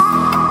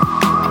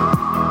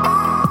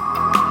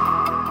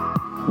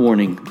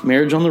Warning,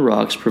 Marriage on the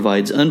Rocks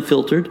provides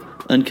unfiltered,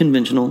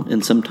 unconventional,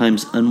 and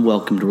sometimes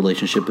unwelcomed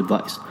relationship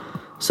advice.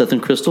 Seth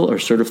and Crystal are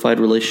certified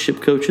relationship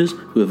coaches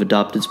who have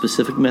adopted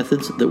specific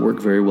methods that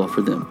work very well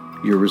for them.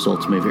 Your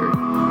results may vary.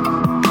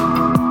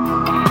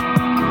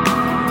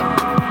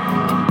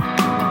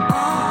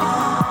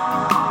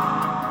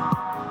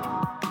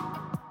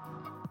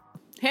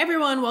 Hey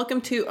everyone,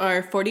 welcome to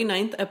our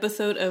 49th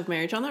episode of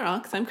Marriage on the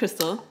Rocks. I'm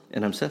Crystal.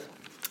 And I'm Seth.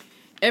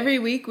 Every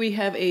week we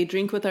have a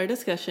drink with our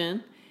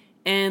discussion.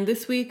 And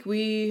this week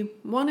we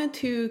wanted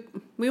to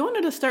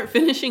start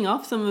finishing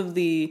off some of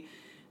the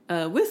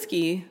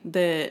whiskey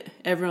that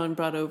everyone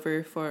brought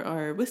over for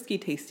our whiskey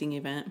tasting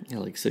event. Yeah,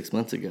 like 6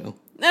 months ago.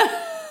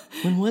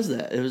 When was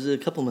that? It was a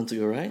couple months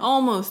ago, right?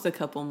 Almost a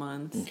couple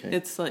months. Okay.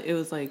 It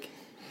was like,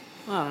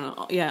 I don't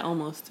know. Yeah,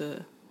 almost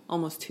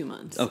 2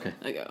 months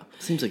ago.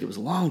 Seems like it was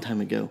a long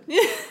time ago.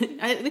 It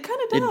kind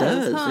of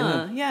does. It does,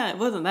 huh? Yeah, it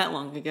wasn't that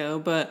long ago.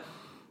 But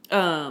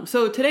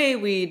so today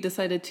we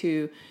decided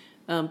to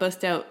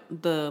bust out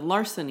the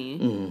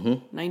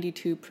Larceny,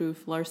 92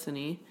 proof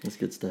Larceny. That's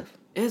good stuff.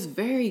 It's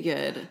very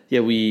good. Yeah,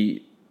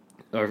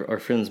 our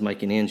friends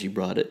Mike and Angie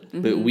brought it,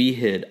 but we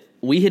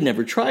had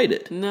never tried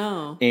it.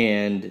 No.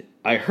 And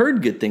I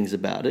heard good things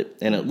about it,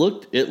 and it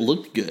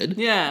looked good.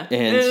 Yeah.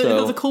 And it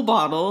was a cool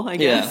bottle, I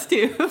guess,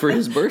 too. For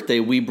his birthday,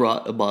 we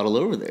brought a bottle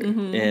over there,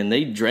 and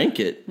they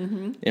drank it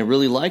and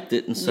really liked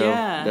it, and so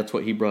that's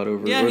what he brought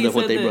over,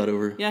 what they brought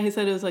over. Yeah, he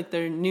said it was like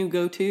their new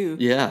go-to.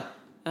 Yeah.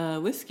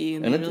 Whiskey,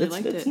 and they really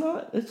liked it.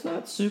 It's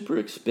not super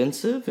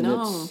expensive,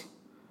 and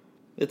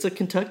it's a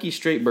Kentucky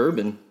straight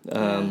bourbon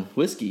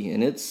whiskey,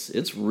 and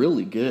it's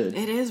really good.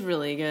 It is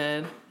really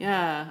good.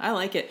 Yeah, I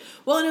like it.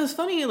 Well, and it was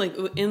funny, like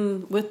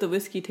with the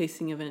whiskey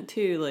tasting event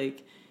too,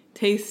 like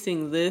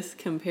tasting this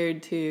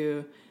compared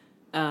to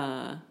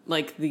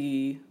like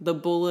the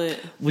Bullet.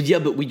 Well, yeah,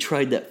 but we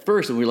tried that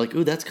first, and we were like,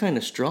 "Oh, that's kind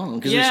of strong,"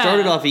 because we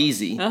started off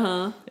easy,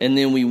 and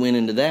then we went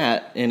into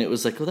that, and it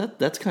was like, "Oh,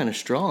 that's kind of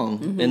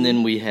strong," and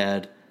then we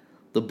had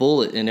the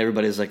Bullet, and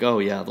everybody's like, "Oh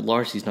yeah, the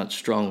Larceny's not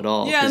strong at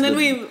all." Yeah, and then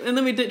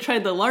we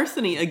tried the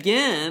Larceny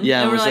again.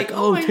 Yeah, and we're like,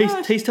 "Oh,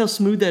 taste how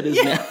smooth that is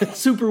now. It's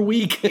super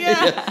weak."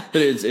 Yeah.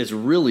 But it's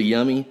really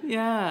yummy.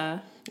 Yeah,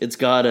 it's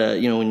got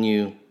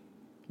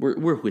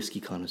we're whiskey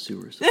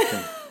connoisseurs,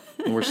 okay?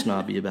 And we're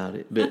snobby about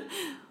it, but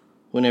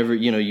whenever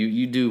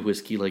you do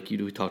whiskey like you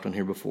do, we talked on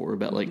here before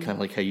about like kind of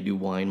like how you do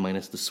wine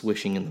minus the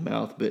swishing in the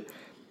mouth, but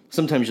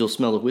sometimes you'll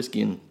smell a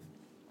whiskey and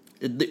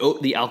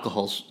the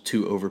alcohol's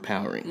too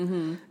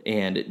overpowering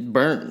and it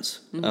burns.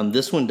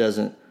 This one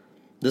doesn't.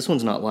 This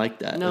one's not like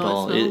that at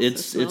all.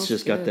 It's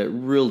just got that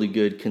really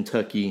good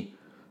Kentucky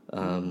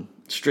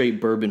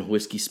straight bourbon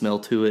whiskey smell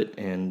to it,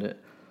 and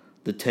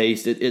the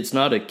taste. It's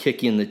not a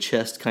kick in the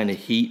chest kind of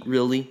heat,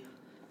 really.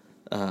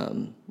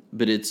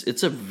 But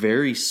it's a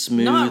very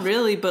smooth. Not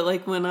really, but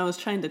like when I was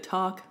trying to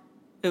talk,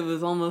 it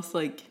was almost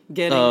like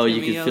getting to me.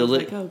 You could feel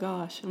it? Like, oh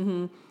gosh.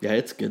 Yeah,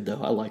 it's good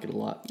though. I like it a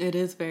lot. It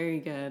is very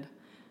good.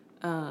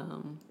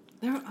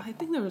 I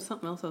think there was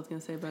something else I was going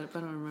to say about it, but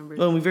I don't remember.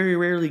 Well, we very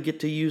rarely get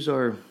to use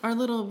our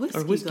little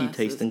whiskey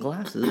tasting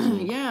glasses.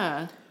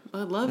 Yeah, I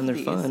love and they're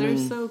these. fun. They're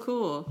so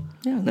cool.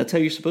 Yeah, and that's how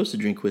you're supposed to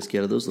drink whiskey,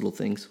 out of those little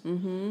things.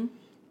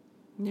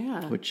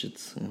 Yeah. Which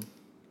it's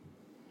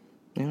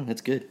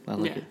it's good. I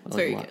like it. It's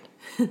very good.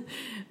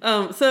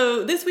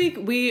 So this week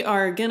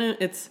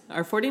it's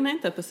our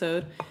 49th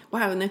episode.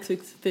 Wow, next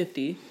week's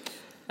 50.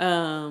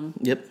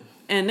 Yep.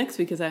 And next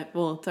week it's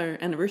our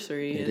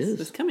anniversary. It is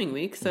this coming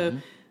week, so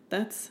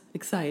that's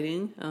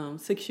exciting.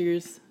 6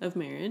 years of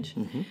marriage.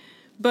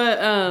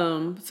 But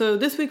so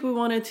this week we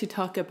wanted to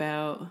talk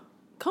about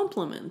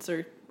compliments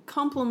or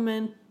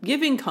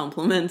giving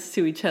compliments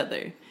to each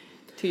other,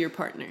 to your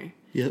partner.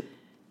 Yep.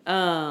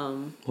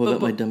 What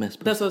about my dumbass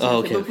post? That's what I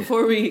was going to say. But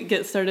before we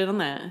get started on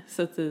that,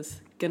 Seth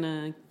is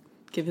gonna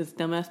give his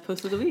dumbass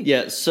post of the week.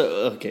 Yeah.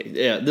 So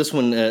this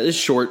one is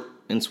short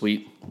and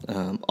sweet.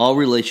 All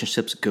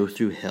relationships go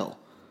through hell.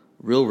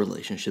 Real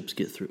relationships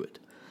get through it.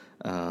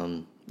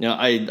 Now,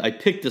 I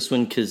picked this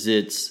one because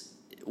it's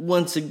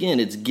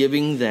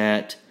giving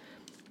that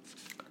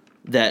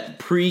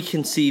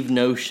preconceived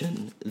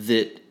notion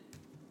that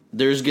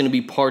there's going to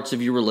be parts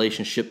of your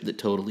relationship that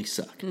totally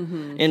suck.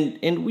 And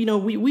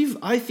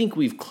I think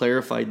we've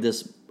clarified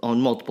this on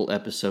multiple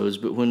episodes,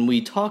 but when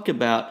we talk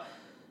about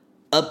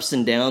ups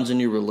and downs in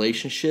your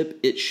relationship,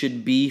 it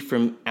should be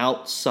from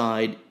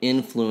outside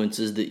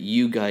influences that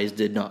you guys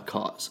did not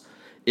cause.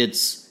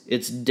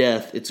 It's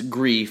death, it's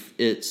grief,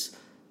 it's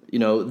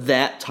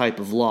that type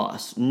of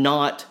loss,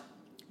 not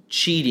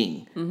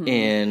cheating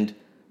and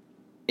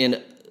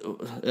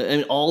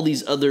all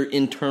these other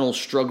internal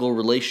struggle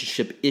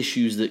relationship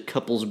issues that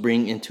couples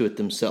bring into it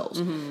themselves.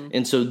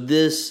 And so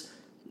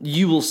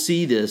you will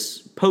see this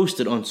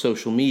posted on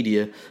social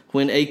media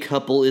when a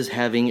couple is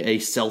having a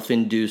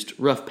self-induced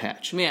rough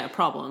patch. Yeah,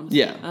 problems.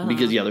 Yeah,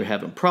 because they're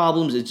having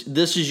problems.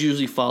 This is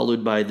usually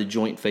followed by the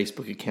joint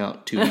Facebook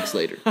account 2 weeks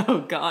later. Oh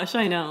gosh,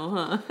 I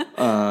know,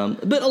 huh?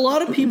 But a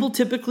lot of people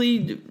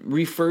typically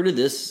refer to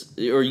this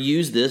or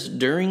use this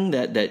during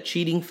that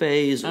cheating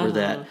phase or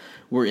that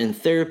we're in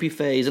therapy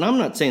phase. And I'm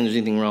not saying there's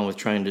anything wrong with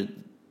trying to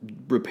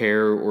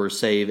repair or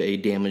save a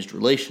damaged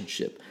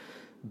relationship.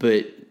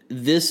 But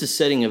this is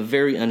setting a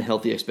very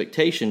unhealthy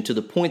expectation to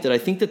the point that I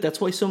think that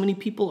that's why so many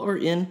people are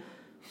in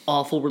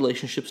awful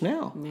relationships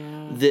now.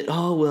 Yeah.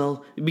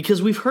 That,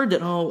 because we've heard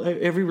that,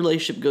 every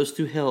relationship goes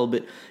through hell,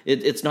 but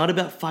it's not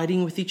about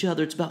fighting with each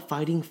other. It's about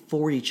fighting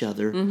for each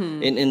other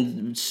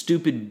and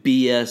stupid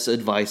BS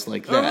advice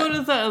like that. Or what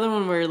is that other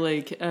one where,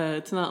 like,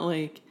 it's not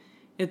like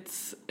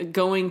it's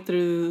going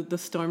through the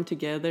storm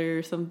together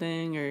or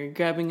something, or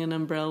grabbing an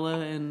umbrella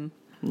and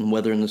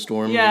weathering the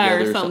storm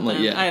together or something. like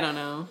that. Yeah. I don't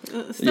know.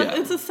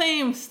 It's the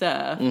same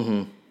stuff.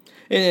 Mm-hmm.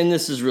 And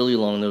this is really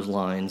along those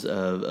lines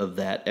of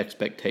that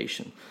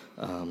expectation,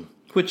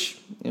 which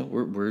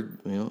we're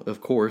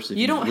of course if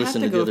you don't have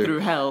to go through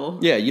hell.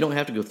 Yeah, you don't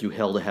have to go through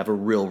hell to have a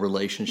real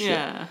relationship.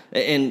 Yeah,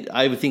 and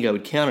I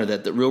would counter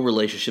that real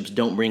relationships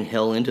don't bring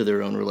hell into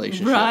their own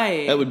relationship.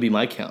 Right, that would be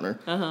my counter.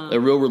 A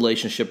real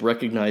relationship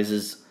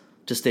recognizes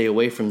to stay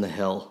away from the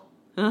hell.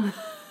 Yeah.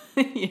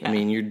 I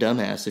mean, you're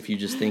dumbass if you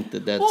just think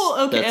that's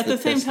well. Okay, that's at the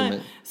same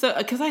testament. time, so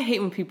because I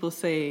hate when people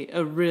say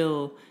a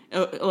real,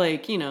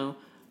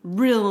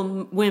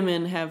 real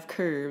women have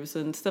curves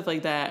and stuff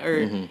like that,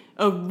 or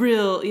a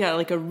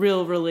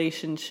real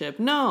relationship.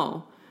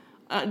 No,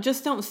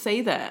 just don't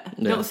say that.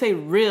 Yeah. Don't say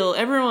real.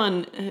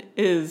 Everyone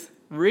is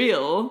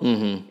real.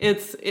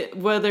 It's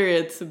whether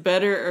it's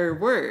better or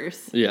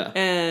worse. Yeah,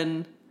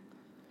 and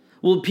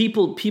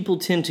people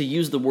tend to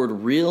use the word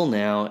real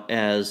now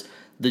as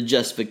the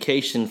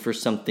justification for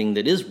something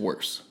that is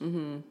worse.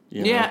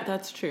 Yeah,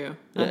 that's true.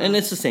 And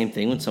it's the same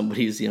thing when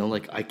somebody's,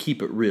 like, I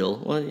keep it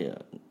real. Well, yeah,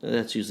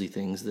 that's usually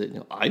things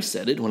that, I've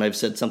said it when I've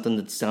said something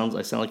that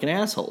I sound like an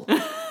asshole.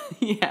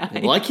 Yeah.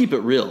 Well, I keep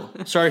it real.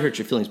 Sorry to hurt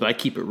your feelings, but I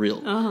keep it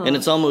real. And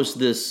it's almost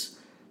this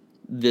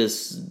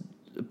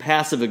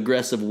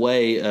passive-aggressive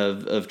way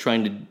of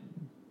trying to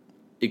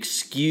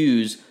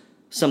excuse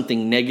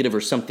something negative or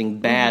something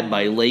bad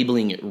by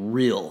labeling it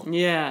real.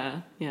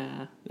 Yeah.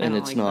 And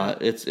it's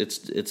not. That.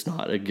 It's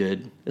not a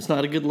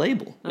good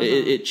label.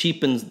 It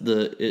cheapens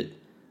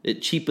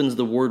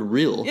the word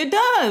real. It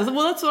does.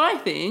 Well, that's what I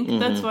think.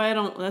 That's why I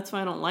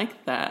don't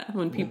like that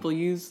when people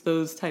use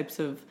those types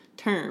of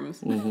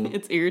terms.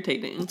 It's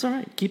irritating. It's all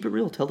right. Keep it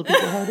real. Tell the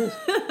people how it is.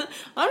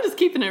 I'm just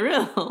keeping it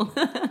real.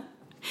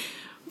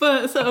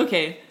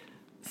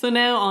 So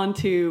now on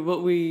to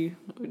what we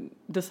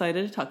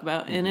decided to talk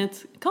about, and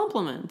it's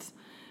compliments.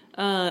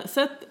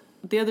 Seth,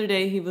 the other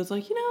day, he was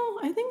like,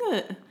 I think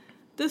that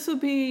this would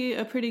be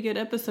a pretty good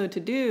episode to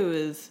do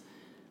is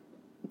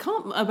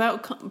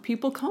about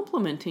people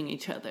complimenting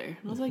each other.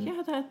 I was like,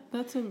 yeah,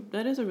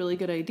 that is a really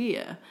good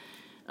idea.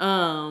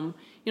 And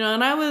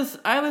I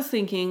was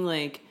thinking,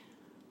 like,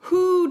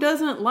 who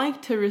doesn't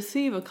like to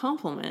receive a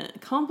compliment?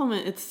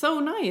 It's so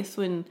nice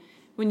when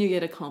you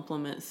get a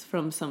compliment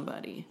from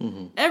somebody.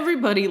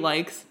 Everybody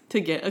likes to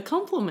get a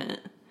compliment.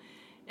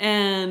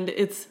 And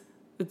it's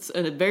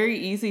a very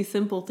easy,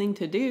 simple thing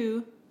to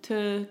do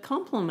to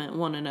compliment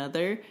one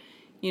another.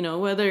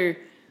 Whether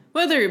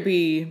it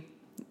be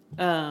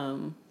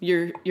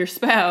your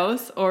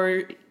spouse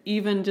or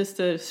even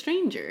just a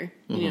stranger.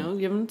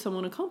 Giving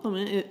someone a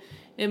compliment,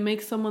 it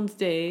makes someone's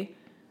day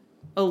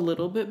a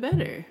little bit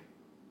better.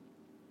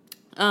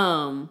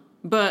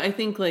 But I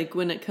think, like,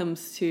 when it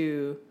comes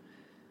to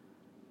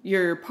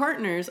your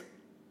partners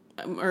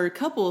or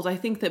couples, I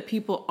think that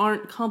people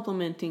aren't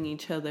complimenting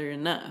each other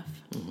enough.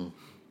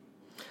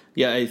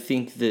 Yeah, I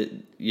think that,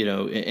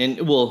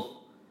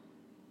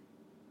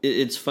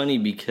 it's funny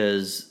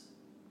because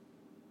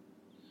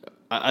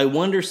I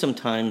wonder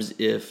sometimes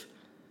if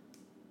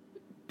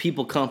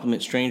people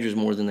compliment strangers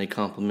more than they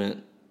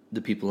compliment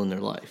the people in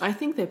their life. I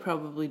think they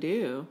probably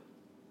do.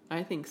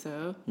 I think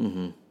so.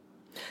 And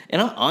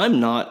I'm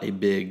not a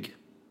big,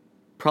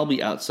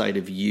 probably outside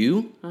of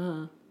you,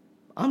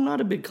 I'm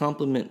not a big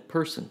compliment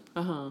person.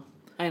 I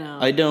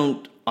know.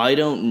 I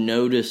don't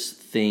notice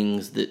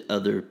things that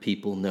other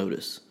people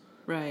notice.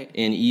 Right.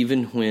 And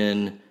even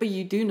when... But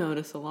you do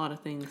notice a lot of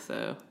things,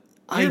 though.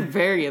 You're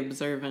very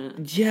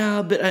observant.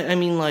 Yeah, but I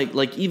mean,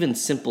 like even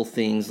simple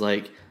things,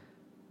 like...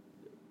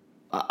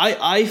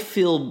 I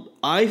feel...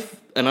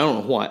 and I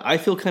don't know why, I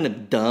feel kind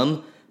of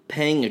dumb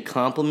paying a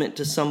compliment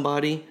to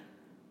somebody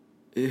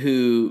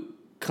who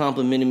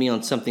complimented me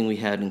on something we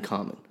had in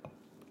common.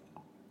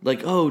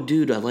 Like, oh,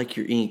 dude, I like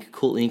your ink.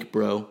 Cool ink,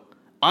 bro.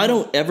 I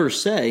don't ever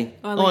say,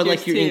 I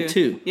like your ink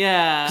too.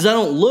 Yeah. Because I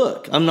don't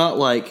look. I'm not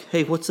like,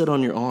 hey, what's that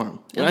on your arm?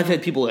 And I've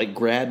had people like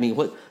grab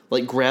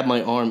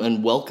my arm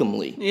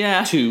unwelcomely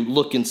to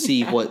look and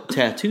see what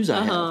tattoos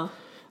I have.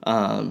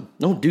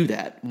 Don't do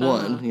that.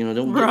 One,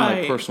 don't get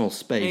my personal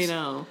space. I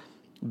know.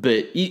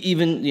 But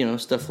even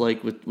stuff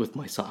like with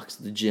my socks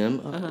at the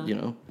gym,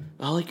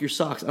 I like your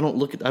socks. I don't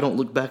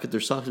look back at their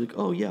socks like,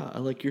 oh yeah, I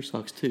like your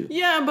socks too.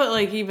 Yeah, but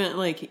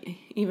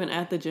even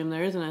at the gym,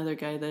 there is another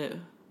guy that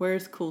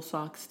wears cool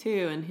socks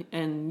too,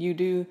 and you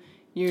do.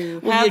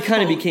 Well, it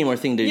kind of became our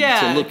thing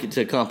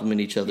to compliment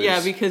each other.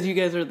 Yeah, because you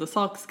guys are the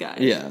socks guys.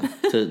 Yeah,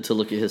 to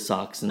look at his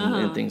socks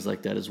and things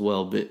like that as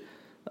well. But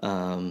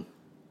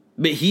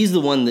But he's the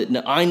one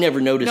that I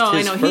never noticed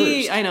his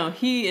first. I know.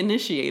 He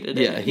initiated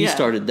it. Yeah, he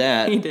started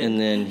that. He did. And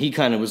then he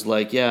kind of was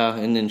like, yeah,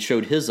 and then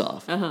showed his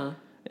off. Uh-huh.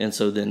 And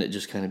so then it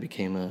just kind of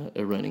became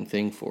a running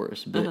thing for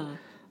us.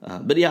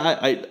 But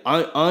yeah,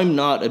 I'm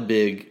not a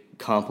big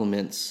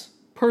compliments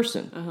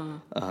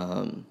person.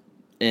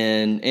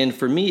 And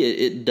for me,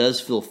 it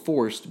does feel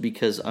forced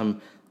because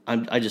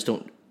I just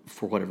don't,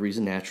 for whatever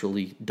reason,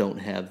 naturally don't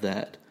have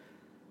that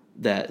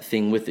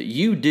thing with it.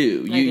 You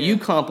do. You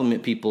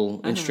compliment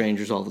people and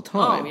strangers all the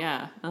time. Oh,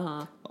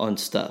 yeah. On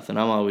stuff. And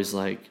I'm always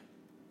like,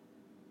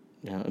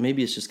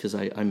 maybe it's just because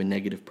I'm a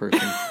negative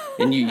person.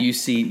 And you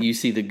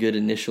see the good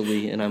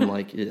initially, and I'm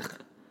like, ugh.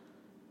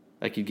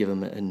 I could give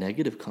him a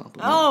negative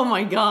compliment. Oh,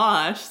 my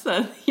gosh.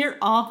 Seth, you're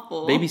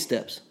awful. Baby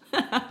steps.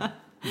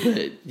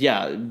 But,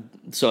 yeah,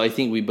 so I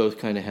think we both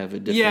kind of have a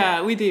different...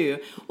 Yeah, we do.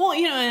 Well,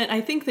 and I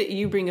think that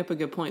you bring up a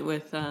good point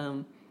with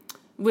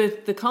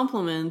the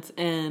compliments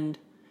and...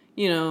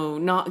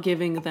 not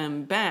giving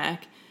them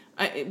back.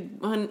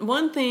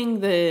 One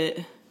thing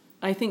that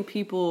I think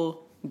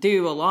people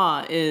do a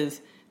lot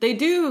is they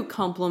do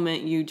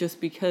compliment you just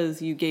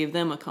because you gave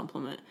them a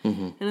compliment.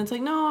 And it's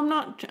like, no,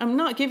 I'm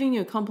not giving you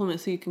a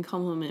compliment so you can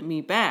compliment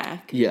me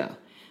back. Yeah.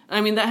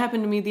 I mean, that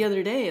happened to me the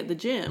other day at the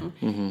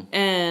gym.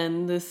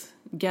 And this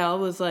gal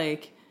was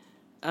like,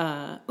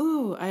 I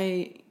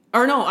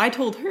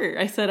told her,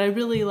 I said, I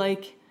really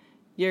like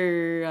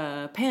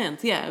your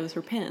pants. Yeah, it was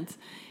her pants.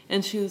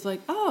 And she was like,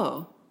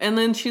 oh. And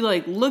then she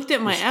looked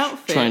at my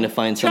outfit. Trying to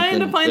find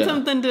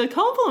something to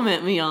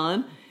compliment me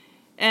on.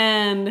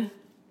 And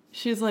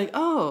she was like,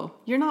 oh,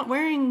 you're not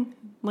wearing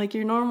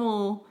your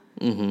normal,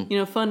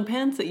 fun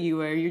pants that you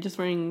wear. You're just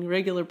wearing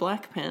regular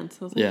black pants.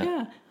 I was like,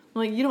 yeah.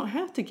 I'm like, you don't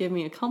have to give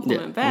me a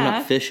compliment back. I'm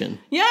not fishing.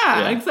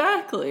 Yeah.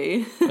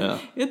 Exactly. Yeah.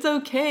 It's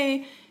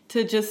okay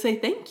to just say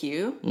thank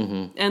you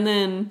and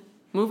then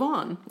move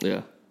on.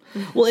 Yeah.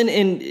 Well, and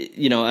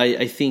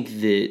I think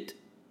that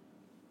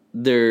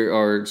there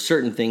are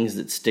certain things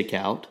that stick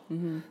out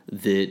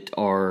that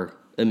are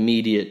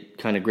immediate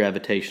kind of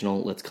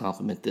gravitational. Let's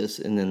compliment this.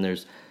 And then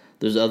there's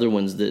other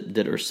ones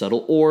that are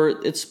subtle or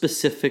it's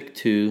specific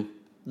to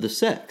the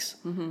sex.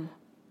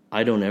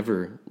 I don't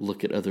ever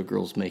look at other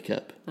girls'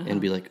 makeup and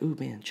be like, "Ooh,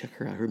 man, check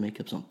her out. Her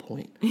makeup's on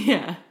point."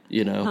 Yeah.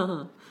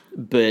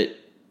 But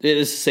it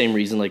is the same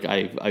reason. Like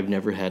I've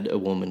never had a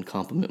woman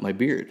compliment my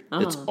beard.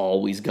 It's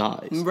always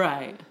guys.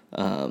 Right.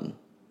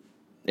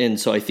 And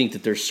so I think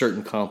that there's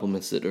certain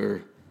compliments that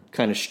are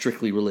kind of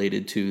strictly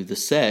related to the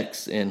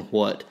sex and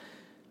what,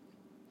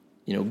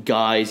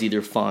 guys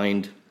either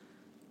find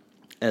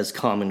as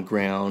common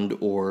ground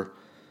or,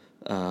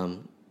 I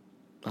don't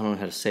know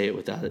how to say it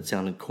without it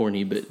sounding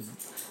corny, but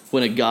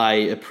when a guy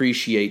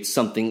appreciates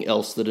something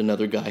else that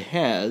another guy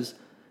has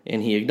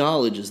and he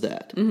acknowledges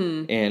that.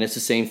 And it's the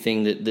same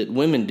thing that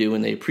women do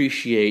when they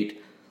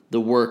appreciate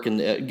the work and,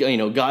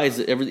 guys,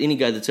 any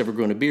guy that's ever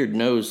grown a beard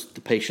knows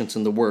the patience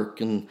and the work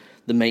and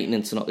the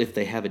maintenance and all, if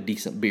they have a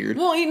decent beard.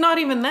 Well, not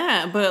even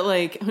that, but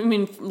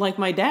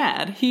my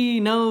dad,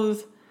 he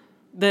knows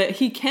that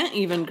he can't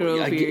even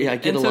grow a beard. I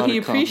get a lot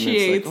of compliments.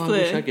 I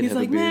wish I could have a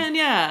beard. Man,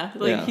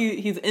 yeah.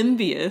 He's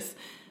envious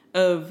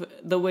of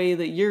the way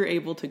that you're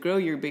able to grow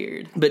your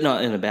beard. But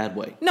not in a bad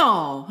way.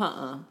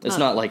 No, It's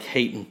not like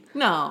hating.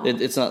 No.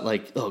 It's not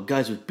like, oh,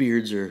 guys with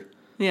beards are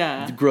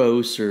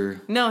gross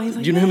or... No, he's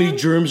like, do you know how many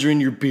germs are in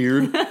your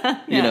beard?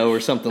 Or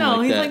something like that.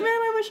 No, he's like, man,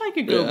 I wish I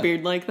could grow a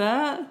beard like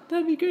that.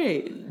 That'd be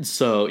great.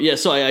 So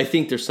I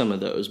think there's some of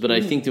those. But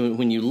I think that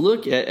when you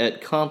look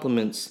at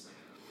compliments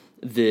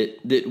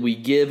that we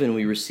give and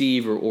we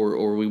receive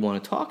or we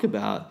want to talk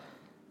about,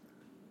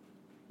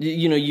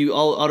 you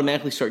all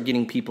automatically start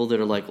getting people that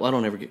are like, well, I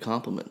don't ever get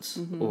compliments.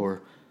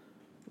 Or,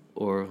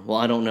 well,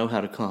 I don't know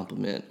how to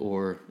compliment.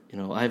 Or,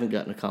 I haven't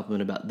gotten a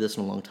compliment about this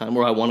in a long time.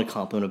 Or I want a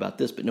compliment about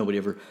this, but nobody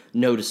ever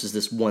notices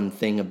this one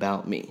thing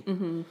about me.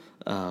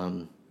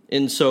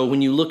 And so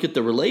when you look at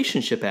the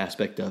relationship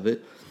aspect of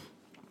it,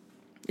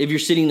 if you're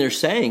sitting there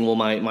saying, well,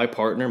 my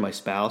partner, my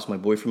spouse, my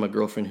boyfriend, my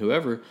girlfriend,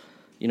 whoever,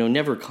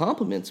 never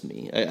compliments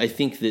me, I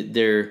think that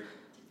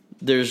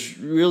there's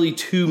really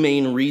two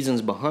main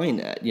reasons behind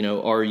that.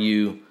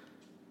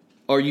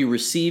 Are you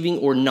receiving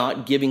or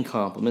not giving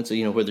compliments?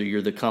 Whether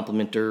you're the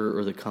complimenter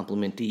or the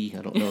complimentee,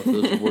 I don't know if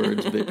those are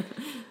words, but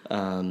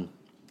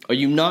are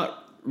you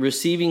not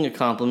receiving a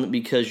compliment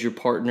because your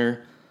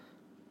partner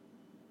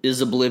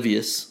is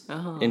oblivious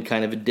and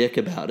kind of a dick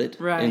about it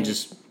and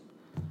just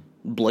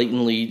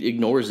blatantly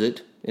ignores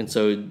it, and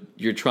so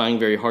you're trying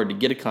very hard to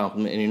get a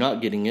compliment and you're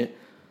not getting it?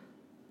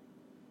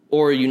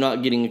 Or are you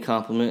not getting a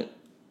compliment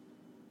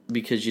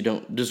because you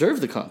don't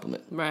deserve the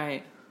compliment?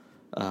 Right.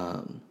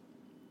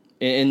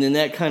 And then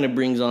that kind of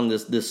brings on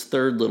this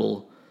third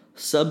little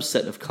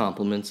subset of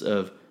compliments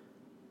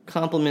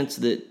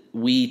that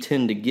we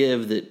tend to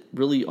give that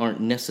really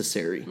aren't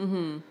necessary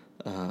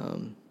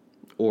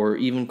or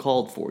even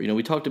called for.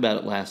 We talked about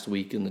it last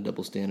week in the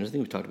double standards. I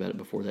think we talked about it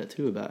before that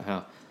too, about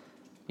how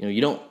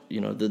you don't,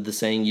 the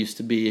saying used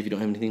to be, if you don't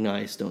have anything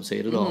nice, don't say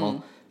it at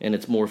all. And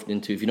it's morphed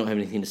into, if you don't have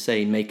anything to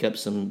say, make up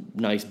some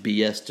nice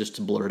BS just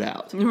to blurt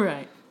out.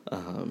 Right.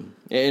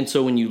 And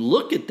so when you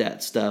look at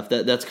that stuff,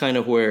 that's kind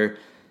of where,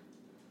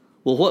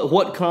 well,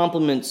 what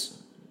compliments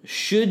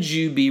should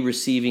you be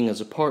receiving as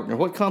a partner?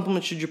 What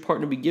compliments should your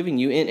partner be giving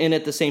you? And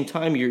at the same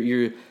time,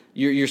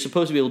 you're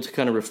supposed to be able to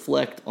kind of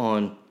reflect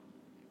on,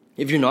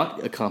 if you're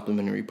not a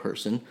complimentary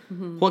person,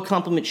 what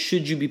compliments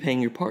should you be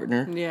paying your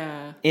partner?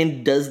 Yeah.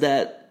 And does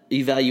that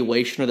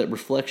evaluation or that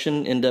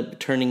reflection end up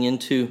turning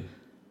into,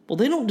 well,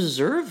 they don't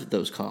deserve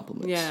those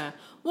compliments? Yeah.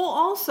 Well,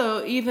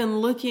 also, even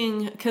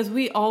looking, because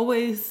we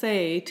always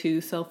say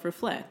to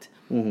self-reflect.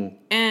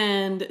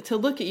 And to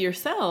look at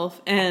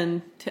yourself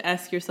and to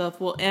ask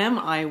yourself, well, am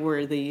I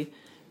worthy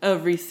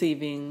of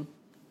receiving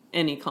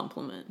any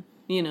compliment?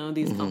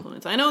 These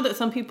compliments. I know that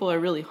some people are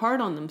really hard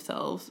on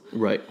themselves.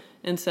 Right.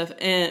 And stuff.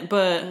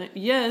 But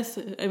yes,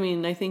 I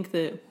mean, I think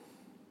that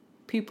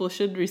people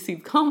should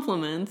receive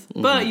compliments,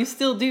 but you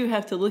still do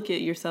have to look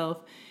at yourself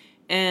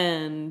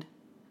and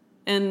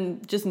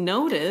just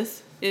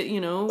notice it,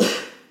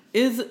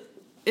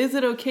 is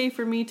it okay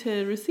for me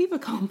to receive a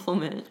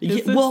compliment?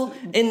 Yeah, well,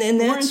 and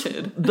that's,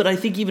 warranted? But I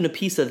think even a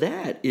piece of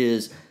that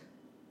is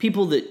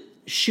people that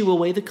shoo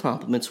away the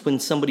compliments when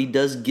somebody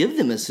does give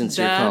them a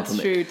sincere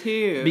compliment. That's true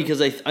too.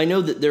 Because I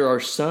know that there are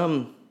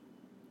some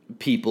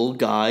people,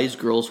 guys,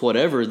 girls,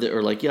 whatever, that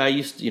are like, yeah, I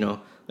used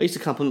to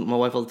compliment my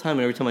wife all the time,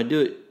 and every time I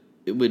do it,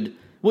 it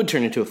would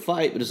turn into a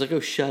fight, but it's like,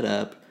 oh, shut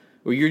up,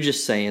 or you're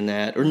just saying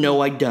that, or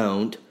no, I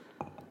don't.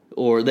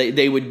 Or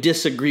they would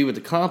disagree with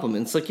the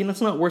compliment. It's like, it's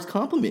not worth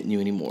complimenting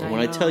you anymore. When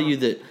I tell you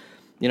that,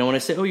 when I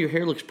say, oh, your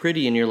hair looks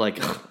pretty, and you're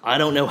like, I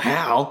don't know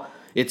how.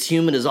 It's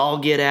humid as all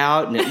get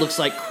out, and it looks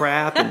like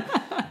crap. And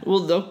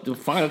well,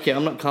 fine, okay,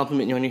 I'm not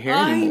complimenting you on your hair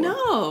anymore. I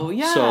know,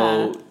 yeah.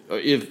 So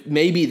if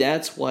maybe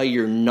that's why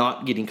you're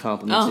not getting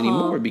compliments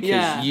anymore,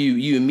 because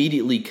you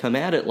immediately come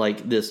at it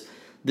like this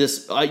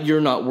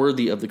you're not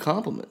worthy of the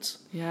compliments.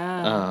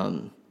 Yeah.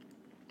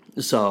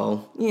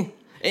 So yeah.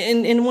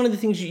 And one of the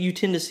things you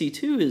tend to see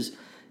too is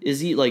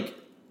like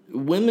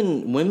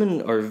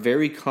women are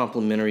very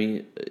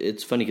complimentary.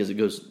 It's funny because it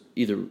goes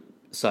either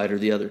side or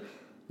the other.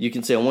 You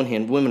can say on one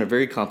hand, women are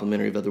very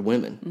complimentary of other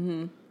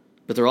women,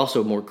 but they're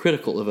also more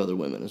critical of other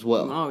women as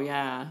well. Oh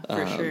yeah,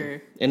 for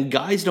sure. And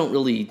guys don't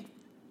really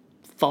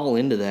fall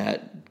into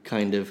that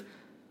kind of.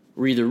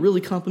 We're either really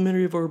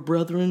complimentary of our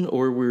brethren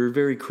or we're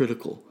very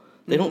critical.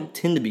 They don't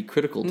tend to be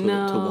critical to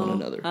one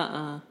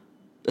another.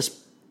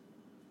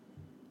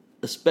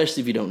 Especially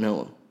if you don't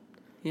know them.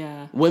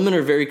 Yeah. Women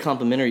are very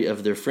complimentary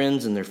of their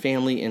friends and their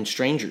family and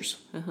strangers.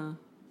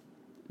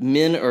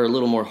 Men are a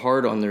little more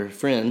hard on their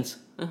friends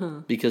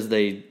because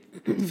they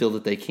feel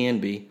that they can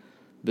be,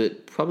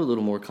 but probably a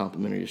little more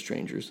complimentary to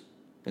strangers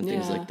and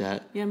things like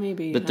that. Yeah,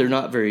 maybe. But they're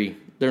not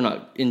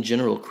in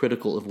general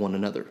critical of one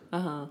another.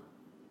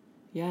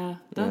 Yeah,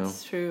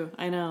 that's true.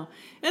 I know.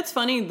 It's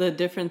funny the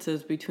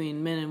differences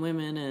between men and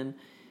women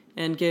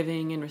and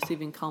giving and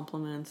receiving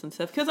compliments and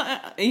stuff. Because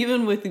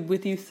even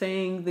with you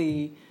saying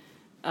the,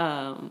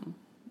 that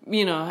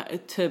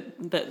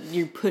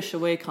you push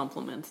away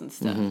compliments and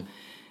stuff,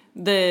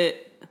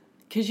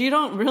 because you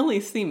don't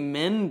really see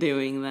men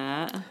doing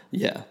that.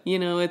 Yeah.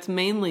 It's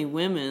mainly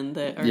women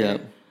that are. Yeah.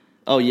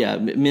 Oh yeah,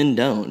 men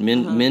don't.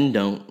 Men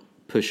don't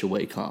push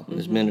away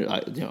compliments. Men,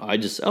 I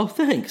just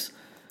thanks.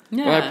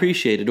 Yeah. Or I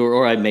appreciate it,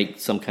 or I make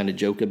some kind of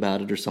joke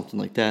about it or something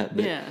like that.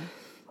 But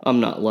I'm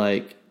not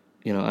like.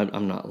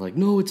 I'm not like,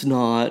 no, it's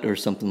not, or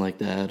something like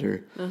that,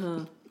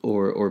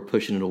 or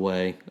pushing it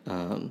away.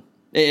 And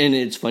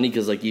it's funny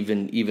because like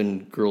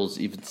even girls,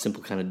 even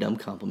simple kind of dumb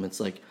compliments,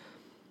 like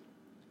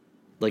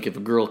if a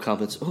girl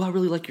compliments, oh, I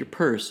really like your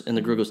purse, and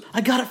the girl goes, I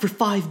got it for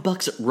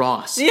 $5 at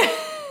Ross. Yeah.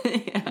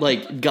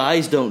 Like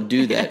guys don't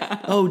do that. Yeah.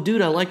 Oh,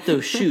 dude, I like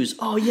those shoes.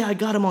 Oh yeah, I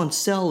got them on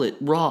sale at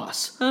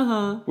Ross.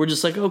 We're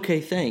just like,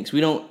 okay, thanks. We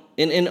don't.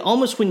 And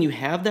almost when you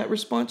have that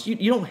response, you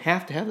don't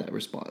have to have that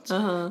response.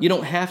 You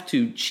don't have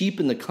to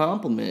cheapen the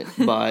compliment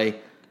by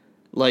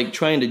like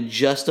trying to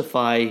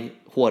justify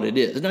what it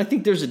is. And I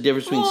think there's a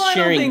difference between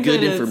sharing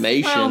good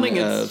information. I don't think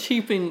it's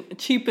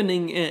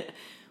cheapening it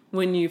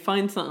when you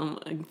find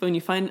something.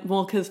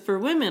 Because for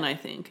women, I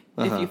think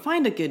if you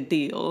find a good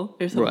deal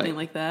or something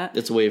like that,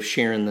 it's a way of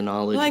sharing the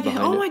knowledge. Like,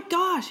 behind my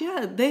gosh,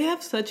 yeah, they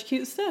have such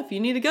cute stuff. You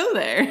need to go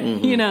there.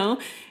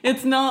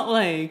 It's not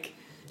like.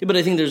 Yeah, but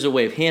I think there's a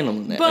way of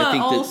handling that. But I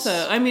think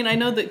also, I mean, I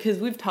know that because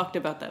we've talked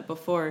about that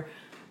before,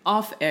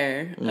 off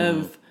air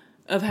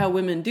of how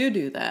women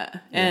do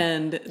that,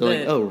 and they're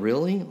like, oh,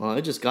 really? Well,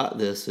 I just got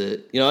this. I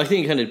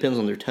think it kind of depends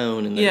on their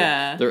tone and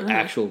their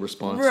actual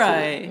response.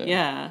 Right? To it.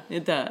 Yeah,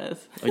 it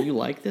does. Oh, you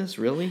like this?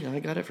 Really? I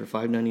got it for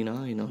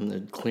 $5.99 on the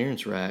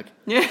clearance rack.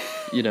 Yeah.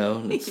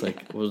 And it's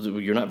like, well,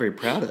 you're not very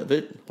proud of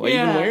it. Why are you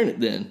even wearing it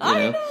then?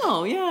 I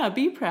know. Yeah,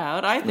 be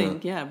proud. I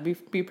think. Yeah,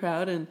 be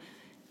proud and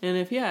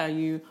if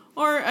you.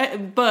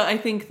 But I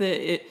think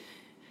that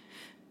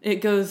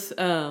it goes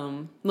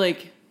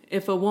like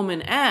if a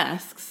woman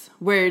asks,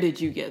 "Where did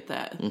you get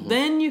that?"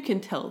 Then you can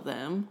tell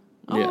them,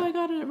 "Oh, I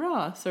got it at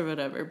Ross" or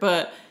whatever.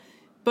 But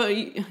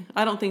I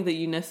don't think that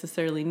you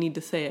necessarily need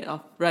to say it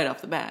right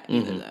off the bat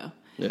either, though.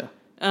 Yeah.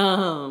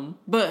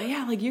 But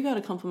yeah, like you got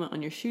a compliment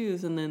on your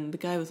shoes, and then the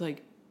guy was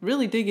like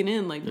really digging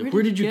in, like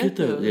where did you get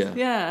those?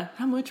 Yeah,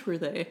 how much were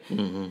they?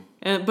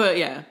 But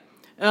yeah,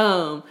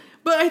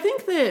 but I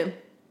think that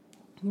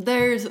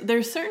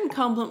there's certain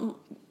compliment.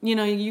 You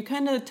know, you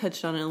kind of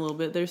touched on it a little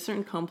bit. There's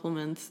certain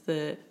compliments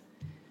that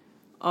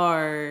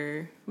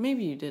are,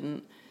 maybe you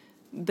didn't,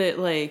 that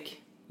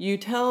like you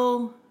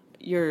tell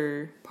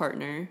your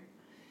partner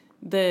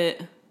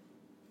that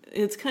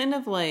it's kind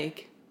of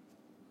like,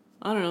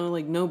 I don't know,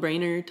 like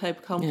no-brainer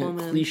type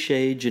compliment. Yeah,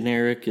 cliche,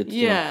 generic.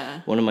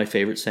 It's, one of my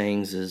favorite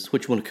sayings is,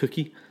 "What, you want a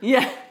cookie?"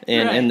 Yeah.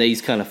 And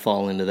these kind of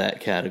fall into that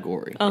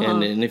category.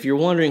 And if you're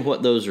wondering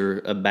what those are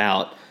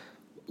about,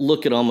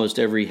 look at almost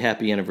every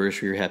happy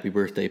anniversary or happy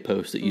birthday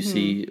post that you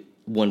see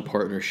one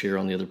partner share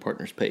on the other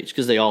partner's page,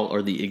 because they all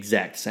are the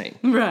exact same.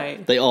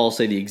 Right. They all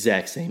say the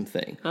exact same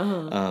thing.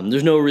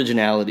 There's no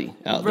originality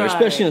out there,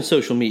 especially on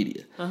social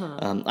media.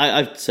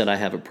 I've said I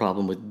have a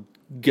problem with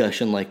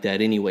gushing like that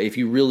anyway. If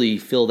you really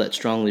feel that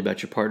strongly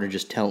about your partner,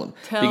 just tell them.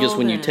 Because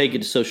when you take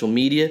it to social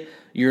media,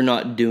 you're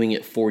not doing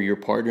it for your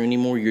partner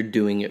anymore. You're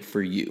doing it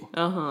for you.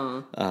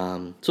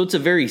 So it's a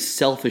very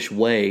selfish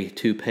way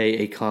to pay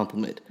a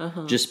compliment.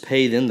 Just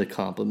pay them the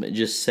compliment.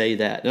 Just say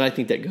that. And I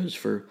think that goes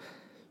for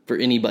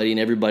anybody and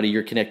everybody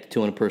you're connected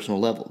to on a personal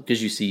level.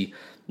 Because you see,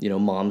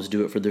 moms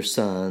do it for their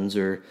sons,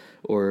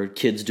 or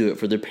kids do it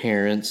for their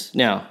parents.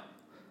 Now,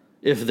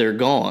 if they're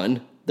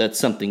gone, that's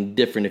something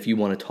different if you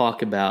want to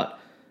talk about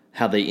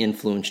how they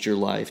influenced your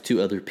life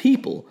to other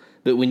people.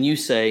 But when you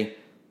say,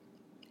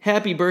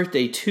 "Happy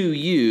birthday to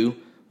you,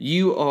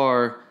 you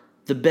are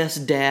the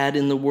best dad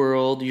in the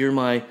world, you're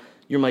my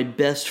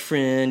best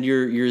friend,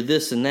 you're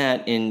this and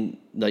that," and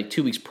like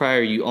 2 weeks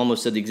prior you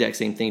almost said the exact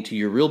same thing to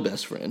your real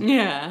best friend.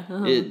 Yeah.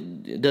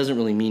 It doesn't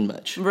really mean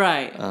much.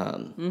 Right.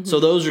 So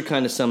those are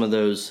kind of some of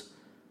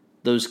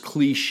those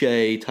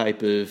cliche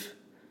type of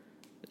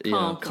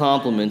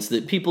compliments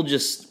that people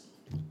just,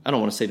 I don't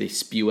want to say they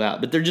spew out,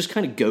 but they're just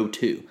kind of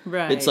go-to.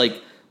 Right. It's like,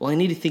 well, I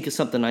need to think of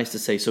something nice to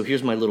say, so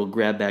here's my little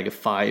grab bag of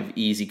 5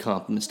 easy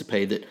compliments to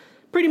pay that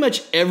pretty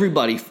much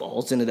everybody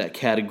falls into that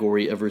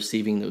category of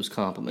receiving those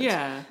compliments.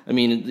 Yeah. I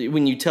mean,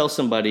 when you tell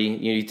somebody,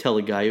 you tell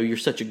a guy, "Oh, you're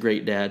such a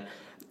great dad."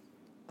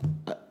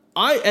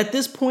 At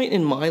this point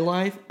in my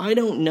life, I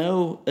don't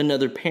know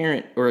another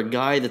parent or a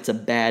guy that's a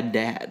bad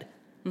dad.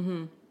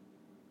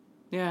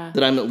 Yeah.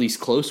 That I'm at least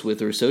close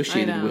with or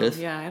associated with.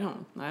 Yeah, I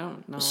don't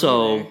know.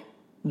 So, either.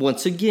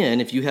 Once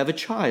again, if you have a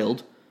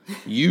child,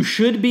 you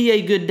should be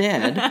a good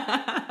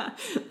dad.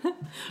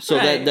 So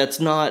right. that's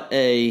not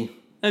a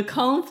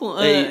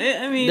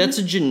compliment. I mean, that's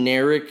a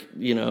generic.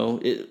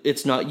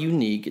 It's not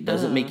unique. It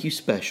doesn't make you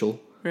special,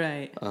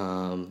 right?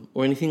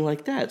 Or anything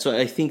like that. So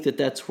I think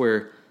that's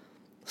where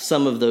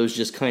some of those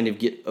just kind of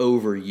get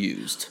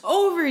overused,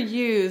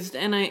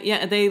 and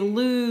they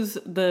lose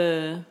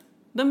the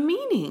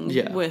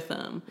meaning with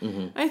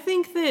them. I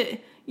think that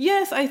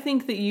I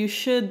think that you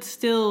should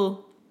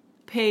still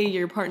pay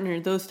your partner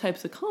those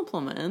types of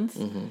compliments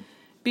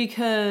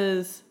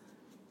because,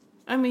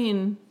 I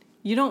mean,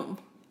 you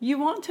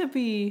want to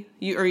be,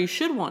 you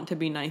should want to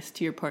be nice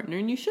to your partner,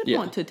 and you should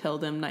want to tell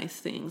them nice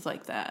things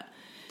like that.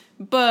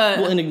 But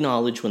and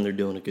acknowledge when they're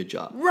doing a good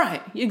job.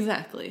 Right,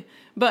 exactly.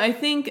 But I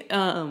think,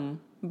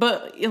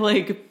 but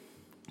like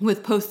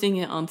with posting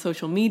it on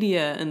social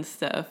media and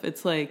stuff,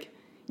 it's like,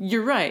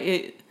 you're right.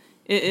 It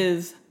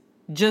is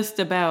just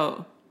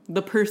about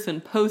the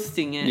person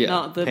posting it,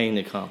 not the paying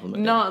the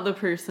compliment, not the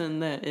person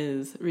that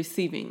is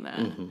receiving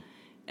that.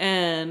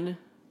 And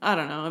I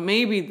don't know,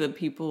 maybe the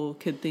people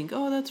could think,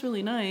 "Oh, that's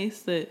really nice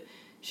that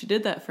she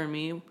did that for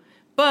me."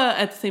 But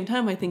at the same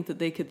time, I think that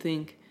they could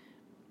think,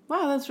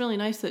 "Wow, that's really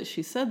nice that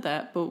she said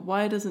that, but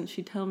why doesn't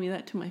she tell me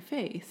that to my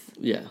face?"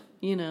 Yeah.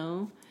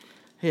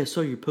 Hey, I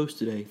saw your post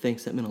today.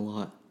 Thanks, that meant a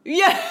lot.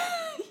 Yeah.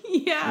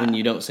 Yeah. When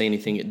you don't say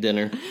anything at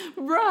dinner.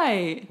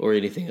 Right. Or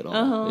anything at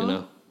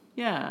all,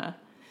 Yeah.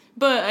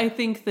 But I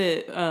think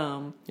that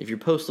if your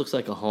post looks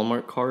like a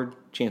Hallmark card,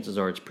 chances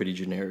are it's pretty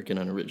generic and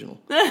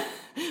unoriginal.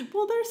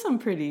 Well, there's some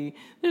pretty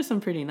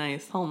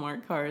nice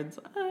Hallmark cards.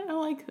 I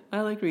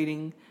like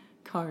reading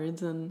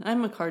cards, and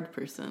I'm a card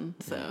person,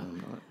 so No, I'm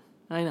not.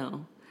 I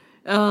know.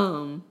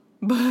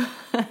 But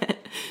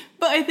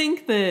I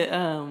think that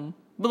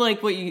but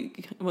like what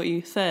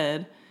you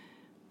said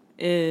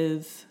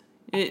is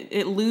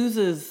it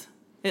loses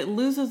a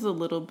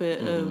little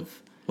bit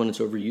of when it's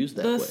overused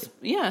that way.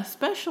 Yeah,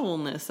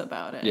 specialness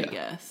about it, I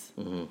guess.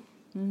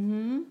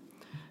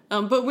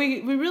 But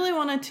we really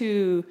wanted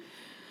to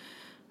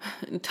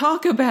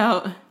talk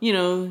about,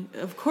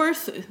 of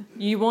course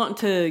you want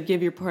to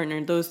give your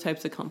partner those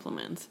types of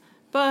compliments,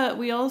 but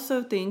we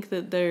also think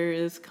that there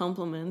is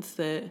compliments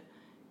that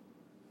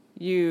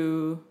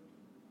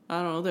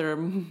that are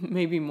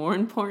maybe more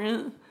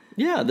important.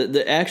 Yeah,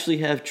 that actually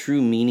have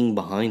true meaning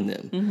behind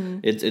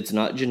them. It's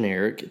not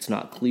generic, it's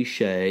not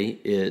cliche,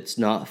 it's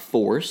not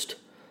forced.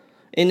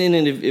 And then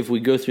if we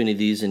go through any of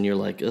these and you're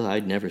like, "Oh,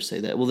 I'd never say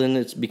that," well, then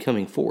it's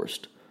becoming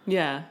forced.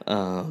 Yeah.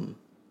 And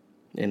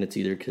it's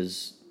either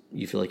because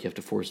you feel like you have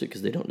to force it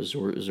because they don't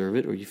deserve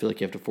it, or you feel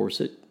like you have to force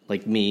it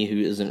like me, who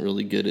isn't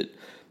really good at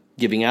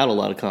giving out a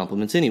lot of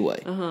compliments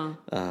anyway.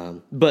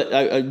 But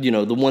I,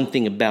 the one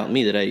thing about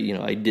me that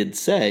I did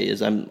say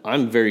is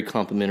I'm very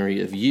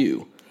complimentary of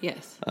you.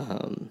 Yes.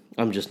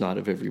 I'm just not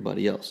of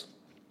everybody else.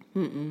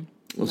 No.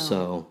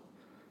 So,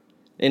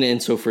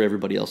 and so for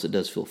everybody else, it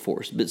does feel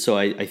forced. But so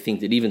I think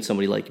that even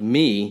somebody like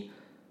me,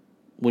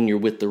 when you're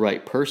with the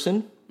right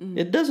person,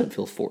 it doesn't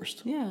feel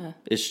forced. Yeah.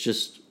 It's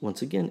just,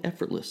 once again,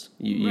 effortless.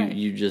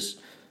 You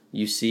just,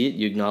 you see it,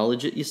 you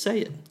acknowledge it, you say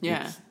it.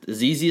 Yeah. It's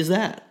as easy as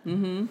that.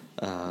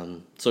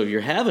 So if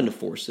you're having to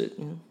force it,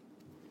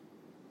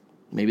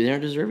 maybe they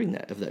aren't deserving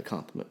of that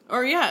compliment.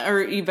 Or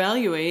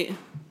evaluate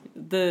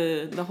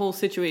the whole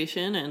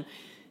situation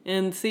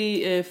and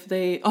see if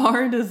they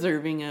are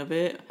deserving of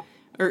it,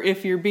 or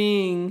if you're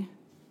being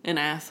an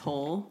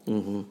asshole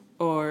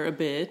or a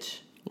bitch,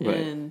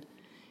 Right.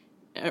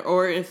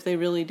 or if they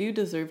really do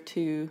deserve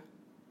to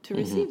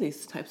receive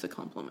these types of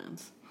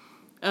compliments.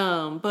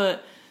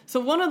 But so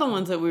one of the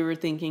ones that we were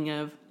thinking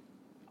of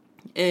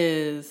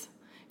is,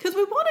 because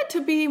we wanted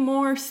to be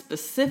more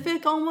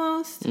specific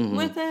almost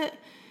with it,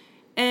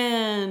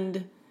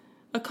 and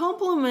a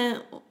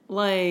compliment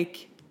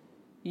like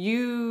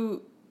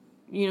you've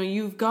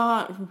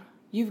got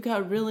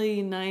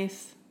really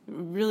nice,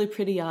 really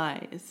pretty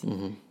eyes.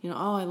 Oh,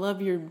 I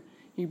love your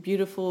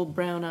beautiful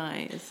brown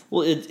eyes.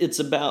 Well, it's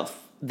about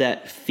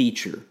that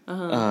feature.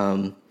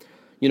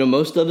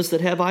 Most of us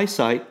that have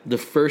eyesight, the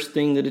first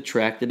thing that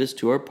attracted us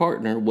to our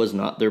partner was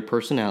not their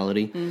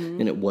personality,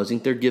 and it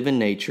wasn't their given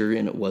nature,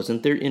 and it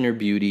wasn't their inner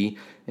beauty,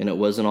 and it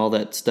wasn't all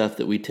that stuff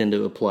that we tend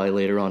to apply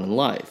later on in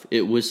life.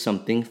 It was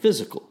something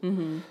physical.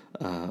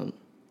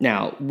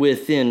 Now,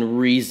 within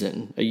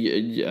reason,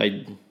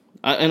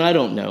 I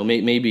don't know,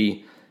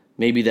 maybe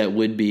that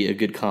would be a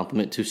good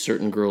compliment to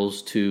certain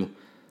girls to,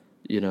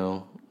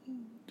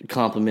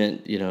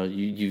 compliment,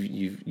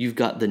 you've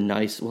got the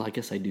nice, well, I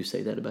guess I do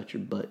say that about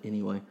your butt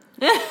anyway.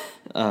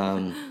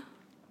 But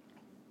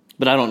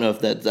I don't know if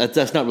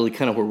that's not really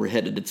kind of where we're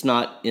headed. It's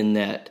not in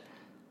that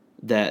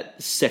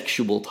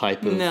sexual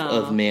type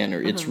of manner.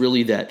 It's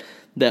really that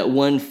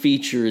one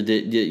feature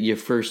that you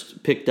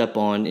first picked up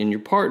on in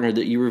your partner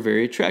that you were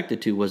very attracted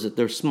to. Was it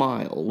their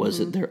smile? Was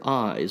it their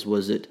eyes?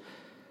 Was it,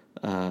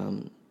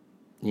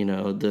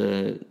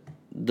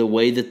 the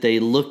way that they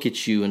look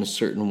at you in a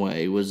certain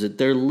way? Was it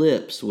their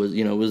lips? Was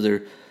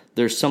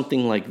there's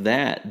something like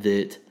that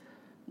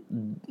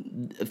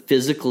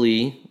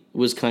physically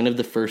was kind of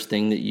the first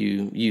thing that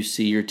you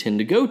see or tend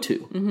to go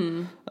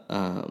to.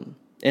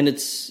 And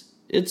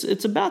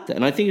it's about that.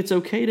 And I think it's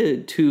okay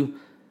to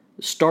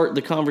start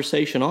the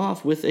conversation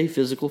off with a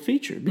physical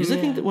feature, because I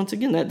think that, once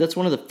again, that's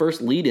one of the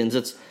first lead-ins.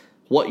 That's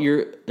what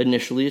you're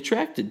initially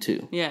attracted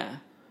to. Yeah.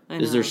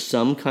 Is there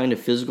some kind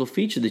of physical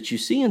feature that you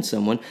see in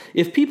someone?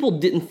 If people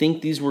didn't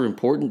think these were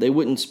important, they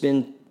wouldn't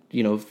spend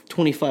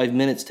 25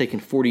 minutes taking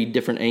 40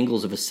 different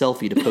angles of a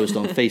selfie to post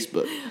on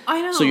Facebook. I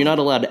know. So you're not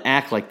allowed to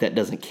act like that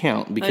doesn't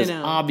count, because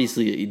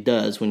obviously it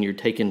does when you're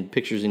taking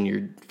pictures in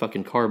your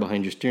fucking car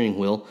behind your steering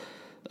wheel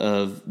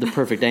of the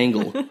perfect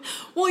angle.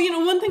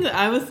 Well, one thing that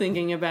I was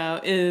thinking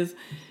about is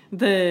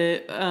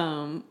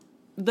the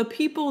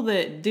people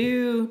that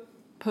do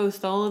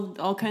post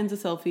all kinds of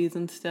selfies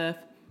and stuff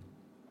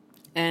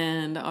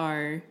and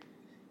are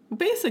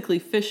basically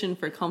fishing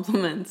for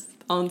compliments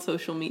on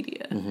social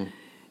media.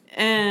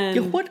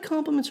 And what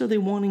compliments are they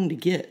wanting to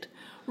get?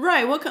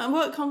 Right, what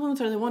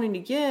compliments are they wanting to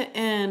get?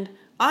 And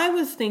I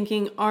was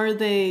thinking, are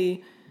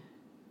they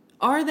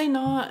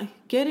not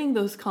getting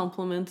those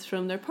compliments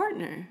from their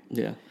partner?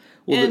 Yeah.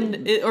 Well,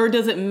 or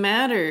does it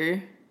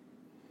matter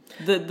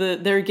that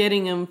they're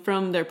getting them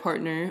from their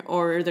partner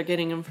or they're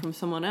getting them from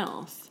someone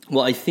else?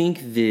 Well, I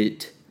think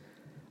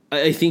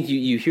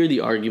you hear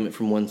the argument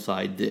from one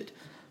side that,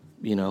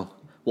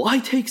 well, I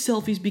take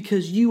selfies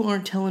because you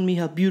aren't telling me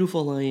how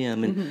beautiful I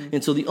am.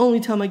 And so the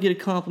only time I get a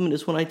compliment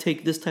is when I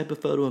take this type of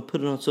photo and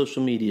put it on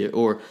social media.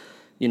 Or,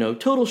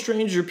 total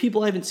strangers or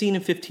people I haven't seen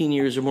in 15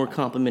 years are more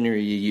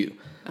complimentary to you.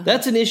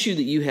 That's an issue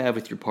that you have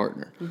with your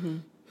partner.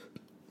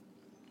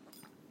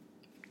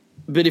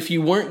 But if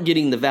you weren't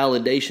getting the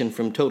validation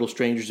from total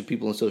strangers or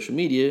people on social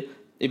media,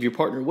 if your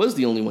partner was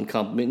the only one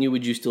complimenting you,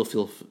 would you still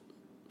feel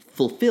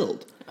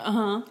fulfilled?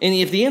 And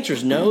if the answer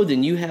is no,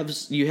 then you have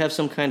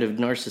some kind of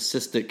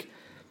narcissistic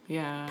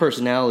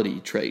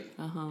personality trait.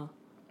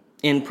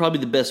 And probably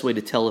the best way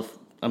to tell if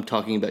I'm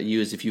talking about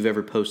you is if you've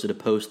ever posted a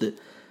post that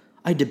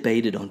I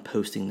debated on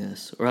posting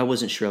this, or I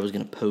wasn't sure I was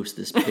going to post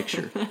this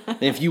picture.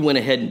 And if you went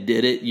ahead and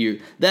did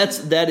it, that's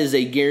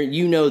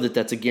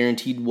a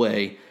guaranteed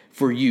way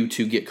for you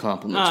to get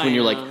compliments. When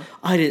you're like,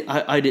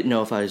 I didn't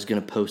know if I was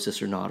going to post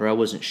this or not, or I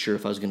wasn't sure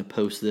if I was going to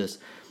post this.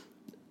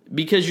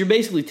 Because you're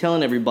basically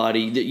telling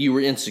everybody that you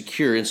were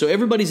insecure. And so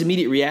everybody's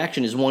immediate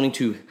reaction is wanting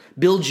to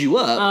build you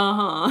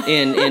up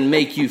and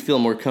make you feel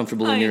more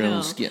comfortable in your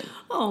own skin.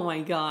 Oh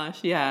my gosh.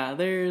 Yeah.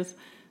 There's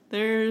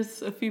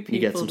a few people.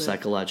 You got some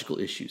psychological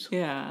issues.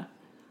 Yeah.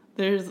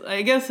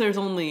 I guess there's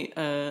only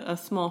a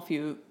small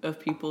few of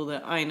people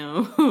that I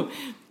know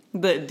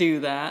that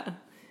do that.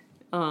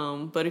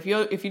 But if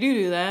you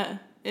do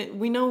that,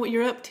 we know what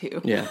you're up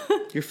to. Yeah,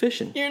 you're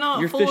fishing.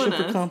 You're fishing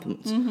for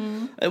compliments.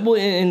 Well,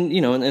 and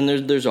you know, and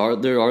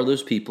there are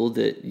those people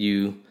that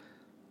you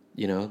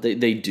know,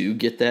 they do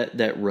get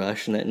that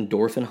rush and that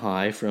endorphin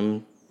high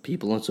from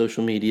people on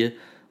social media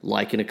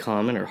liking a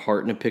comment or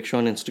hearting a picture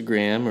on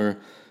Instagram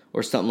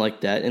or something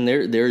like that, and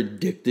they're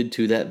addicted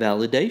to that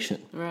validation.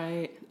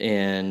 Right.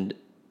 And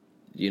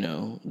you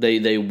know,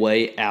 they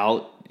weigh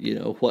out, you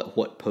know,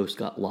 what post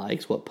got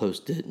likes, what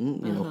post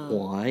didn't, you know,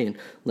 why, and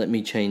let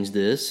me change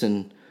this,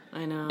 and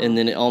I know. And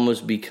then it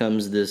almost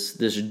becomes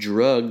this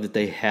drug that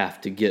they have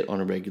to get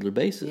on a regular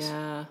basis.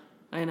 Yeah,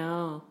 I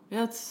know.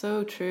 That's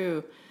so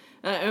true.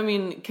 I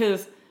mean,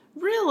 because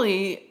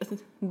really,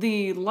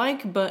 the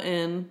like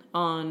button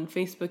on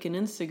Facebook and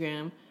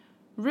Instagram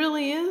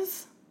really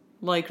is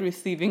like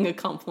receiving a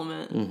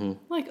compliment. Mm-hmm.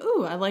 Like,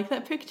 ooh, I like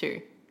that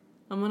picture.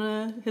 I'm going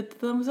to hit the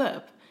thumbs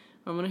up.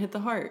 I'm going to hit the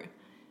heart.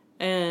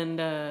 And,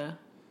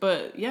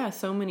 but yeah,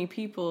 so many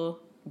people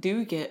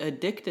do get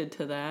addicted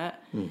to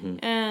that. Mm-hmm.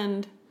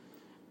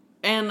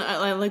 And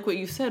I like what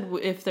you said,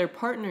 if their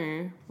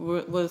partner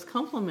was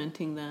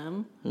complimenting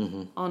them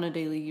on a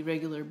daily,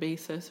 regular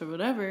basis or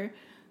whatever,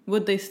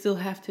 would they still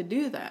have to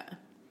do that?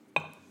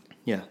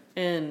 Yeah.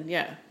 And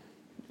yeah,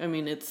 I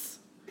mean, it's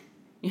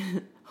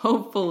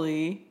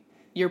hopefully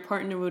your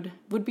partner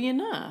would be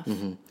enough.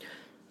 Mm-hmm.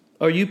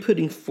 Are you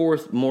putting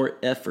forth more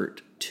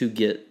effort to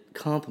get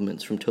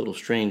compliments from total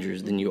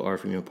strangers than you are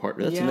from your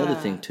partner? That's another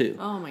thing too.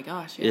 Oh my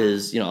gosh! Yeah.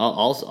 Is, you know,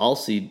 I'll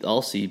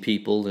see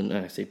people, and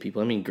I say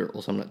people, I mean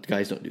girls.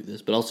 Guys don't do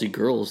this, but I'll see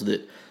girls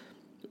that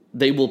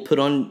they will put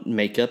on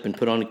makeup and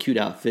put on a cute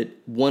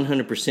outfit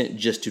 100%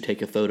 just to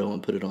take a photo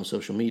and put it on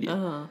social media.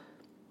 Uh-huh.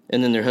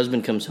 And then their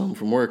husband comes home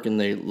from work and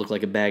they look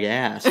like a bag of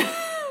ass.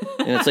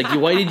 And it's like,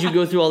 why did you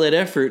go through all that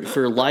effort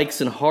for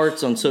likes and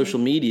hearts on social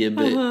media,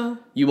 but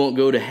you won't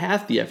go to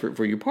half the effort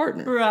for your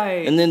partner?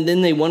 Right. And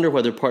then they wonder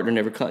why their partner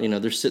never, you know,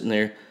 they're sitting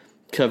there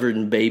covered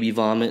in baby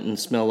vomit and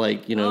smell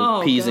like, you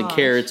know, peas and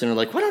carrots, and they're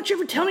like, why don't you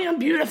ever tell me I'm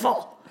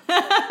beautiful?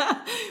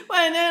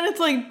 And then it's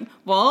like,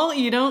 well,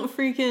 you don't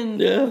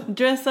freaking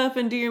dress up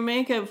and do your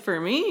makeup for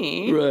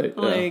me. Right.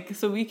 Like,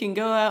 so we can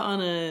go out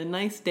on a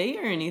nice date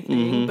or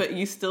anything, but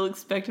you still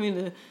expect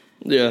me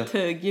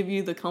to give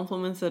you the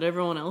compliments that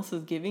everyone else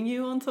is giving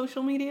you on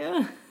social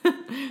media?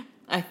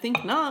 I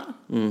think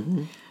not.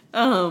 Mm-hmm.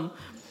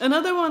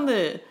 Another one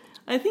that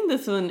I think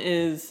this one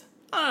is,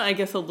 I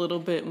guess, a little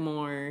bit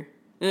more.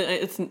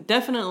 It's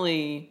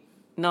definitely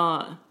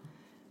not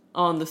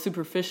on the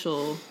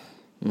superficial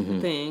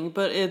thing,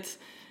 but it's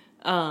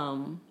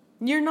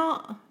you're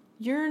not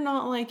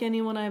like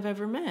anyone I've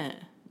ever met.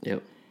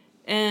 Yep.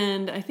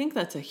 And I think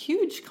that's a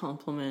huge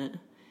compliment.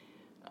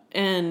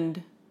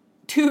 And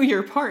to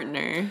your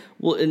partner.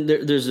 Well, and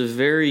there's a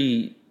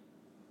very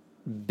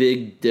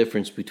big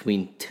difference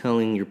between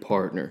telling your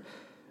partner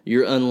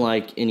you're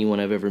unlike anyone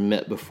I've ever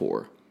met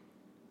before,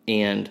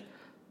 and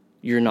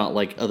you're not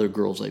like other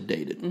girls I've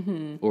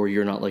dated, or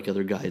you're not like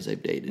other guys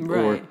I've dated,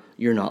 or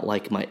you're not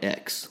like my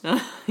ex.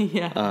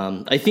 Yeah.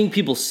 I think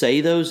people say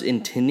those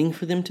intending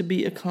for them to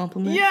be a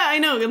compliment. Yeah, I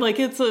know. Like,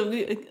 it's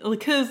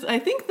because I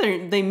think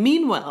they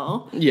mean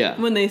well. Yeah.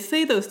 When they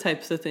say those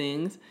types of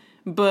things,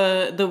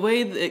 but the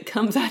way that it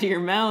comes out of your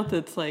mouth,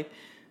 it's like,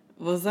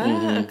 was that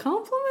a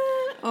compliment?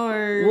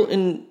 Or well,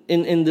 and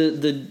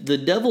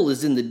the devil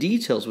is in the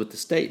details with the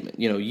statement.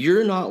 You know,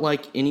 you're not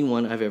like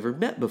anyone I've ever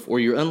met before.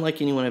 You're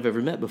unlike anyone I've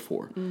ever met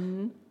before.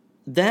 Mm-hmm.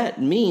 That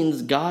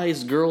means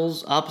guys,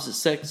 girls, opposite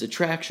sex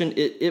attraction.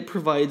 It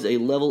provides a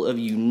level of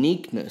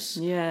uniqueness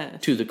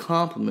to the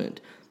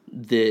compliment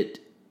that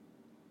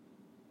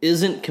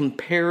isn't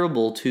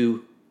comparable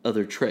to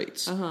other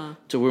traits.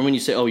 So when you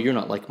say, "Oh, you're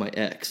not like my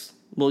ex,"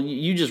 well,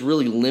 you just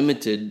really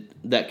limited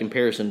that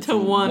comparison to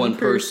one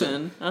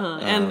person.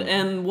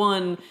 And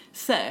one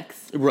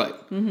sex. Right.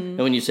 Mm-hmm. And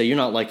when you say you're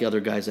not like other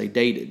guys I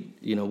dated,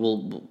 you know,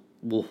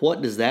 well,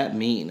 what does that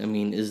mean? I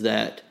mean,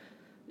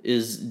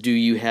 do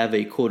you have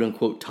a quote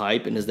unquote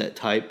type, and is that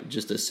type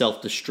just a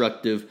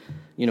self-destructive,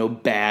 you know,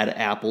 bad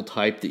apple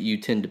type that you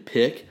tend to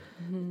pick?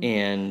 Mm-hmm.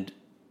 And,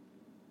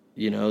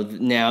 you know,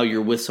 now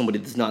you're with somebody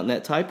that's not in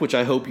that type, which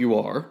I hope you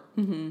are,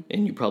 and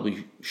you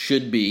probably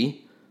should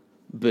be.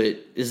 But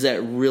is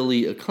that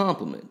really a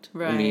compliment?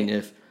 Right. I mean,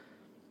 if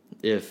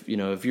you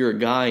know, if you're a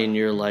guy and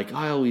you're like,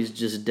 I always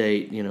just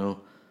date, you know,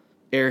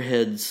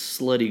 airhead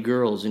slutty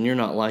girls, and you're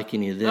not like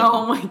any of them.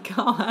 Oh my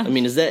god! I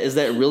mean, is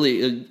that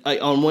really?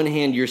 On one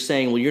hand, you're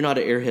saying, well, you're not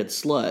an airhead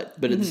slut,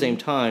 but at the same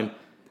time,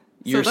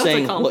 you're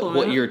saying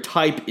what your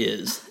type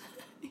is.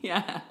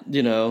 Yeah.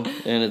 You know,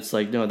 and it's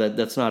like, no,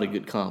 that's not a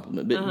good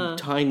compliment. But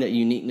tying that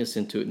uniqueness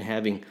into it and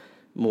having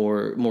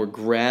more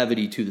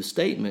gravity to the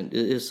statement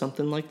is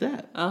something like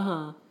that.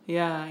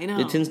 Yeah, I know.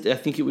 I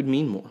think it would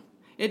mean more.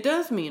 It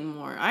does mean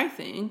more, I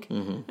think.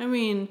 I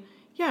mean,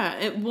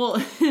 yeah,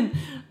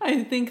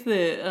 I think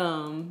that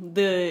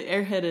the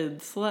airheaded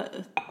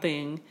slut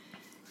thing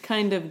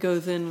kind of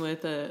goes in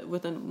with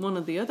one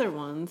of the other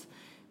ones,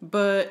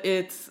 but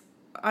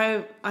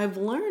I've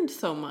learned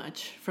so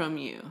much from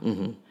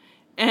you.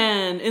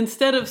 And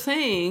instead of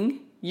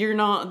saying you're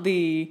not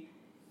the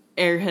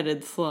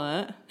airheaded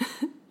slut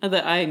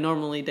that I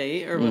normally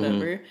date or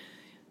whatever,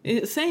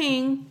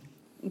 saying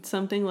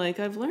something like,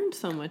 I've learned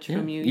so much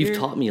from you. You've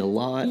taught me a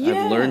lot. Yes.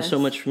 I've learned so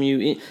much from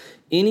you.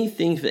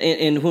 Anything,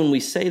 and when we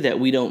say that,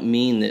 we don't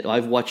mean that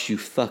I've watched you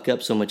fuck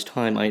up so many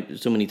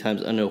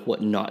times. I know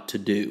what not to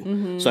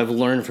do. So I've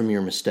learned from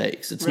your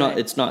mistakes. It's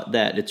not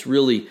that. It's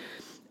really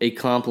a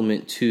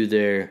compliment to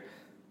their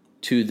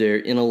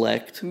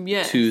intellect,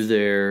 to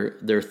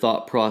their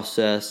thought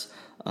process.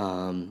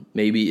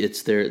 Maybe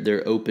it's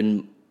their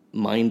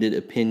open-minded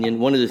opinion.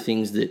 One of the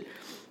things that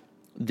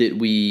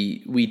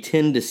we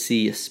tend to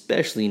see,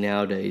 especially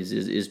nowadays,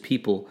 is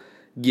people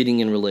getting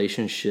in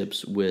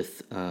relationships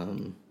with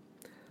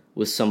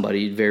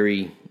somebody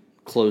very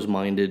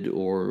close-minded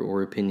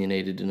or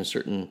opinionated in a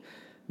certain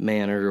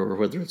manner, or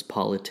whether it's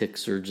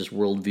politics or just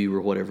worldview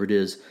or whatever it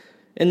is.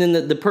 And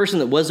then the person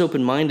that was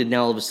open-minded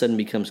now all of a sudden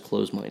becomes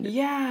closed-minded.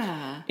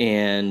 Yeah.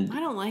 And I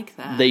don't like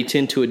that. They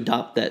tend to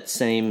adopt that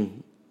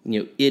same,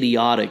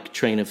 idiotic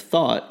train of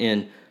thought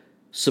and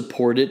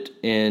support it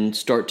and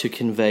start to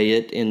convey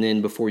it. And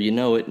then before you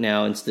know it,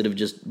 now instead of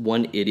just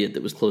one idiot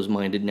that was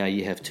closed-minded, now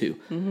you have two.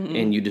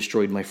 And you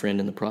destroyed my friend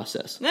in the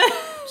process.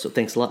 So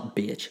thanks a lot,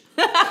 bitch.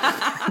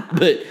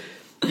 But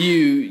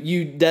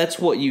you that's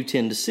what you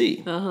tend to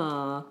see.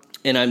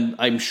 And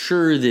I'm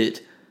sure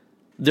that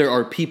there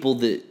are people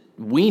that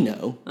we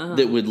know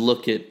that would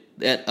look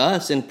at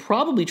us and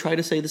probably try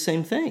to say the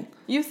same thing.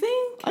 You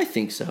think? I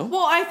think so.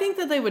 Well, I think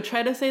that they would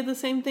try to say the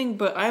same thing,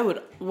 but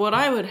what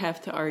I would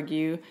have to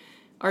argue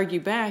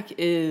back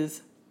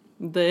is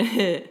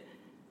that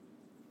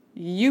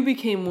you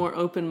became more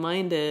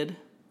open-minded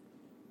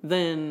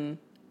than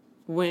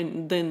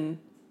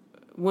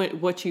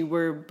what you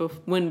were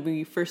when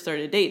we first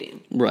started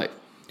dating. Right.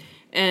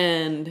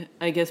 And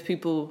I guess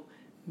people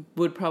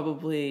would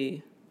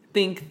probably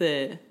think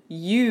that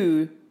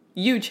you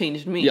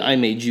changed me. Yeah, I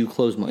made you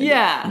close-minded.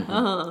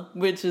 Yeah,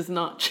 which is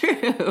not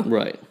true.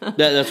 Right.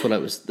 That's what I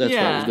was. That's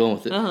where I was going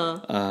with it.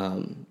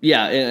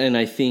 Yeah, and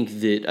I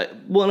think that.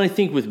 And I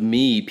think with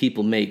me,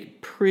 people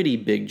make pretty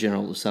big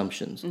general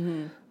assumptions.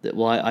 That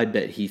I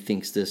bet he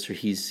thinks this or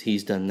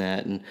he's done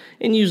that, and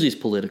usually it's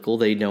political.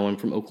 They know I'm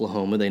from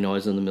Oklahoma. They know I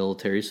was in the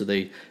military, so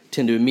they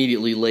tend to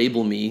immediately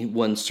label me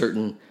one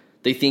certain.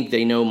 They think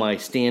they know my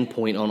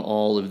standpoint on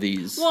all of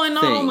these. Well, and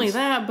not things. only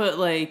that, but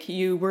like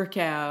you work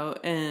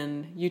out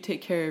and you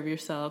take care of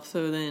yourself,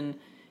 so then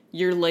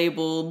you're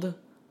labeled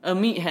a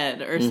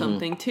meathead or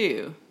something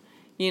too.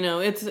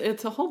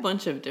 It's a whole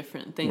bunch of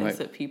different things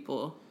that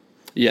people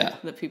do.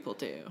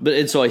 But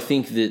and so I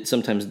think that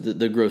sometimes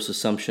the gross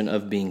assumption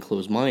of being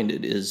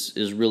closed-minded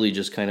is really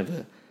just kind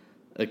of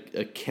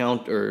a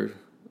counter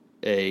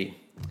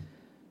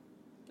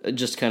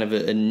just kind of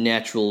a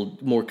natural,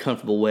 more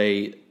comfortable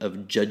way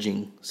of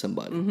judging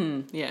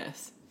somebody.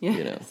 Yes,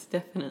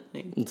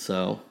 definitely. And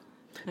so,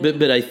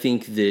 but I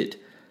think that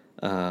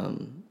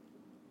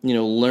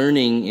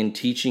learning and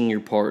teaching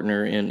your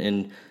partner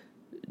and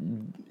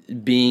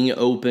being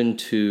open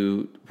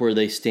to where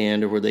they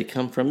stand or where they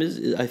come from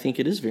I think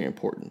it is very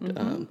important.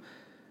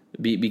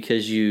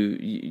 Because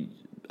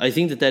I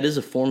think that is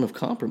a form of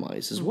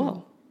compromise as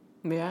well.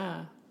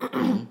 Yeah.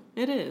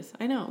 It is.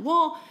 I know.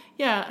 Well,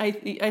 yeah, I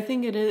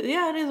think it is.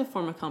 Yeah, it is a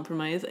form of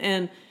compromise,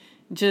 and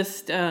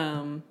just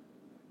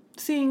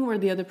seeing where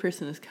the other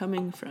person is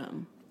coming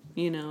from.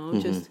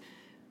 Just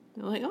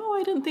like, oh,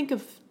 I didn't think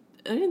of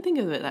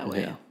it that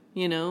way.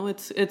 Yeah.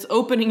 It's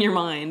opening your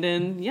mind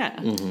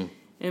and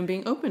and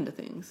being open to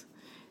things.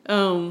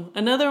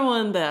 Another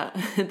one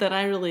that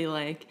I really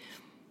like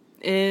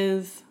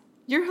is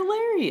you're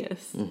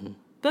hilarious.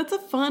 That's a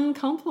fun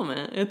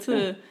compliment. It's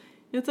a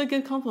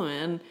good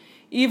compliment. And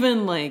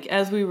even like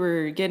as we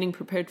were getting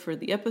prepared for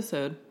the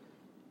episode,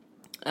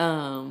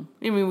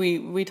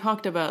 we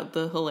talked about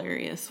the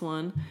hilarious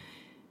one,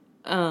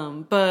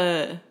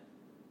 but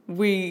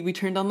we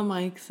turned on the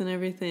mics and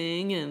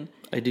everything, and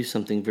I do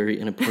something very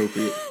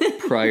inappropriate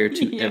prior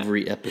to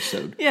every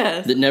episode.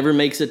 Yes. That never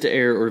makes it to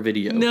air or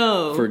video.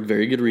 No. For a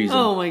very good reason.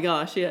 Oh my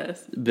gosh,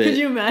 yes. But could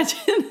you imagine?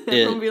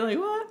 Everyone be like,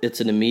 what?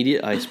 It's an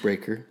immediate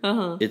icebreaker.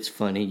 It's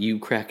funny. You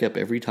crack up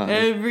every time.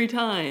 Every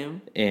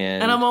time.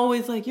 And I'm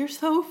always like, you're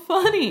so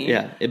funny.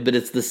 Yeah, but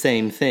it's the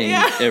same thing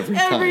every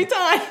time. Every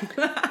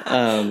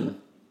time.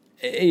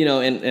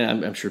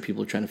 And I'm sure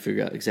people are trying to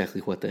figure out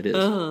exactly what that is.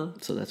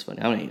 So that's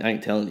funny. I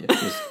ain't telling you.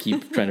 Just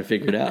keep trying to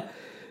figure it out.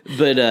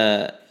 But,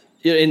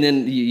 and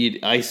then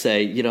I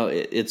say,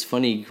 it's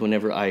funny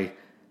whenever I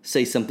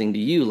say something to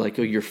you like,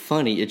 oh, you're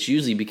funny. It's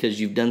usually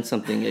because you've done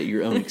something at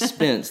your own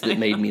expense that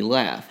made me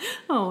laugh.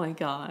 Oh my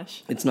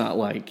gosh. It's not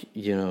like,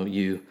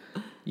 you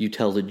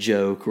tell a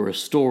joke or a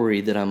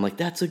story that I'm like,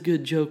 that's a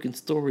good joke and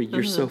story.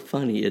 You're so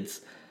funny. It's,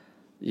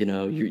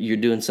 you're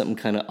doing something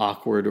kind of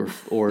awkward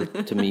or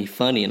to me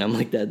funny. And I'm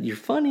like, that you're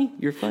funny.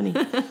 You're funny.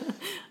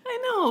 I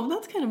know.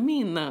 That's kind of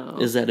mean though.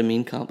 Is that a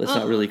mean compliment? It's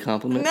not really a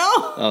compliment? No.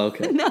 Oh,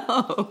 okay.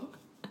 No.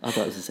 I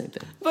thought it was the same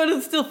thing. But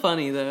it's still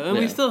funny, though. And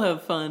we still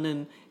have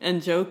fun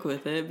and joke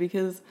with it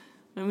because,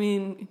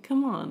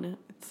 come on.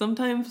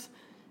 Sometimes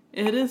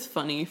It is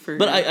funny for.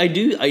 But I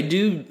do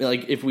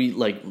like if we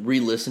like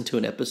re-listen to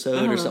an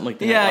episode or something like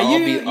that. Yeah, I'll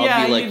be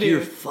like, you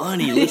you're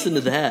funny. Listen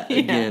to that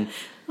again.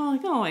 I'm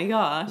like, oh my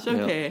gosh,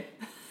 okay,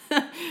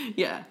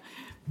 yeah.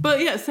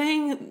 But yeah,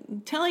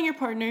 telling your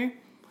partner.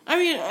 I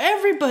mean,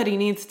 everybody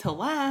needs to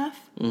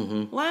laugh.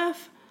 Mm-hmm.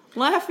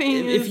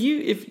 Laughing. If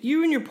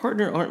you and your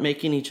partner aren't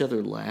making each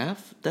other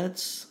laugh,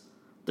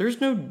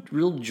 there's no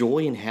real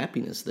joy and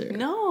happiness there.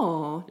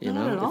 No,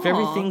 not at all. If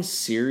everything's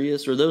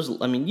serious or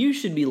you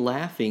should be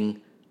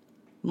laughing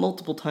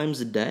multiple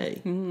times a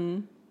day. Mm-hmm.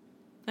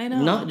 I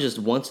know. Not just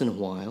once in a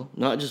while,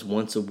 not just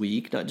once a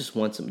week, not just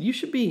once. You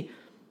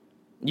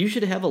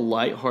should have a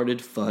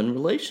lighthearted, fun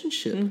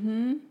relationship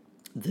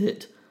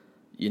that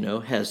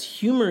has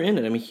humor in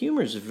it. I mean,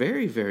 humor is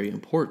very, very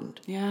important.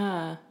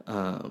 Yeah.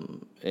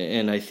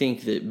 And I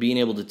think that being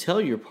able to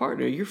tell your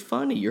partner, you're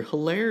funny, you're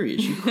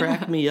hilarious, you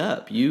crack me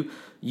up, you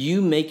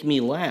make me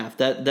laugh.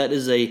 That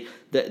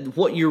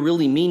what you're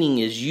really meaning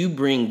is you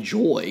bring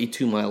joy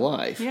to my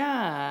life.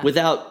 Yeah.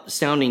 Without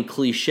sounding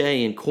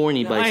cliche and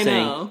corny by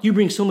saying, you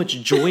bring so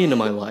much joy into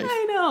my life.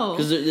 I know.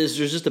 Because there's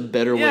just a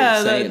better way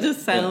of saying it. Yeah, that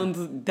just sounds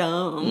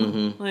dumb.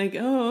 Mm-hmm. Like,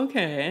 oh,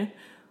 okay.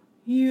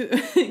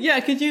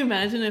 Could you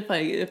imagine if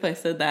I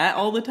said that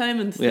all the time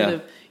instead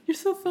of you're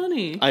so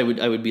funny? I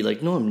would be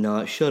like, no, I'm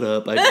not. Shut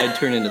up. I'd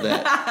turn into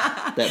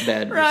that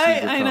bad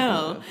right. I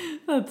know.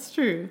 That's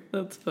true.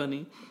 That's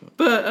funny.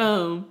 But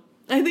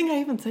I think I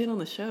even say it on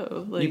the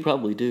show. Like, you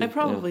probably do. I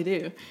probably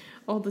do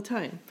all the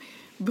time.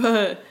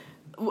 But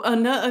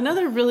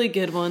another really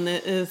good one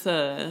that is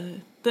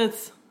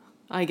that's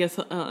I guess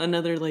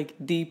another like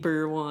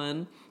deeper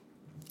one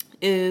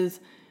is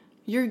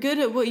you're good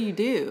at what you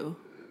do.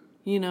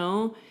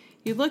 You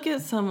look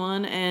at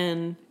someone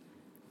and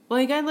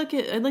like I look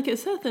at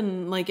Seth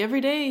and like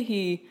every day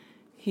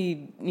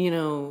he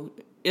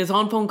is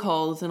on phone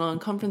calls and on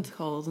conference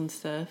calls and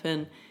stuff,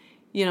 and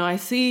I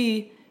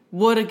see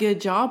what a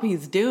good job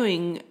he's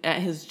doing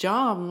at his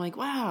job. I'm like,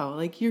 wow,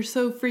 like you're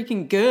so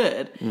freaking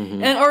good.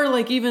 Mm-hmm. And or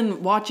like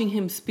even watching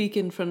him speak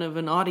in front of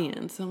an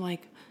audience, I'm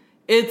like,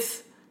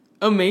 it's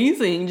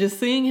amazing just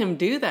seeing him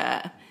do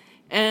that.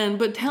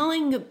 But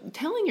telling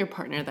your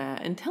partner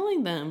that and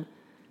telling them,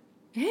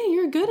 hey,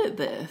 you're good at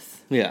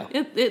this. Yeah.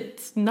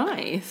 It's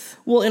nice.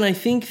 Well, and I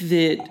think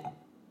that,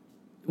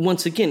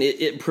 once again,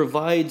 it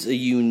provides a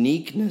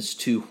uniqueness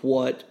to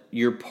what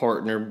your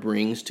partner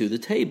brings to the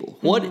table.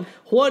 Mm-hmm.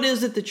 What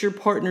is it that your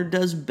partner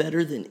does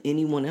better than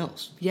anyone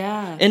else?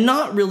 Yeah. And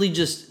not really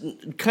just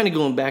kind of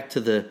going back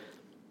to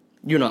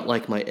you're not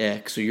like my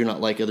ex or you're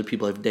not like other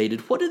people I've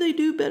dated. What do they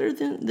do better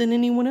than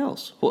anyone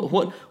else?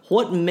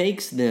 What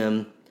makes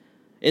them...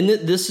 And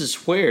this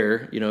is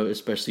where,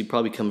 especially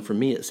probably coming from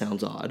me, it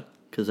sounds odd,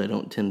 because I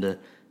don't tend to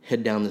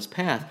head down this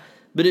path.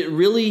 But it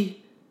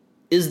really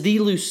is the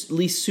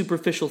least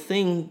superficial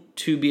thing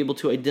to be able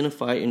to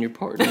identify in your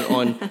partner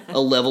on a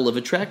level of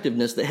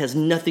attractiveness that has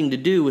nothing to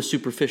do with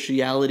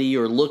superficiality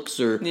or looks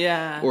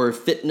or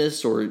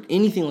fitness or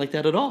anything like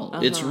that at all.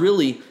 Uh-huh. It's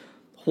really,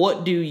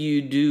 what do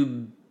you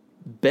do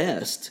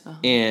best? Uh-huh.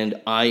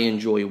 And I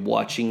enjoy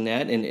watching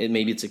that. And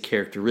maybe it's a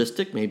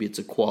characteristic, maybe it's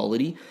a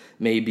quality,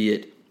 maybe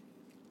it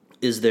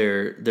is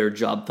their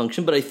job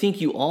function. But I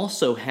think you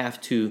also have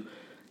to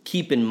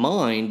keep in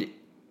mind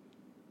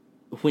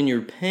when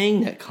you're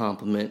paying that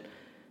compliment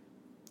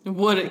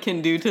what it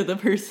can do to the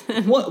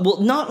person.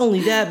 Well, not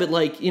only that, but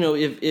like,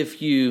 if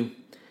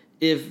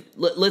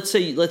let's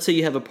say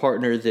you have a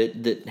partner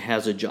that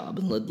has a job,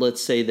 and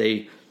let's say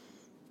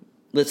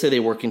they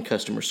work in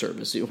customer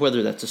service,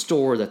 whether that's a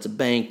store, that's a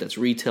bank, that's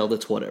retail,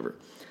 that's whatever.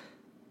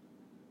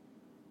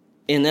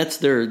 And that's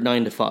their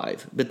 9 to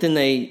 5. But then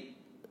they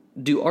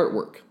do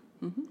artwork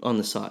on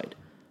the side.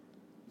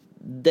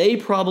 They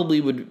probably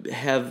would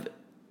have...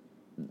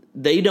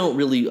 They don't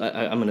really...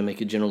 I'm going to make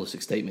a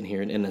generalistic statement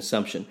here, an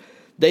assumption.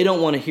 They don't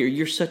want to hear,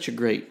 you're such a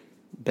great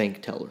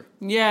bank teller.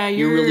 Yeah,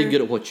 you're really good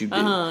at what you do.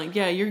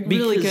 Yeah, you're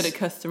really good at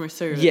customer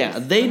service. Yeah,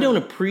 they don't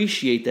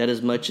appreciate that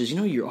as much as,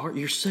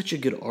 you're such a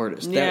good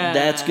artist.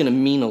 That's going to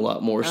mean a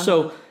lot more.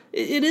 So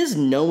it is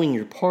knowing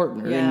your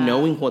partner and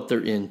knowing what they're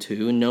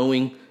into and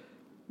knowing...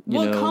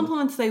 what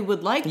compliments they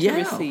would like to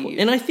receive.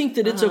 And I think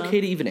that it's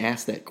okay to even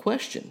ask that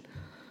question.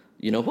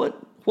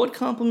 What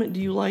compliment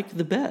do you like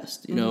the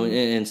best?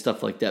 And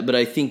stuff like that. But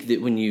I think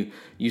that when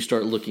you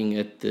start looking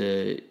at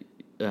the,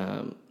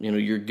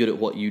 you're good at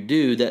what you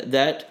do,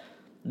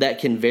 that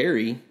can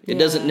vary. It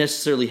doesn't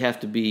necessarily have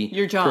to be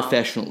your job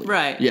professionally.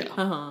 Right. Yeah.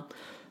 Uh-huh.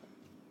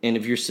 And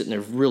if you're sitting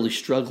there really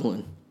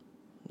struggling,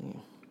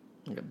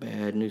 I got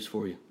bad news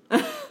for you.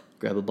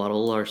 Grab a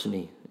bottle of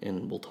Larceny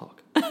and we'll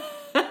talk.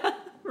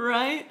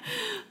 Right?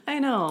 I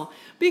know.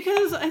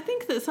 Because I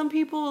think that some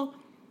people...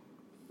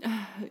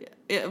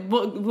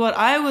 what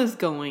I was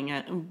going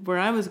at, where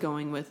I was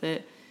going with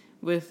it,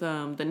 with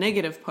the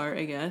negative part,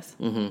 I guess,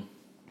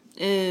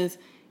 is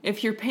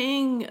if you're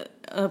paying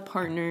a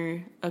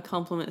partner a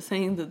compliment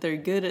saying that they're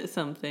good at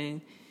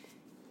something,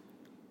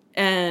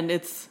 and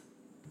it's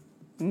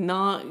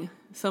not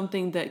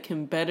something that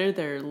can better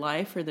their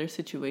life or their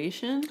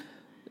situation,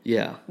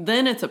 Yeah.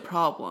 then it's a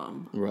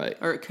problem. Right.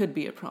 Or it could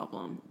be a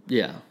problem.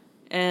 Yeah.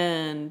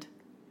 And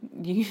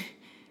you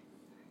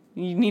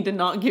need to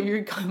not give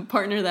your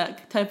partner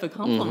that type of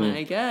compliment,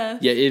 I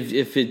guess. Yeah,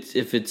 if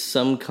it's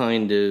some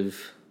kind of,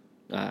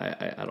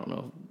 I don't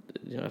know,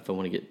 if I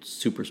want to get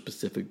super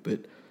specific,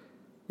 but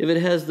if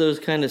it has those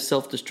kind of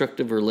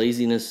self-destructive or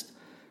laziness,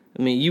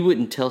 I mean, you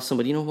wouldn't tell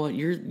somebody, you know what,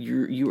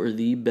 you are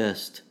the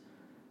best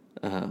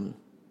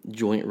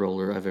joint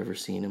roller I've ever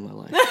seen in my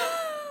life.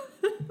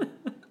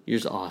 You're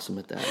just awesome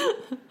at that.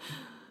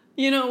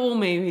 Well,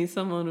 maybe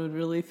someone would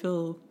really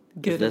feel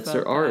good. If that's about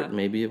their art, that,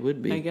 maybe it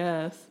would be. I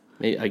guess.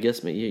 I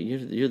guess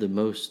you're the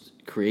most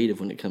creative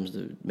when it comes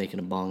to making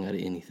a bong out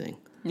of anything.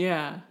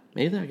 Yeah.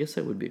 Maybe I guess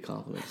that would be a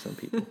compliment to some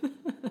people.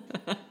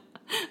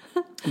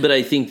 But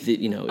I think that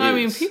I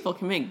mean, people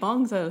can make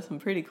bongs out of some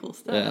pretty cool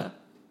stuff. Yeah.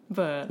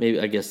 But maybe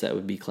I guess that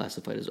would be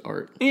classified as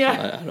art.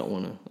 Yeah. I don't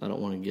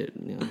want to get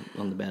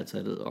on the bad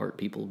side of the art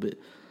people, but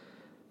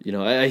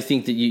I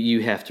think that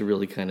you have to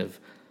really kind of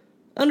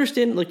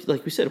understand,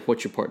 like we said,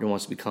 what your partner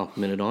wants to be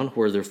complimented on,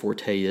 where their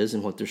forte is,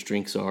 and what their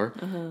strengths are,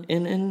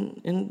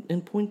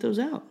 and point those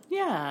out.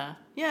 Yeah.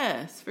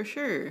 Yes, for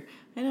sure.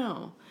 I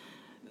know.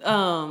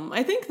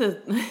 I think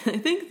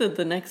that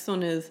the next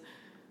one is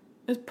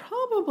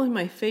probably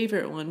my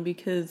favorite one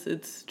because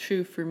it's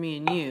true for me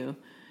and you,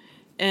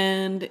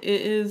 and it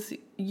is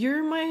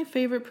you're my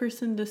favorite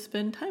person to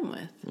spend time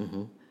with.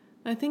 Mm-hmm.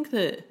 I think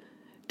that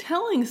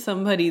telling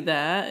somebody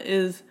that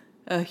is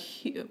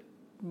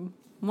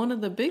one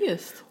of the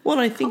biggest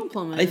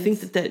compliments. I think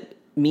that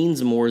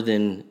means more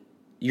than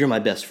you're my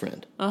best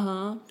friend.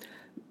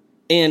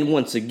 And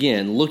once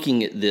again,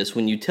 looking at this,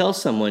 when you tell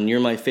someone you're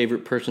my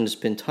favorite person to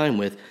spend time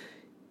with,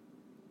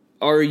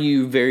 are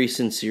you very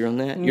sincere on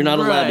that? You're not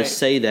allowed to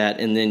say that,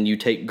 and then you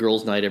take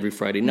girls' night every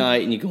Friday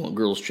night, and you go on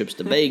girls' trips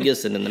to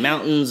Vegas and in the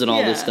mountains and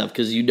all this stuff,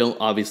 because you don't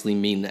obviously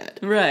mean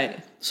that.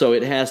 Right. So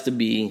it has to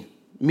be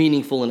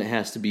meaningful, and it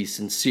has to be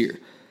sincere.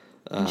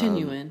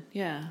 Genuine,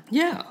 yeah.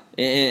 Yeah.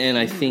 And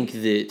I think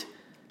that,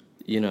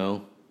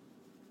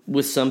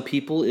 with some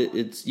people,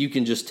 it's you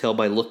can just tell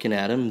by looking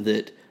at them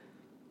that,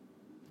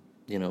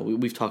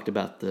 we've talked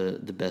about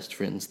the best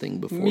friends thing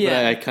before,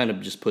 but I kind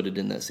of just put it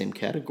in that same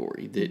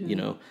category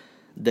that,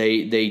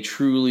 they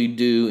truly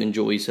do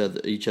enjoy each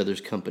other's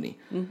company.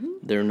 Mm-hmm.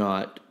 They're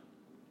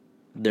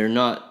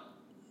not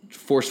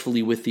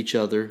forcefully with each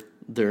other.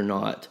 They're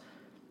not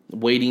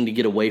waiting to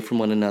get away from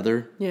one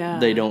another. Yeah.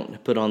 They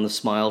don't put on the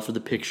smile for the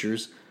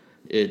pictures.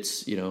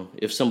 It's,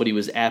 if somebody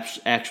was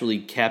actually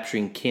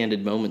capturing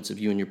candid moments of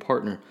you and your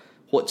partner,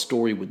 what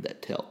story would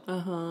that tell?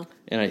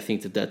 And I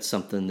think that that's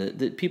something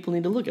that people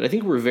need to look at. I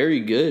think we're very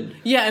good.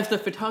 Yeah, if the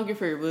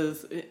photographer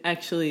was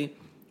actually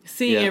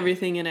seeing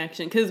everything in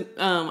action. Because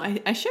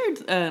I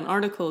shared an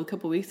article a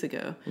couple weeks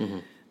ago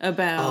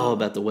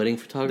about the wedding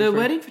photographer? The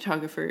wedding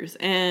photographers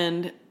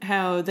and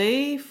how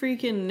they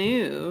freaking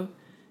knew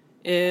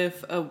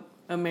if a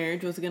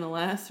marriage was going to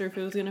last or if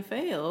it was going to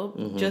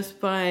fail just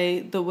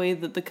by the way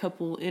that the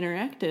couple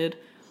interacted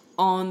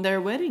on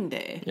their wedding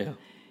day. Yeah.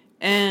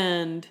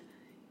 And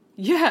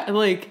yeah,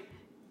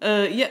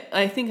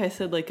 I think I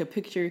said a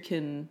picture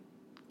can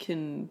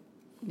paint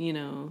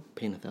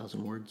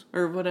 1,000 words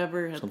or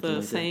whatever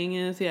the saying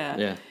is.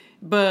 Yeah.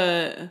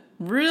 But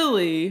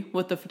really,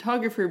 what the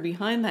photographer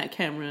behind that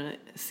camera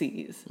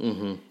sees,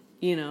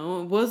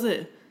 was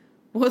it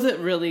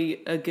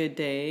really a good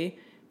day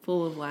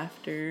full of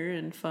laughter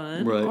and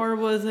fun, or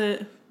was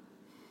it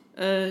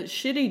a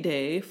shitty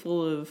day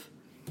full of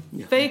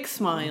fake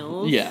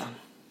smiles,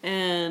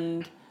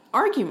 and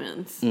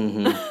arguments,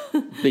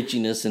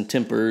 bitchiness and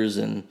tempers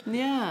and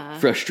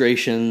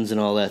frustrations and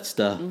all that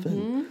stuff,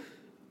 and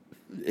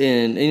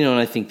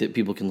I think that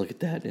people can look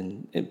at that,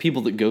 and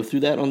people that go through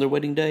that on their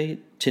wedding day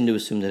tend to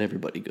assume that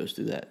everybody goes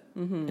through that,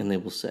 and they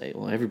will say,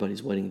 well,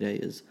 everybody's wedding day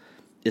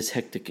is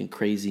hectic and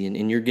crazy,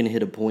 and you're going to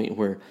hit a point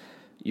where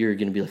you're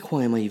going to be like,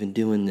 why am I even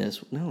doing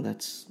this? No,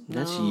 that's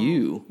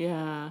you.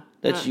 Yeah.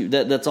 That's you.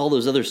 That's all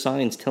those other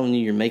signs telling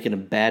you you're making a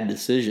bad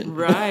decision.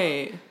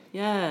 Right.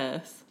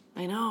 Yes.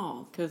 I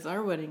know. Because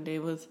our wedding day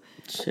was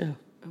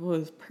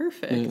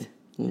perfect.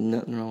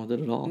 Nothing wrong with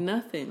it at all.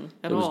 Nothing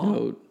at all. There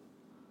was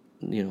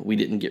no, we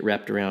didn't get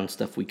wrapped around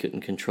stuff we couldn't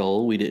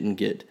control. We didn't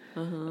get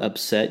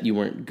upset. You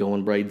weren't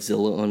going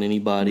bridezilla on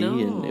anybody. No.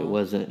 And it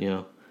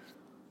wasn't,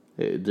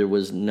 there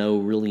was no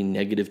really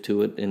negative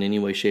to it in any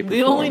way, shape, or form.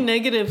 The only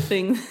negative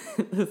thing,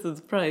 this is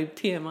probably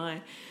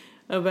TMI,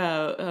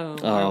 about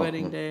our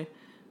wedding day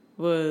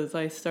was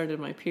I started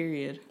my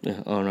period.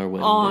 Yeah, on our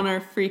wedding day. On our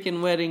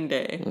freaking wedding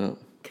day. Well,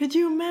 could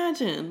you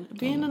imagine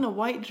being in a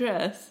white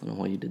dress? I don't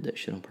know why you did that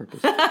shit on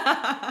purpose.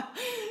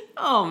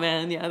 Oh,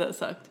 man, yeah, that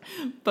sucked.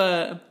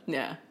 But,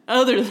 yeah,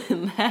 other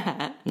than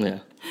that. Yeah.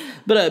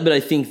 But I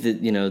think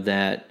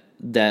that,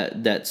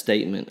 that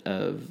statement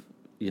of,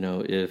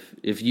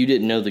 if you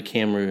didn't know the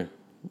camera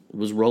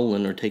was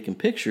rolling or taking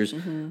pictures,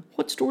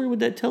 what story would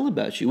that tell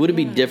about you? Would it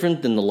be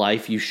different than the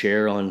life you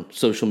share on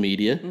social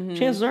media?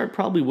 Chances are it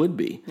probably would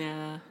be.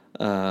 Yeah.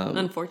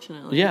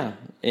 Unfortunately. Yeah.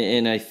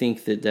 And I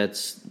think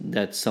that's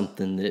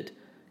something that,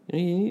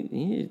 you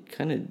need to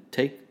kind of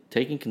take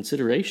in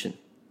consideration.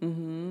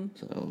 Mm-hmm.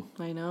 So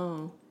I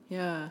know.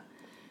 Yeah.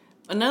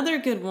 Another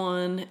good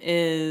one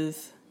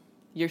is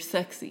you're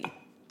sexy.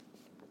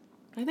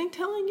 I think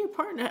telling your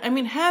partner,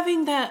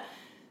 having that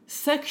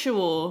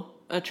sexual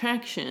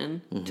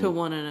attraction to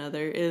one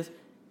another is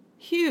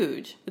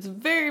huge. It's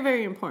very,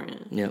 very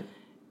important. Yep.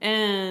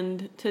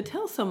 And to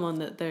tell someone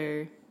that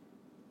they're,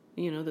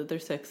 that they're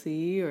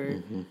sexy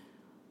or,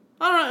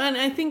 I don't know. And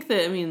I think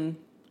that,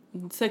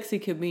 sexy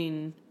could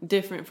mean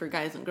different for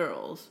guys and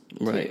girls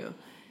too. Right.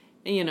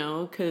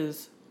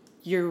 Because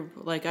you're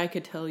like, I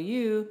could tell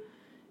you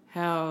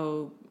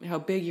how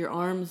big your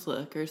arms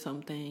look or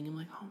something. I'm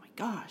like, oh my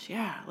gosh,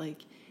 yeah,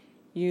 like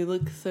you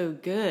look so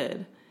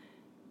good.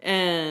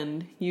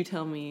 And you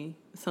tell me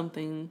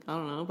something, I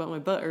don't know, about my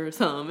butt or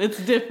something. It's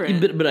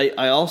different. But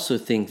I also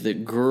think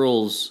that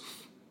girls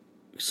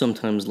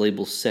sometimes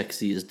label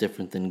sexy as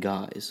different than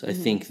guys. I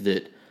think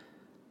that,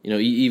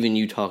 even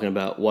you talking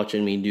about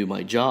watching me do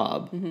my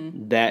job,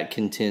 that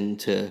can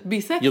tend to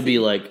be sexy. You'll be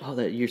like, oh,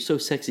 you're so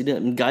sexy.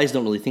 Guys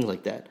don't really think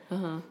like that.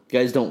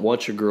 Guys don't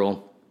watch a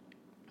girl.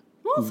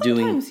 Well,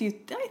 sometimes I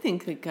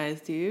think that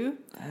guys do.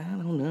 I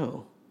don't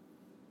know.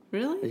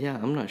 Really? Yeah,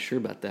 I'm not sure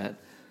about that.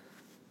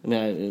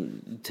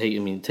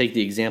 Take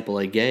the example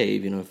I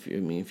gave.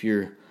 If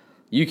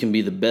you can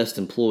be the best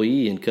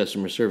employee in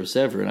customer service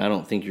ever, and I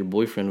don't think your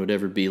boyfriend would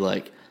ever be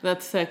like,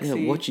 that's sexy.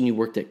 Yeah, watching you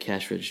work that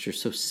cash register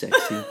is so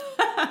sexy.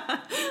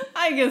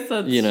 I guess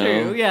that's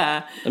true.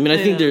 Yeah. I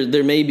think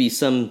there may be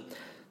some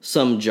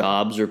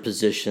jobs or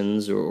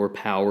positions or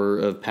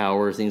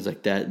power things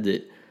like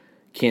that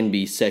can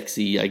be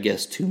sexy, I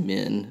guess, to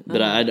men,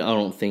 but I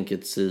don't think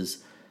it's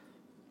as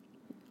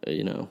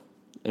I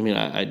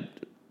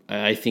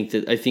think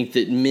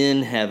that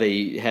men have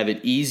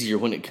it easier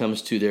when it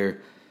comes to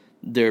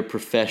their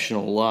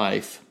professional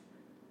life.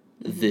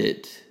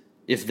 That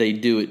if they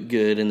do it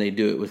good and they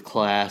do it with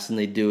class and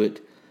they do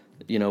it,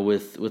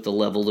 with a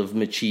level of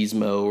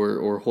machismo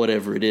or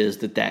whatever it is,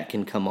 that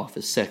can come off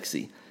as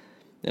sexy.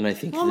 And I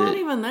think not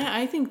even that.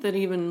 I think that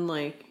even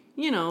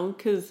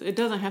because it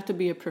doesn't have to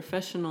be a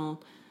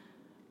professional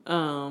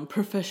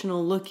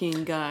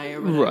looking guy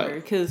or whatever. Right.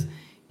 Because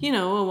a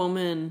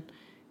woman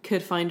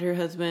could find her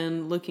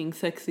husband looking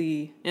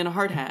sexy in a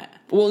hard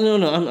hat. Well,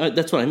 no,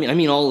 that's what I mean. I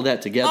mean all of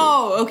that together.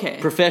 Oh, okay.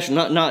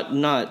 Professional,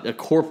 not a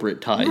corporate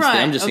ties.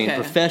 Right, I'm just saying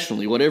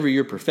professionally, whatever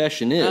your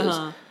profession is.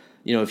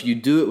 If you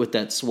do it with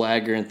that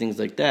swagger and things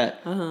like that,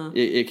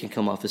 it can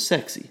come off as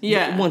sexy.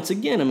 Yeah. But once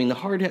again, the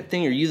hard hat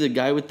thing. Are you the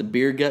guy with the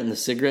beer gut and the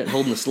cigarette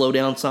holding the slow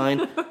down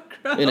sign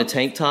in a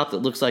tank top that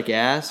looks like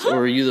ass, or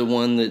are you the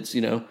one that's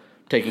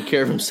taking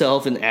care of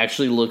himself and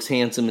actually looks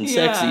handsome and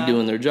sexy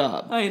doing their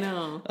job? I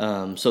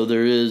know. So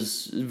there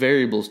is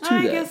variables to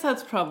that. I guess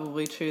that's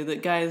probably true,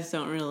 that guys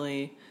don't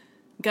really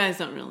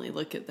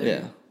look at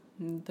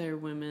their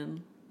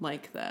women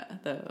like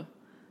that, though.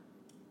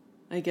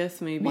 I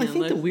guess maybe. Well, I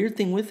think the weird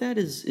thing with that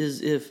is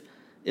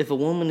if a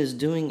woman is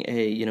doing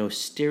a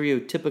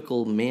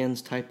stereotypical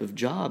man's type of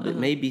job, it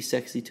may be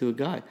sexy to a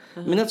guy.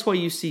 That's why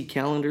you see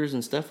calendars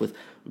and stuff with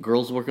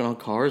girls working on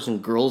cars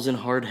and girls in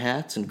hard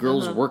hats and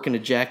girls working a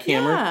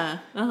jackhammer.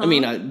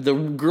 Yeah. The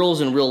girls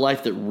in real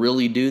life that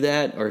really do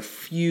that are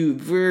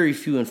very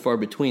few and far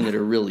between that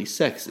are really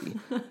sexy.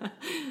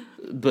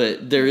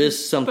 But there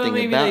is something but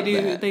maybe about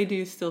that. They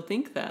do still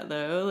think that,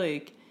 though,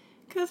 like,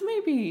 because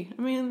maybe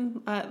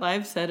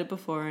I've said it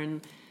before,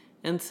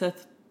 and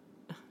Seth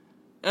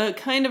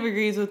kind of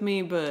agrees with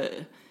me,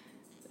 but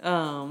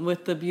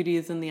with the beauty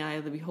is in the eye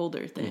of the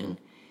beholder thing.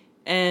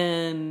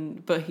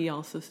 But he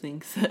also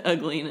thinks that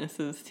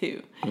ugliness is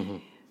too.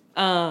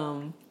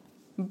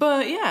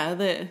 But yeah,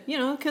 that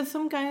because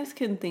some guys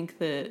can think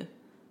that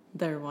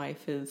their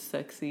wife is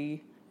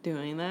sexy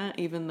doing that,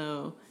 even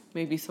though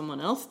maybe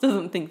someone else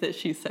doesn't think that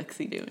she's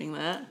sexy doing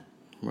that.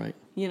 Right.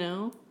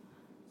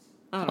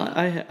 I don't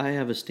know. I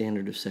have a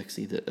standard of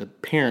sexy that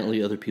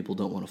apparently other people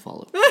don't want to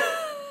follow.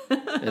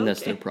 And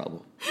that's their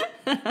problem.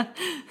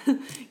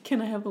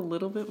 Can I have a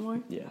little bit more?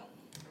 Yeah.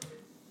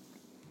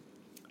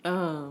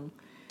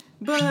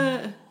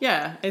 But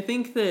yeah, I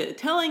think that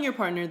telling your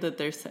partner that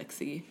they're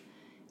sexy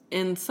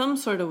in some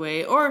sort of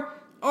way, or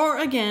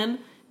again,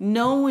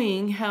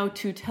 knowing how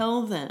to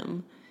tell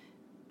them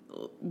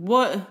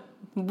what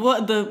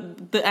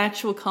the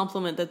actual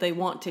compliment that they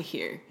want to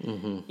hear,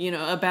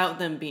 about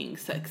them being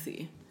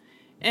sexy.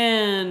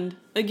 And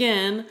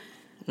again,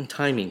 and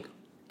timing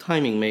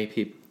may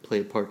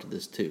play a part to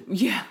this too.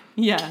 Yeah,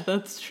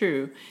 that's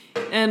true.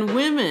 And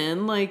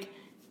women,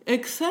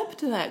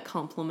 accept that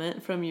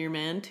compliment from your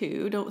man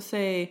too. Don't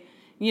say,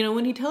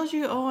 when he tells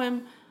you,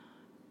 oh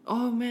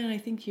man, I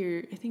think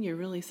you're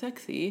really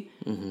sexy.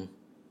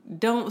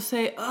 Don't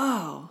say,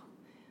 oh,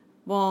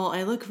 well,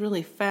 I look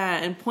really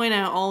fat, and point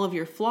out all of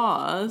your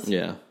flaws.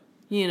 Yeah.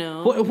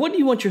 What do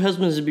you want your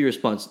husband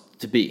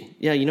to be?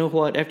 Yeah, you know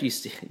what? After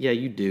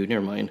you do.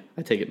 Never mind.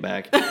 I take it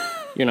back.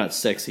 You're not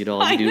sexy at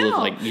all.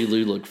 You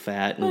do look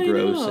fat and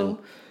gross, and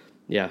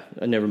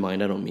Never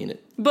mind. I don't mean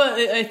it. But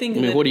I think.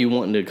 I mean, what are you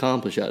wanting to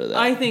accomplish out of that?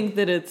 I think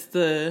that it's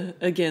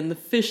the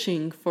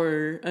fishing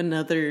for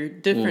another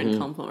different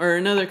compliment or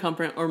another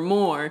compliment or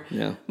more.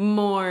 Yeah.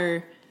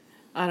 More,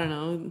 I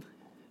don't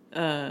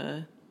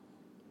know.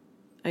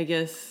 I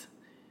guess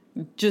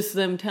just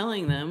them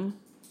telling them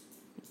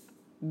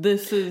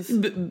this is.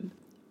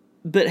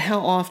 But how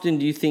often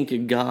do you think a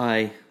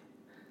guy,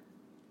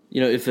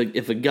 if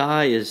a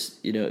guy is,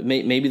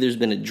 maybe there's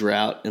been a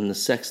drought in the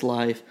sex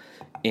life,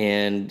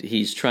 and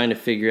he's trying to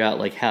figure out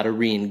like how to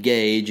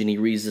re-engage, and he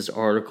reads this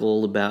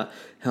article about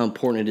how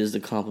important it is to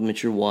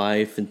compliment your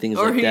wife and things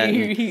like that. Or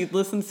he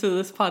listens to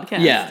this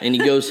podcast. Yeah, and he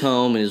goes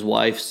home and his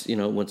wife's,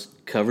 what's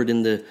covered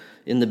in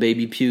the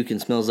baby puke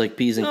and smells like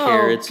peas and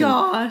carrots.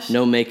 Gosh. And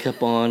no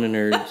makeup on,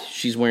 and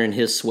she's wearing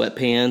his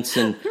sweatpants,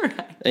 and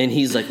right. And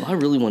he's like, well, I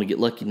really want to get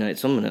lucky tonight,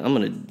 so I'm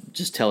gonna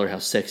just tell her how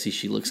sexy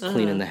she looks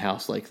cleaning the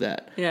house like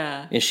that.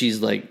 Yeah. And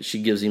she's like,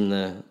 she gives him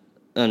the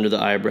under the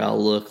eyebrow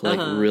look, like,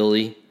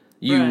 really?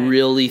 You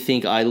really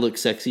think I look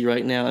sexy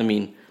right now? I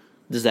mean,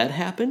 does that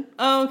happen?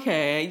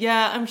 Okay,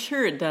 yeah, I'm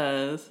sure it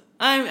does.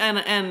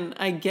 And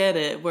I get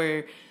it.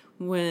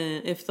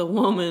 If the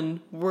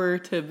woman were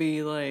to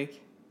be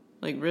like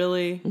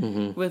really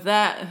with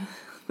that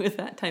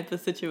type of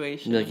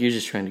situation, Like, you're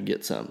just trying to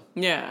get some.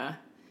 Yeah.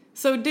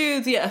 So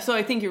dudes, yeah. So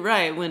I think you're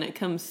right when it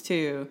comes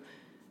to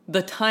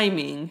the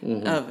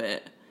timing of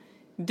it.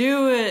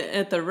 Do it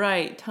at the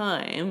right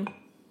time,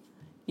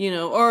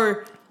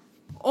 or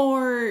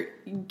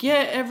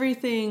get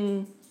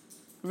everything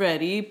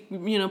ready,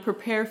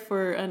 prepare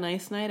for a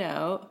nice night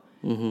out,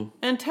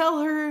 and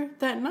tell her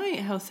that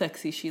night how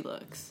sexy she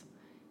looks,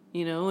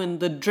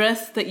 and the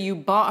dress that you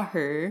bought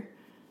her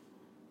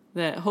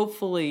that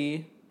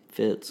hopefully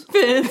fits,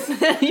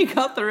 you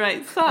got the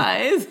right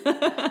size.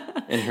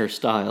 And her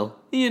style.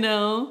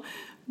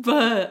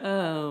 But,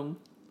 I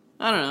don't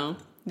know.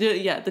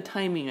 Yeah, the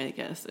timing, I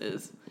guess,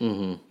 is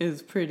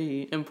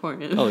pretty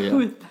important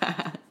with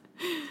that.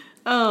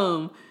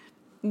 The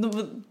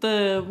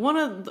one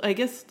of, I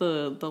guess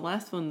the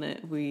last one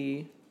that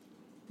we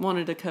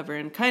wanted to cover,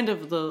 and kind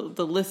of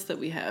the list that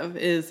we have,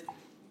 is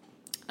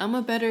I'm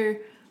a better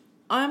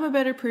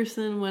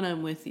person when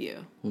I'm with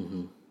you.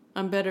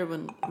 I'm better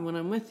when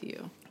I'm with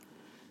you.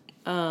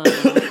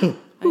 I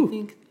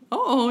think.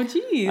 Oh,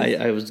 geez.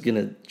 I was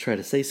gonna try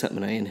to say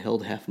something. I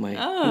inhaled half my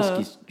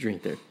whiskey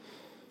drink there.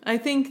 I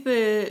think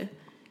that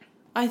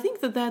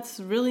that's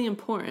really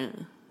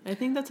important. I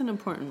think that's an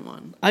important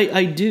one.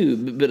 I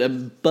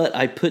do, but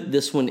I put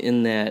this one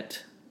in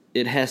that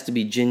it has to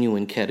be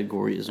genuine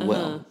category as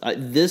well.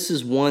 This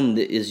is one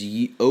that is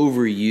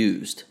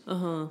overused.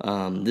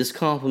 This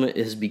compliment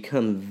has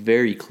become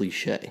very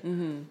cliche.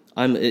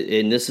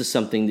 And this is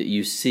something that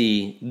you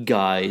see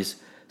guys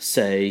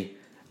say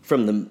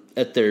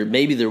at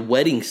their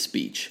wedding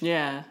speech.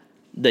 Yeah.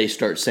 They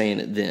start saying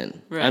it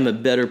then. Right. I'm a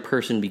better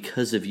person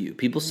because of you.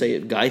 People say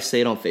it. Guys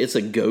say it on. It's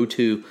a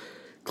go-to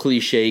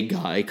cliche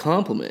guy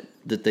compliment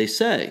that they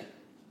say.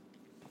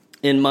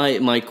 And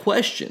my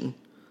question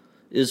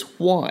is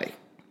why?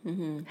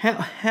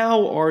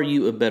 How are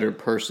you a better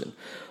person?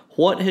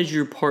 What has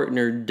your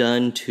partner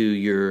done to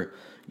your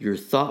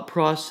thought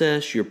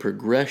process, your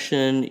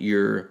progression,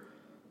 your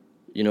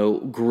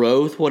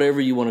growth,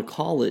 whatever you want to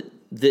call it,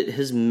 that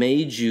has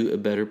made you a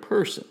better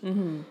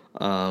person?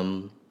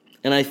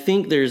 And I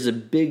think there's a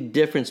big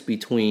difference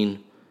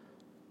between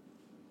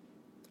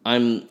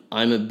I'm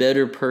a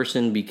better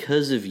person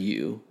because of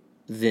you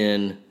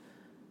than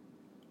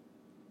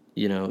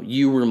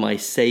you were my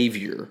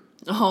savior.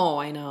 Oh,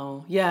 I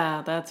know.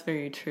 Yeah, that's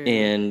very true.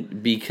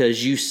 And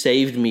because you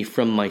saved me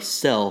from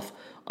myself,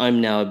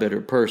 I'm now a better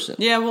person.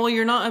 Yeah, well,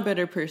 you're not a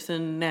better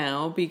person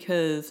now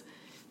because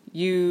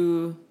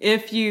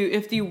if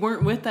you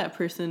weren't with that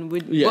person,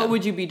 what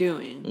would you be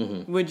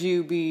doing? Would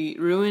you be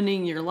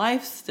ruining your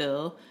life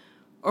still,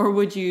 or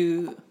would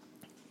you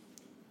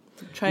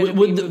try to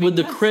would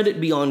the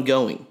credit be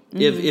ongoing?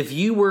 If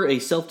you were a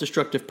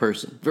self-destructive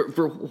person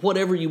for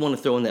whatever you want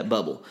to throw in that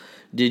bubble,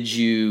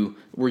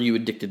 were you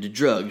addicted to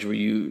drugs? Were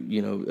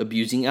you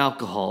abusing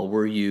alcohol?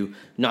 Were you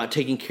not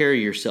taking care of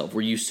yourself?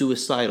 Were you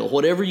suicidal?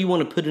 Whatever you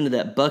want to put into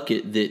that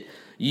bucket that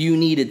you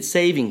needed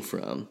saving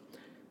from,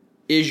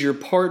 is your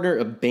partner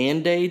a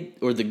Band-Aid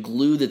or the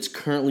glue that's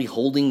currently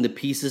holding the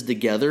pieces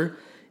together?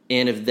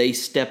 And if they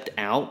stepped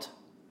out,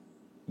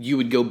 you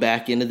would go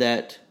back into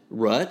that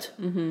rut?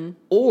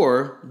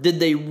 Or did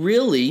they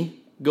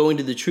really, going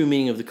to the true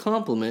meaning of the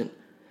compliment,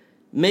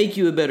 make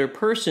you a better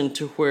person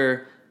to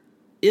where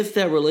if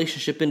that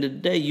relationship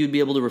ended today, you'd be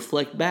able to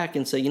reflect back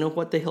and say, you know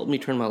what, they helped me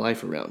turn my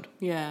life around.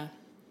 Yeah,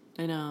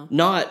 I know.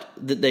 Not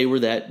that they were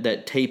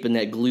that tape and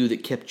that glue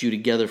that kept you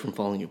together from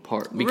falling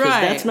apart. Because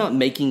that's not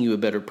making you a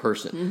better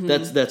person.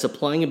 That's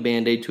applying a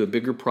Band-Aid to a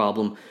bigger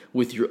problem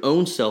with your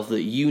own self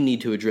that you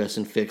need to address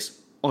and fix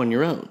on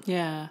your own.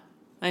 Yeah,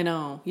 I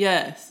know.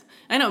 Yes.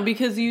 I know,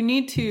 because you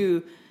need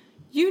to,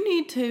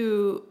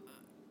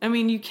 I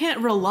mean, you can't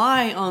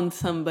rely on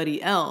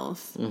somebody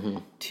else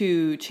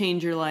to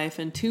change your life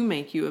and to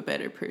make you a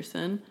better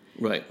person.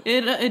 Right.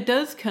 It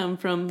does come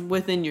from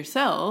within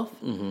yourself.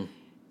 Mm-hmm.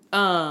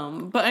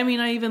 But I mean,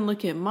 I even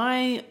look at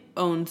my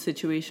own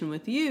situation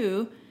with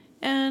you,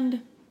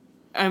 and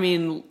I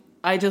mean,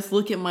 I just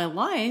look at my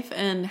life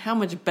and how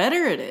much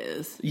better it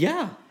is.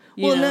 Yeah.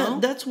 Well,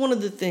 and that's one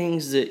of the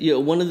things that,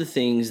 one of the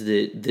things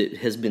that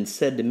has been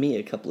said to me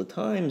a couple of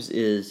times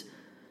is,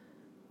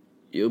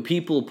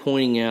 people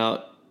pointing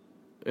out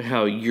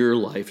how your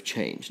life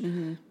changed.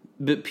 Mm-hmm.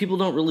 But people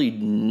don't really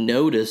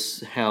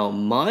notice how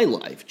my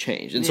life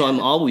changed. And so I'm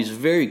always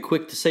very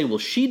quick to say, well,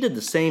 she did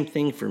the same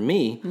thing for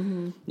me.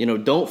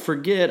 Mm-hmm. Don't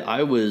forget,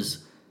 I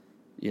was,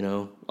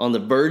 on the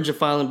verge of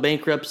filing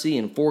bankruptcy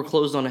and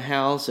foreclosed on a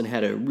house and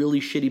had a really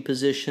shitty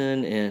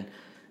position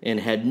and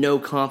had no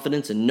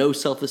confidence and no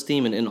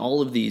self-esteem and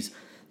all of these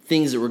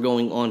things that were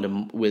going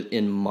on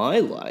in my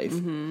life,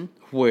 mm-hmm.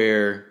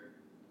 where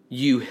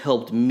you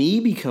helped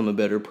me become a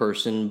better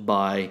person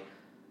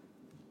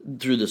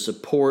through the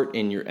support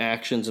and your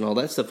actions and all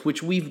that stuff,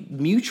 which we've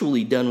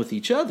mutually done with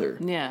each other.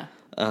 Yeah.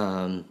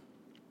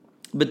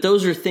 But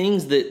those are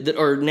things that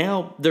are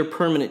now, they're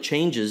permanent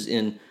changes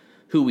in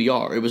who we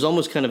are. It was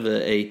almost kind of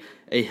a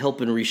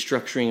help in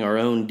restructuring our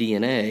own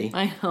DNA.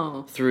 I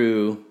know.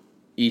 Through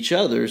each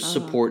other's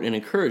support and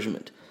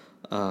encouragement.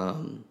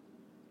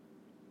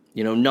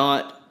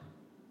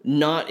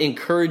 Not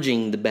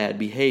encouraging the bad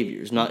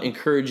behaviors, not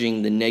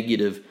encouraging the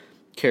negative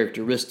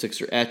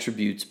characteristics or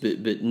attributes,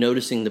 but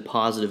noticing the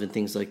positive and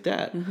things like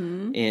that.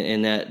 Mm-hmm.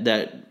 And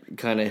that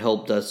kind of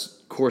helped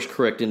us course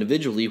correct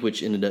individually,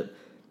 which ended up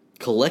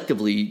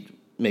collectively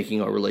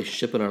making our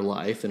relationship and our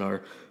life and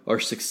our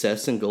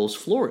success and goals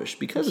flourish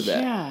because of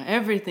that. Yeah,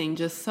 everything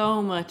just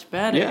so much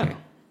better.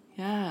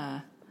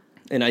 Yeah.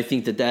 And I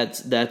think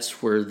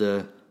that's where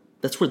the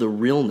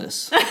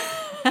realness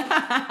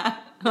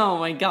oh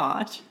my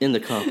gosh. in the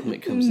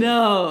compliment comes in.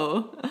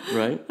 No.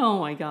 Right? Oh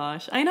my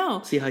gosh. I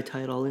know. See how I tie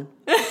it all in?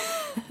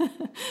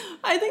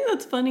 I think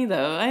that's funny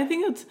though.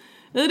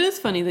 It is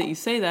funny that you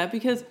say that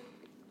because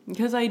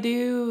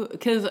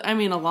I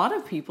mean a lot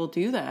of people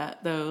do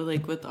that though,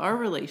 like with our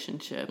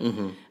relationship.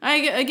 Mm-hmm.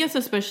 I guess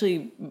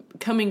especially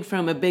coming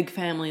from a big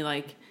family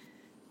like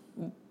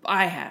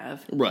I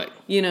have. Right.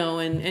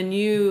 And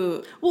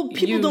you. Well,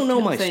 people don't know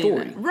my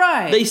story. That.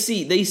 Right. They've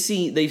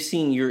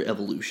seen your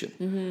evolution,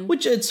 mm-hmm.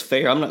 which it's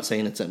fair. I'm not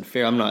saying it's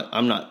unfair. I'm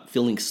not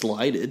feeling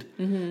slighted,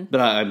 mm-hmm. but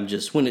I'm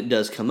just, when it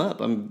does come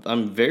up,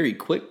 I'm very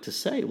quick to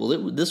say,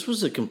 well, this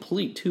was a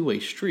complete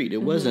two-way street. It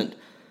mm-hmm. wasn't,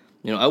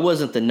 I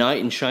wasn't the knight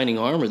in shining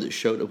armor that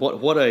showed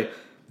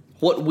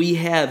what we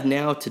have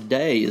now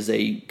today is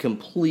a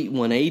complete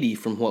 180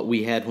 from what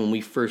we had when we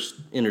first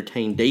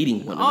entertained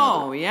dating one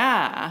another. Oh,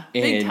 yeah.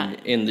 Big time.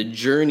 And the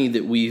journey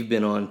that we've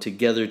been on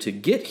together to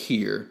get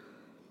here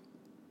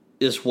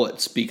is what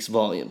speaks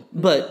volume.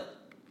 But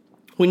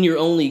when you're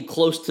only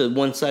close to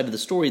one side of the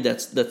story,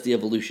 that's the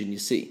evolution you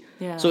see.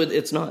 Yeah. So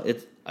it's not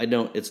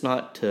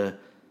to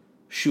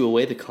shoo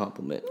away the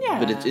compliment,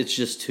 but it's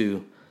just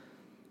to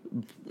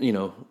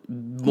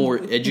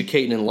more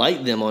educate and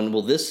enlighten them on,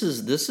 well, this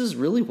is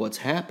really what's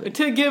happened.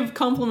 To give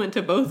compliment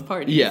to both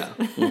parties. Yeah.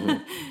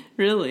 Mm-hmm.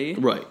 Really?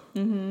 Right.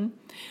 Mm-hmm.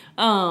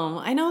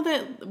 I know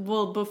that,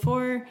 well,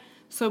 before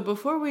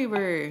we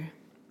were,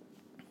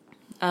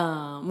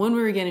 when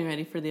we were getting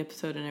ready for the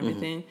episode and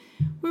everything,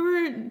 mm-hmm. we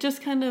were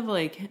just kind of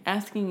like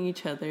asking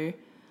each other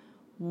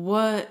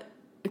what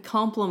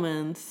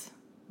compliments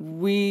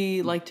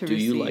we like to receive.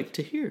 Do you like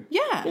to hear?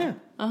 Yeah. Yeah.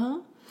 Uh-huh.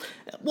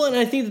 Well, and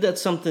I think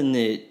that's something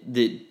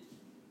that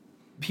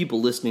people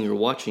listening or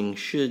watching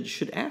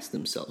should ask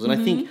themselves. And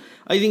mm-hmm.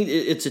 I think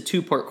it's a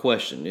two-part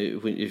question.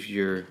 If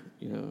you're,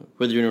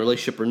 whether you're in a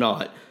relationship or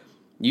not,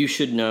 you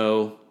should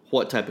know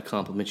what type of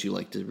compliments you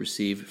like to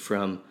receive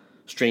from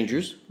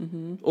strangers.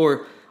 Mm-hmm.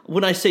 Or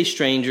when I say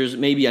strangers,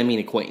 maybe I mean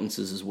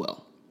acquaintances as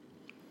well.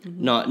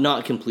 Mm-hmm.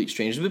 Not complete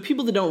strangers, but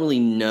people that don't really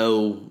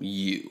know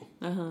you.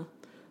 Uh-huh.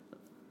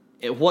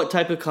 What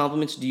type of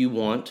compliments do you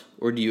want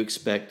or do you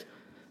expect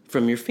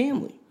from your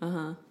family?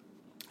 Uh-huh.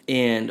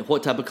 And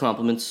what type of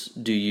compliments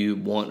do you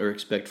want or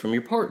expect from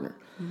your partner?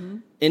 Mm-hmm.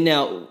 And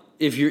now,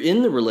 if you're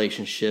in the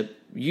relationship,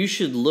 you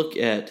should look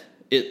at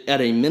it at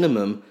a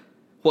minimum.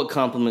 What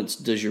compliments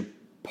does your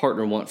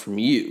partner want from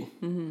you?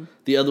 Mm-hmm.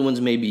 The other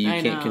ones maybe you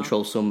can't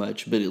control so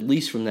much, but at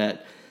least from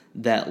that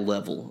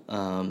level.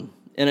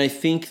 And I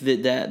think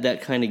that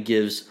kind of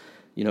gives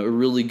a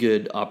really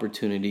good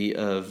opportunity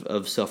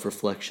of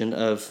self-reflection,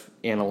 of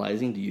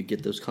analyzing. Do you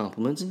get those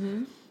compliments?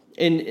 Mm-hmm.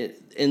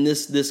 And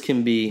this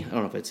can be, I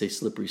don't know if I'd say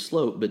slippery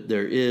slope, but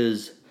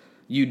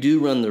you do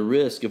run the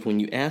risk of when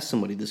you ask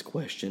somebody this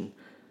question,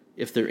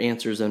 if their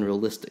answer is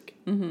unrealistic.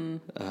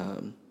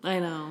 Mm-hmm. I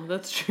know,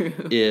 that's true.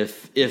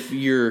 If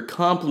your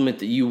compliment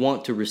that you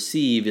want to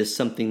receive is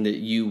something that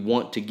you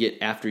want to get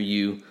after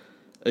you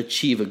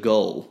achieve a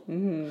goal,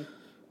 mm-hmm.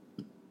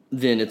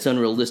 then it's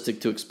unrealistic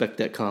to expect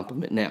that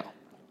compliment now.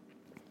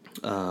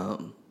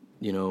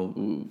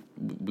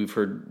 We've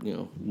heard,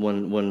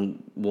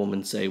 one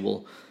woman say,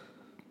 well,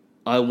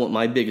 I want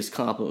my biggest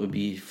compliment would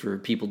be for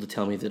people to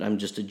tell me that I'm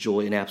just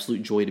an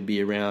absolute joy to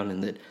be around,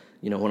 and that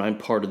when I'm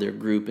part of their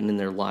group and in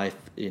their life,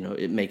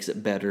 it makes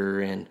it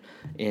better,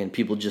 and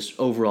people just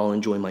overall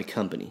enjoy my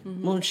company.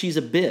 Well, she's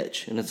a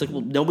bitch, and it's like,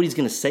 well, nobody's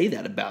going to say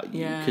that about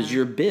you because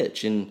you're a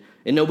bitch, and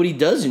nobody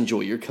does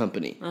enjoy your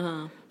company.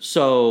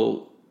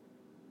 So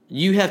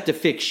you have to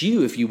fix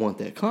you if you want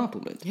that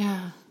compliment.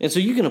 Yeah. And so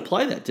you can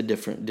apply that to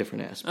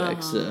different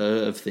aspects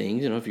of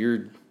things. If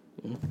you're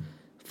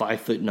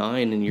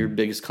 5'9" and your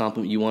biggest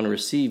compliment you want to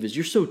receive is,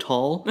 "You're so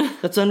tall,"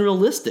 that's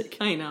unrealistic.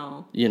 I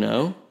know.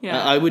 Yeah.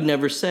 I would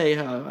never say,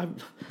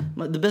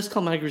 the best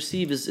compliment I can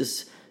receive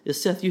is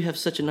Seth, you have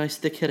such a nice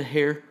thick head of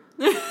hair.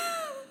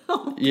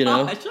 Oh,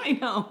 gosh, I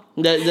know.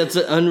 That's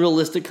an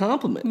unrealistic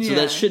compliment. So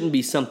that shouldn't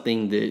be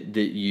something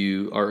that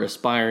you are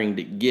aspiring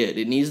to get.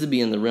 It needs to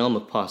be in the realm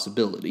of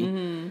possibility.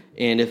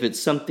 And if it's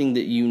something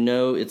that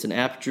it's an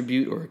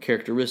attribute or a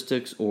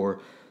characteristics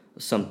or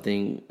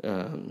something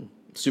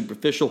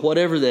superficial,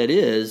 whatever that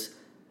is,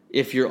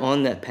 if you're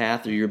on that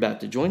path or you're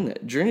about to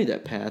journey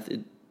that path,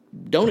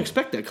 don't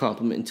expect that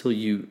compliment until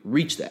you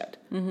reach that.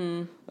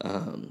 And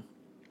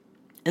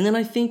then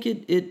I think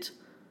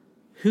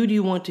who do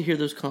you want to hear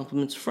those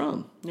compliments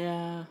from?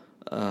 Yeah.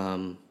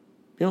 Like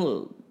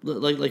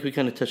we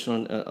kind of touched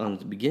on at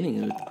the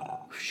beginning,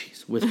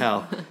 with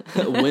how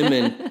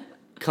women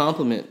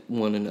compliment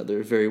one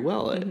another very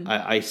well.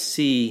 I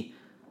see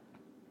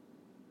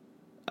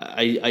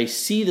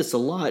this a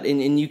lot,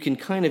 and you can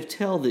kind of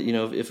tell that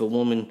if a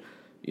woman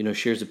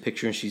shares a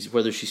picture and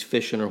whether she's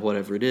fishing or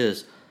whatever it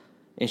is,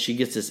 and she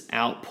gets this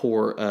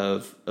outpour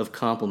of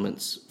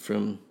compliments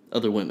from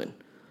other women.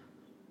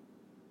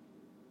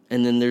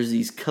 And then there's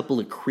these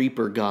couple of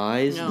creeper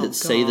guys that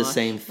say the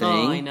same thing.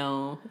 Oh, I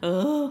know.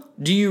 Ugh.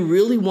 Do you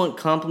really want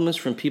compliments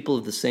from people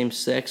of the same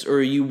sex, or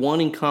are you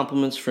wanting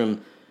compliments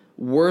from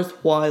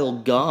worthwhile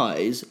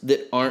guys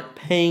that aren't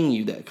paying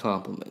you that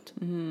compliment?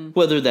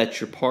 Whether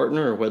that's your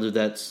partner or whether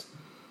that's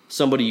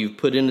somebody you've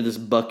put into this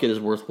bucket as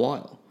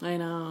worthwhile. I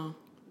know.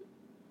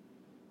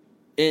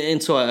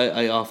 And so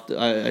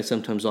I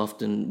sometimes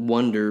often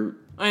wonder.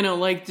 I know,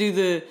 like, do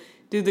the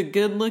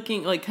good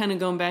looking, like, kind of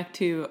going back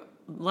to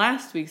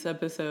last week's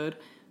episode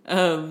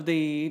of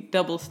the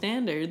double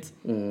standards,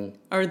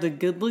 are the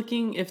good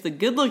looking, if the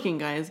good looking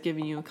guy is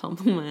giving you a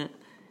compliment,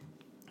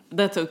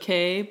 that's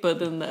okay, but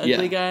then the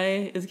ugly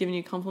guy is giving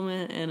you a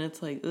compliment and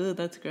it's like, ugh,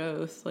 that's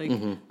gross. Like,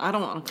 I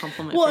don't want a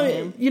compliment from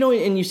him.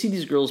 And you see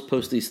these girls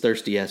post these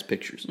thirsty ass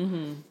pictures.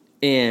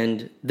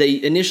 And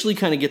they initially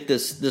kind of get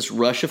this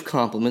rush of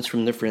compliments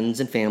from their friends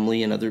and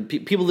family and other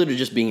people that are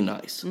just being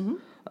nice.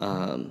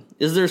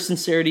 Is there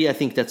sincerity? I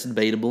think that's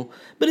debatable.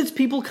 But it's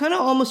people kind of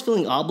almost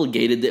feeling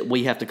obligated that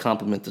we have to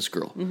compliment this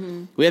girl.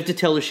 We have to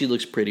tell her she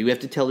looks pretty. We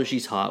have to tell her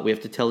she's hot. We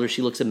have to tell her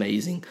she looks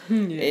amazing.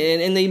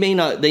 And they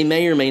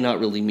may or may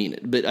not really mean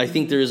it. But I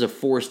think there is a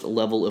forced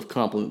level of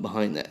compliment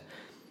behind that.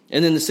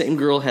 And then the same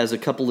girl has a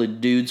couple of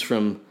dudes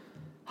from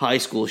high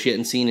school she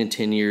hadn't seen in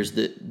 10 years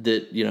that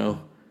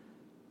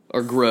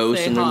are gross,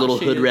 and they're little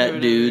hood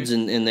rat dudes,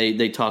 and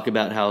they talk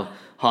about how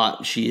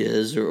hot she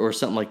is or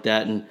something like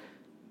that. And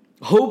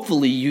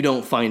hopefully you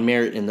don't find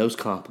merit in those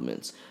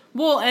compliments.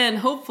 Well, and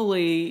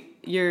hopefully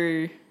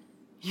you're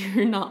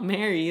not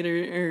married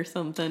or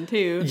something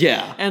too.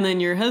 Yeah. And then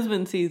your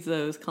husband sees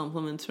those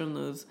compliments from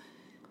those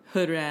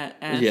hood rat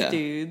ass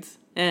dudes,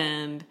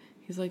 and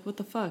he's like, "What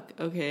the fuck?"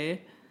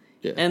 Okay.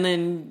 Yeah. And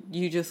then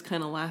you just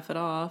kind of laugh it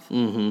off,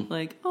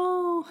 like,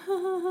 "Oh,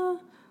 ha, ha, ha.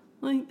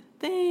 Like,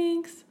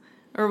 thanks,"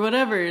 or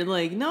whatever.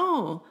 Like,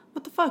 no.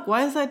 What the fuck?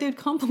 Why is that dude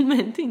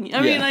complimenting you?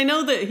 I mean, I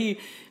know that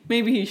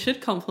maybe he should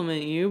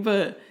compliment you,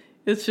 but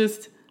it's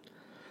just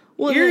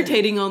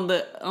irritating on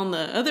the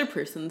other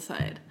person's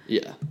side.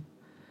 Yeah.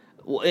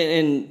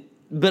 Well,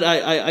 but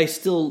I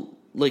still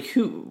like I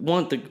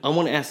want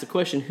to ask the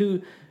question: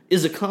 who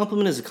is a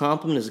compliment? Is a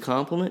compliment? Is a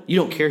compliment? You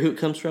don't care who it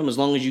comes from, as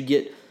long as you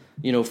get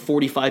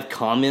 45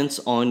 comments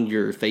on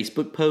your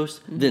Facebook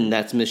post, then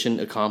that's mission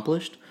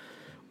accomplished.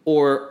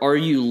 Or are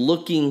you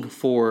looking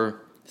for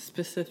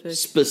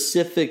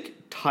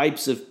specific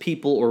types of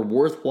people or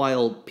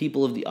worthwhile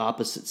people of the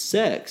opposite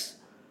sex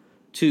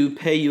to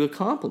pay you a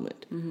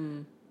compliment?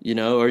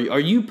 Are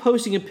you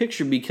posting a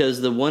picture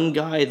because the one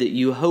guy that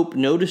you hope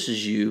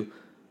notices you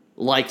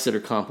likes it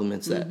or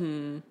compliments that?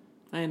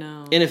 I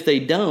know. And if they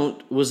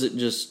don't, was it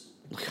just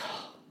like,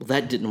 well,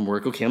 that didn't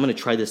work. Okay, I'm going to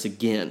try this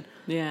again.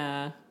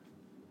 Yeah.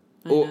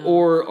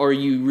 Or are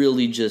you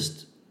really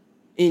just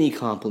any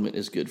compliment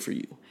is good for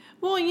you?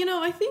 Well,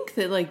 I think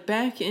that like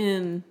back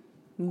in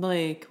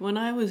like when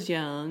I was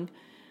young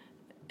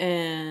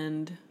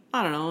and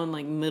I don't know, in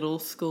like middle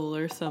school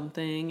or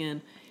something,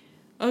 and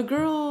a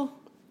girl,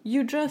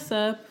 you dress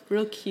up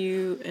real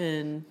cute,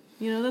 and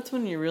that's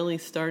when you're really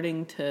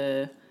starting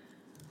to,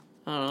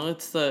 I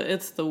don't know,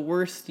 it's the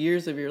worst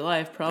years of your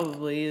life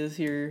probably is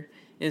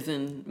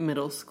in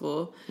middle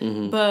school.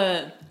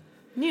 But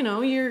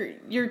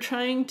you're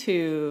trying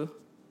to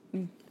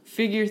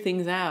figure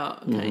things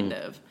out kind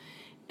of.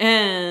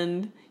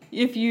 And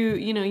if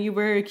you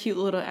wear a cute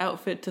little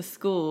outfit to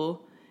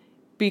school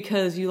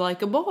because you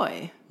like a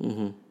boy.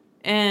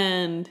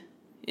 And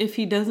if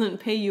he doesn't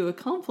pay you a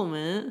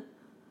compliment,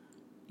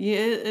 yeah,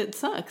 it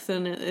sucks,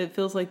 and it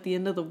feels like the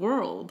end of the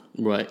world.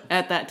 Right.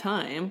 At that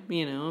time, I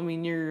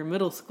mean, you're a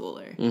middle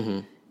schooler.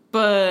 Mm-hmm.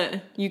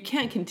 But you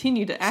can't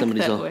continue to act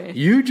that way.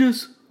 You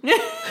just...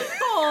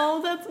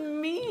 Oh, that's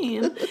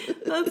mean.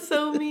 That's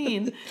so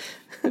mean.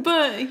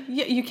 But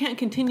yeah, you can't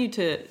continue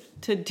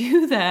to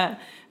do that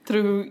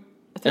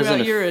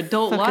throughout your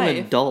adult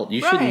life. Adult.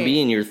 You shouldn't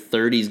be in your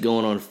 30s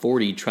going on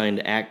 40 trying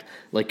to act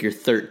like you're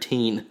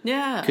 13.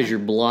 Yeah. Because you're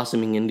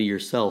blossoming into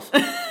yourself.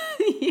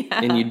 Yeah.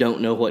 And you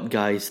don't know what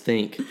guys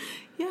think.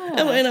 Yeah.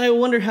 And I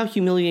wonder how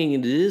humiliating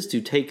it is to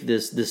take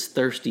this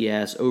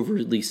thirsty-ass,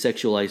 overly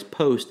sexualized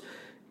post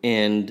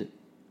and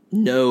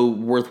no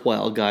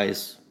worthwhile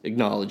guys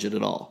acknowledge it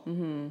at all.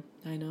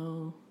 Mm-hmm. I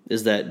know.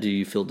 Is that, do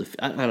you feel,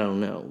 I don't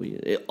know.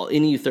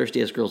 Any of you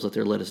thirsty-ass girls out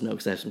there, let us know,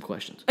 because I have some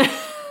questions.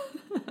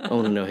 I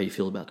want to know how you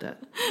feel about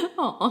that.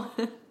 Oh,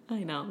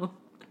 I know.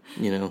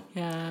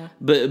 Yeah.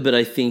 But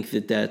I think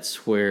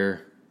that's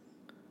where,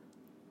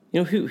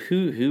 who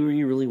are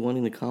you really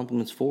wanting the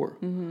compliments for?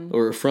 Mm-hmm.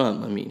 Or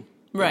from, I mean.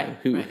 Right.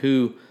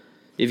 Who,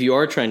 if you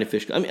are trying to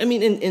fish, I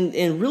mean,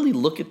 and really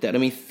look at that. I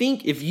mean,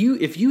 think if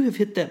you have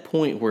hit that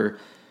point where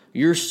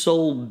your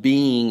sole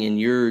being and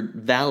your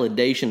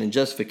validation and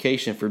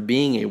justification for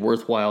being a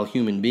worthwhile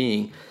human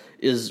being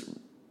is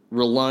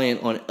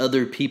reliant on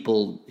other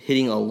people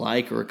hitting a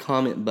like or a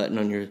comment button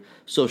on your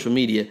social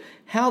media,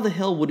 how the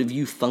hell would have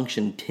you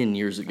functioned 10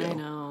 years ago? I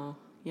know,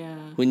 yeah.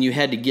 When you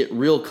had to get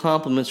real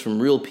compliments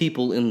from real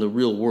people in the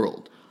real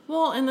world.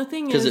 Well, and the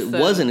thing is... Because it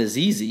wasn't as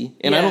easy,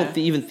 and I don't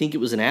even think it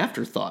was an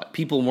afterthought.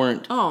 People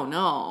weren't... Oh,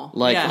 no.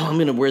 Like, I'm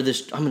going to wear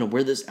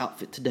this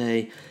outfit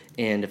today,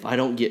 and if I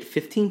don't get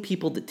 15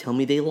 people that tell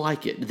me they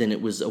like it, then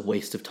it was a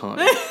waste of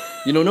time.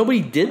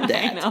 Nobody did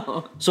that. I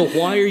know. So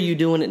why are you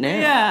doing it now?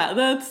 Yeah,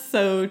 that's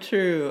so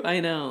true. I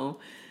know.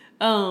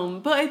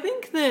 But I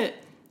think that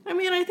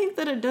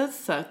it does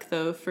suck,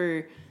 though,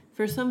 for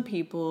some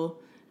people.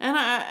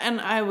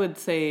 And I would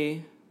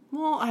say,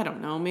 well, I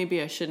don't know,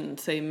 maybe I shouldn't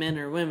say men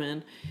or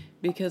women,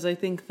 because I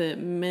think that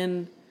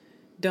men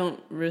don't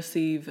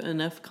receive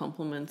enough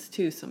compliments,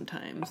 too,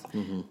 sometimes.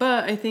 Mm-hmm.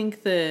 But I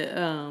think that...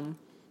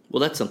 well,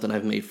 that's something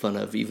I've made fun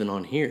of even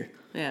on here.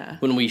 Yeah.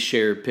 When we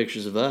share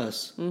pictures of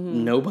us,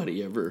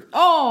 nobody ever...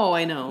 Oh,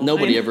 I know.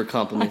 Nobody ever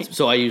compliments.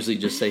 So I usually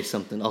just say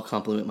something. I'll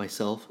compliment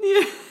myself.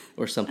 Yeah.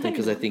 Or something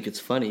because I think it's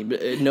funny.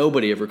 But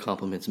nobody ever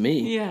compliments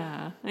me.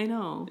 Yeah, I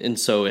know. And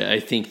so I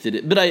think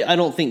that... But I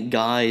don't think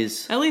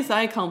guys... At least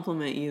I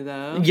compliment you,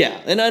 though. Yeah,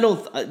 and I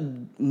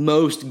don't...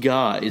 most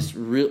guys,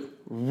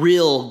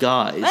 real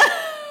guys,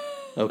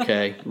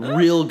 okay,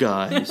 real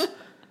guys,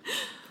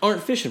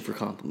 aren't fishing for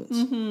compliments.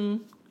 Mm-hmm.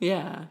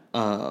 Yeah.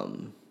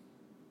 And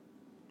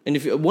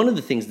if one of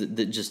the things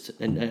that just,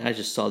 and I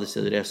just saw this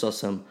the other day, I saw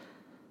some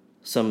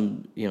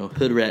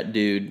hood rat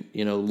dude,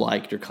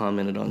 liked or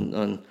commented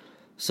on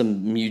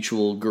some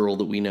mutual girl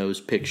that we know's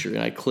picture,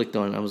 and I clicked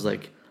on it, and I was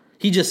like,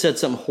 he just said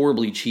something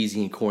horribly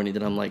cheesy and corny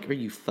that I'm like, are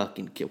you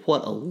fucking kidding?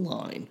 What a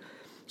line.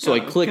 So I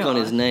click on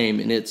his name,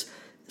 and it's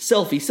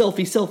selfie,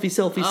 selfie, selfie,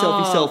 selfie,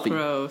 selfie, selfie.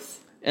 Gross.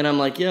 And I'm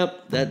like,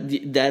 yep,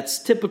 that's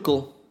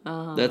typical.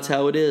 That's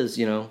how it is,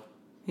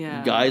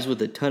 Yeah. Guys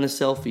with a ton of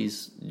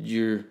selfies,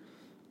 you're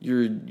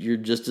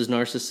just as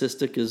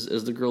narcissistic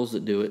as the girls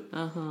that do it.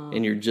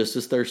 And you're just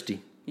as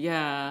thirsty.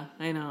 Yeah,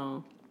 I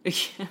know.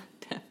 Yeah,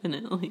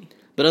 definitely.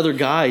 But other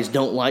guys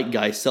don't like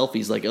guys'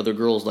 selfies like other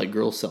girls like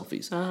girls'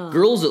 selfies.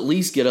 Girls at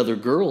least get other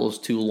girls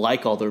to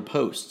like all their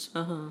posts.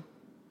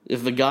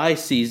 If a guy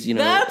sees,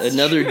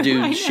 another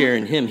dude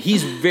sharing him,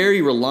 he's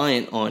very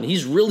reliant on,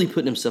 he's really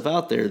putting himself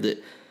out there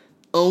that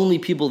only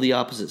people of the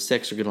opposite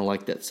sex are going to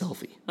like that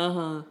selfie.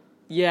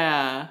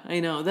 Yeah, I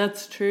know.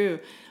 That's true.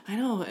 I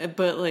know,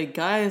 but like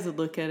guys would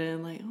look at it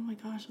and like, oh my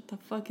gosh, what the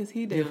fuck is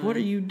he doing? Yeah, what are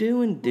you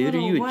doing, dude? Are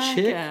you a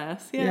chick?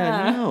 Ass.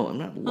 Yeah. No, I'm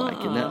not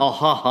liking that. Oh,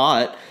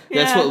 ha.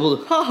 That's what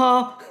we'll,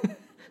 ha.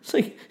 It's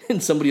like,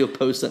 and somebody will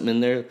post something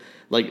in there,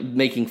 like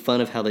making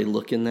fun of how they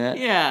look in that.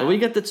 Yeah. Well, you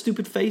got that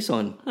stupid face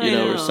on,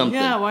 or something.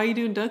 Yeah, why are you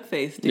doing duck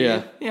face, dude?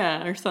 Yeah.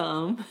 Yeah, or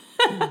something.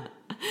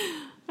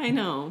 I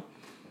know.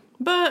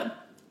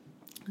 But,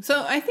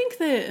 so I think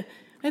that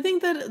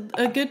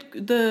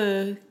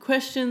the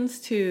questions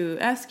to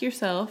ask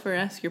yourself or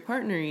ask your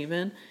partner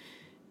even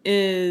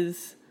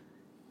is,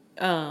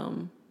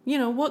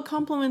 what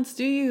compliments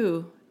do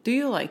you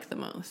like the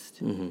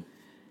most? Mm-hmm.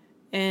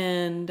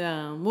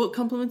 And what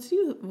compliments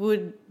do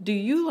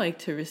you like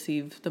to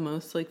receive the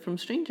most, like from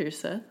strangers,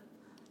 Seth?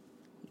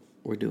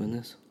 We're doing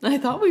this? I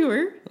thought we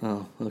were.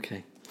 Oh,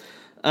 okay.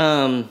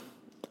 I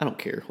don't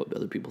care what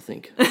other people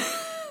think.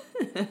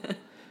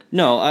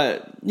 No,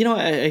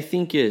 I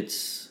think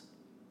it's.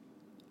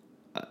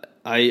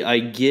 I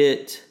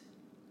get.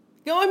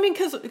 No, I mean,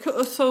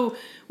 so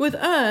with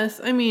us,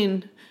 I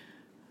mean,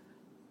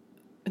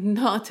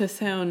 not to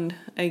sound,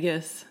 I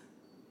guess,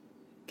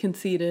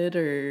 conceited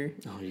or...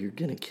 Oh, you're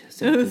going to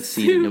sound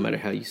conceited no matter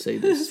how you say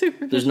this.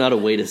 There's not a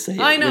way to say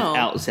it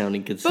without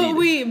sounding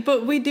conceited.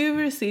 But we do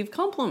receive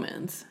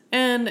compliments.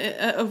 And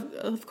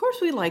of course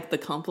we like the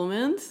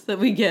compliments that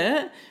we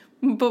get,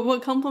 But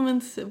what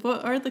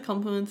are the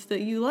compliments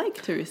that you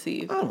like to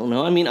receive? I don't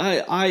know. I mean,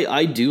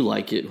 I do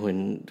like it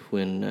when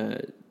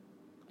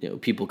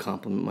people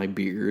compliment my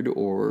beard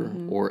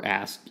or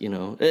ask, and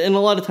a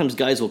lot of times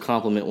guys will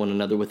compliment one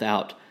another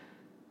without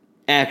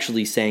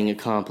actually saying a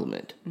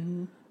compliment.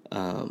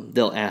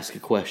 They'll ask a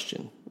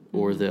question,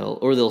 or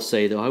they'll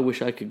say, "I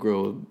wish I could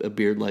grow a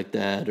beard like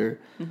that,"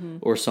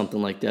 or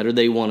something like that, or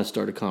they want to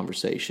start a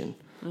conversation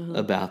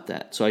about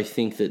that. So I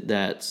think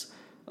that's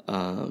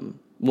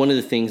one of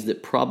the things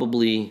that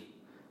probably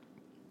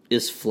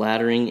is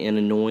flattering and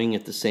annoying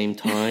at the same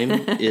time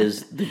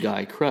is the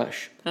guy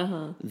crush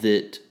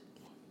that,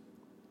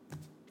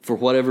 for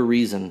whatever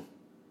reason,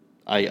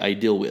 I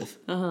deal with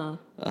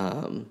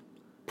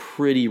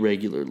pretty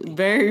regularly,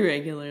 very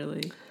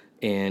regularly.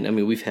 And I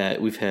mean, we've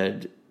had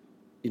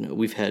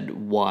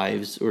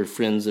wives or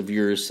friends of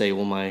yours say,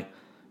 "Well, my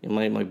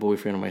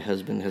boyfriend or my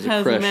husband has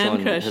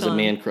a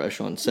man crush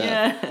on Seth."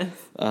 Yes.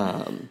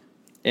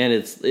 And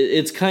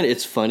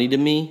it's funny to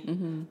me,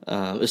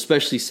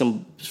 especially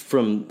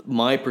from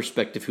my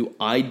perspective, who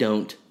I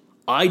don't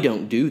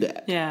do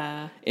that.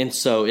 Yeah. And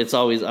so it's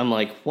always, I'm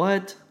like,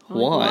 what?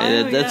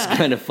 Why? That's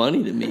kind of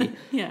funny to me.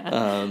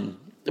 Yeah.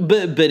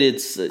 But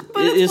it's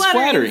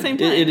flattering.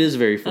 It is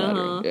very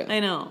flattering. Yeah. I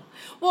know.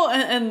 Well,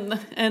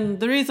 and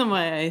the reason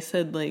why I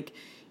said that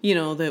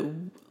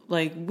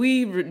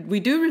we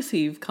do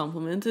receive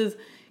compliments is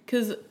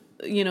because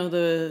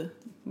the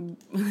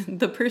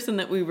person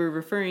that we were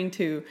referring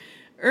to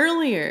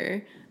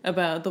earlier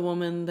about the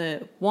woman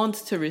that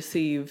wants to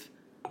receive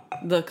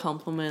the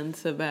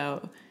compliments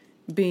about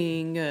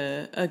being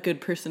a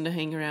good person to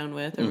hang around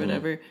with or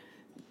whatever,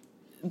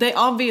 they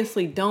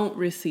obviously don't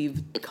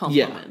receive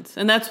compliments.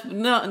 And that's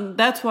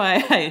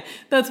why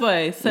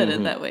I said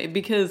it that way,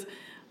 because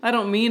I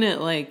don't mean it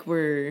like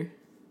we're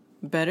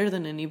better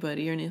than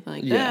anybody or anything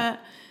like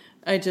that.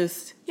 I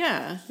just,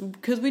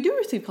 because we do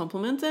receive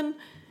compliments, and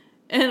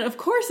of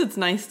course it's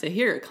nice to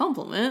hear a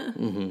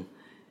compliment.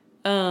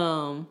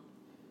 But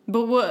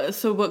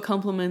what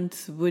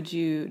compliments or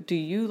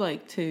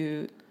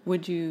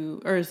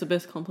is the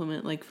best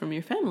compliment like from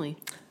your family?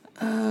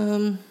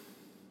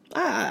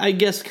 I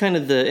guess kind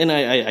of and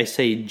I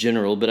say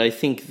general, but I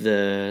think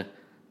the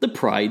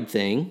pride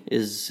thing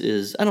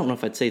is I don't know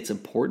if I'd say it's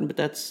important, but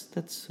that's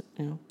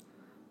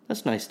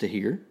nice to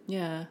hear.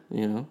 Yeah.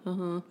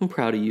 I'm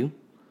proud of you.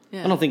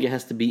 Yeah. I don't think it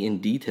has to be in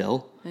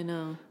detail. I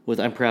know.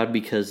 I'm proud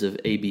because of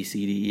A, B,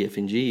 C, D, E, F,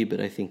 and G,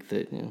 but I think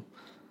that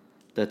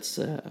that's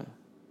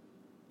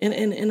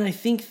and I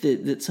think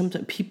that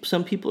sometimes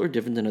some people are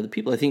different than other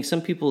people. I think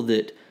some people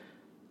that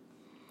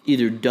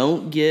either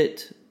don't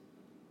get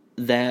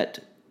that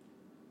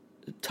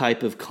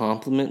type of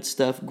compliment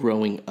stuff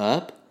growing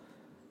up,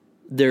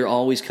 they're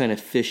always kind of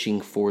fishing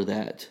for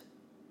that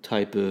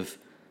type of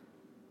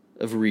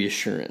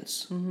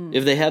reassurance.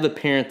 If they have a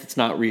parent that's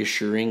not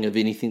reassuring of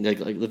anything, like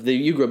if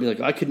you grew up being like,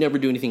 I could never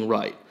do anything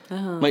right.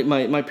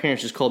 My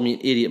parents just called me an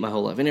idiot my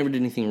whole life. I never did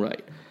anything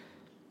right.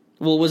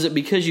 Well, was it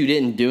because you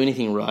didn't do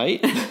anything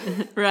right?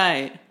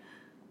 Right.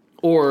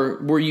 Or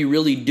were you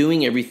really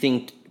doing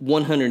everything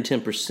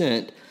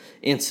 110%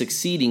 and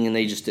succeeding, and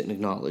they just didn't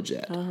acknowledge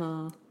that?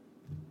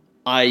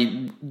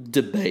 I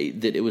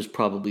debate that it was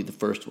probably the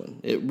first one.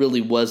 It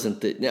really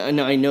wasn't that.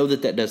 Now, I know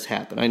that does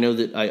happen. I know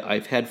that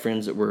I've had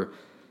friends that were,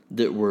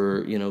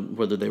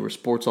 whether they were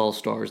sports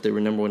all-stars, they were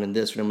number one in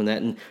this or number one in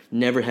that, and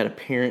never had a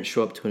parent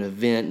show up to an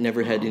event,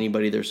 never had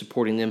anybody there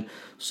supporting them.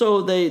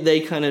 So they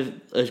kind of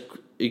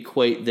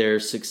equate their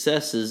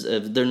successes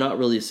of, they're not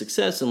really a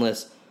success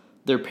unless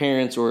their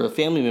parents or a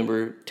family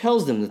member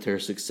tells them that they're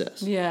a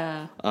success.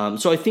 Yeah.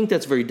 So I think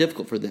that's very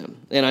difficult for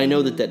them. And I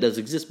know that does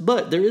exist.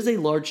 But there is a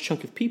large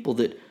chunk of people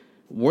that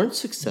weren't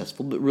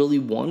successful but really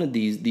wanted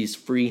these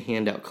free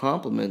handout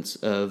compliments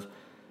of,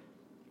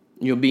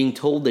 being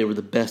told they were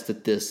the best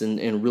at this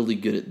and really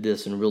good at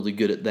this and really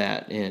good at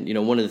that. And,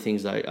 one of the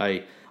things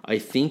I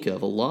think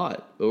of a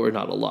lot, or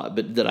not a lot,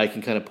 but that I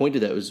can kind of point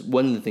to that was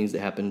one of the things that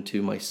happened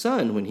to my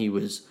son when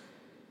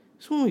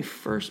when we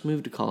first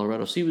moved to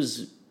Colorado. So he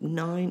was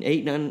 9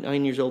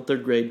 years old,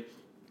 third grade.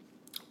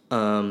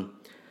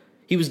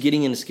 He was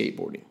getting into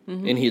skateboarding.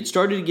 And he had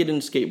started to get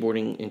into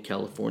skateboarding in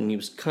California. He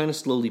was kind of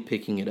slowly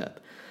picking it up.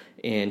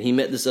 And he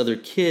met this other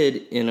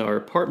kid in our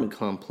apartment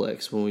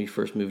complex when we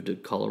first moved to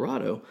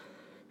Colorado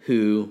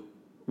who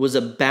was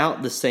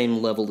about the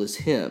same level as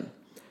him.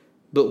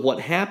 But what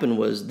happened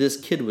was this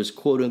kid was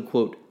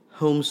quote-unquote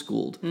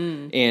homeschooled.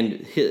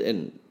 And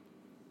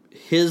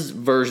his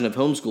version of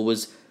homeschool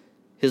was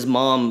his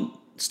mom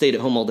stayed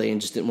at home all day and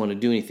just didn't want to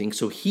do anything.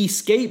 So he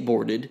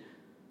skateboarded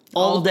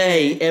all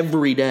day,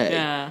 every day.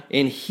 Yeah.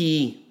 And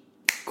he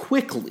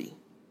quickly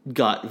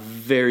got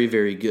very,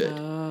 very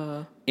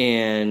good.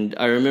 And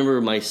I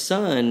remember my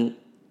son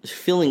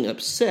feeling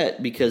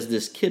upset because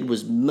this kid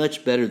was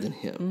much better than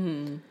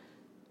him.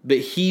 But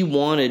he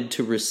wanted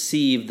to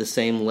receive the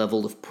same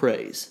level of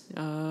praise.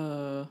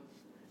 And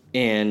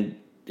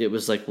it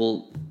was like,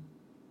 well,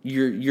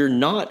 you're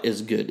not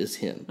as good as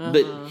him.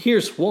 But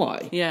here's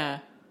why. Yeah.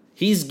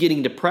 He's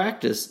getting to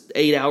practice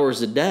 8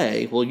 hours a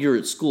day while you're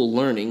at school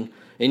learning,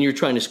 and you're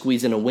trying to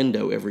squeeze in a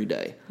window every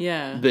day.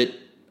 Yeah. But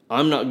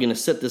I'm not going to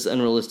set this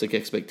unrealistic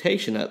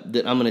expectation up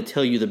that I'm going to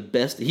tell you the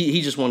best.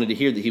 He just wanted to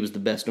hear that he was the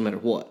best no matter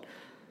what.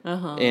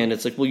 And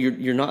it's like, well,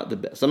 you're not the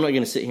best. I'm not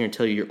going to sit here and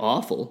tell you you're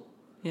awful.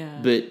 Yeah.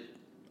 But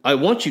I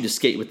want you to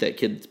skate with that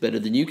kid that's better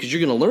than you because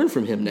you're going to learn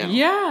from him now.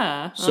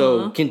 Yeah.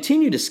 So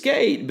continue to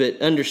skate,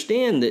 but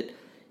understand that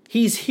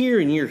he's here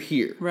and you're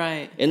here.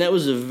 Right. And that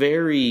was a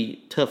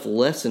very tough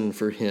lesson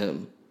for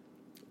him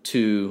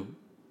to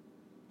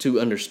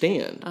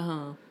understand.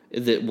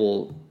 That,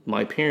 well,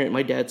 my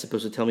dad's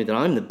supposed to tell me that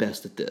I'm the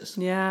best at this.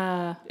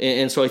 Yeah.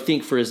 And so I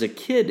think for as a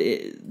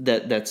kid,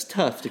 that's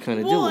tough to kind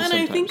of deal with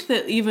sometimes. And I think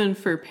that even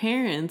for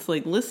parents,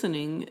 like,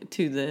 listening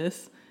to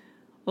this,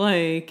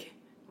 like,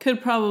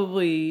 could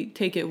probably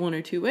take it one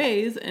or two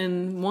ways.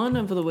 And one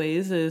of the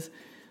ways is,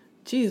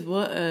 geez,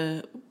 what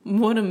a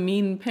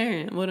mean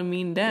parent, what a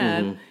mean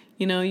dad.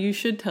 You know, you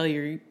should tell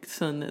your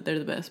son that they're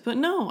the best. But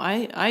no,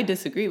 I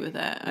disagree with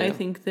that. Yeah. I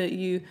think that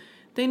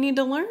they need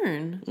to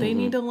learn. They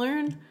need to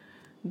learn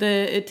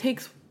that it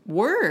takes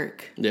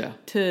work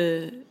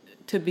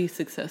to be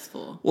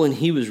successful. Well, and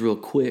he was real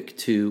quick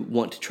to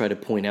want to try to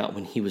point out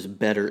when he was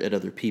better at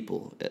other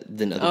people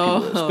than other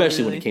people,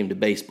 especially when it came to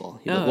baseball.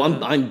 He's like,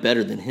 well, I'm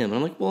better than him. And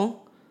I'm like,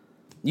 well,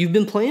 you've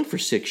been playing for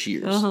 6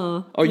 years.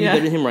 Are you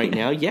better than him right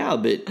now? Yeah,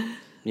 but,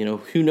 you know,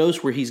 who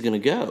knows where he's going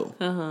to go?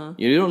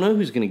 You don't know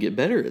who's going to get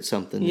better at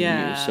something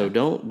than you. So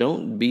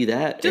don't be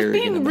that just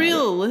arrogant being about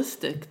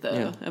realistic,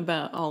 though,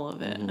 about all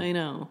of it. I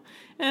know.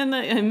 And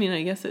I mean,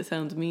 I guess it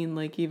sounds mean,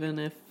 like, even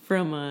if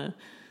from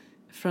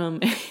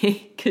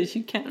because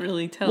you can't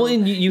really tell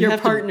your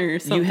partner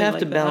something you have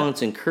like to that.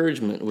 balance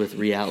encouragement with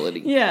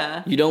reality.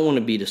 Yeah. You don't want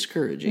to be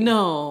discouraging.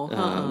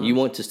 No. You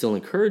want to still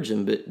encourage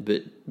them,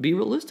 but be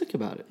realistic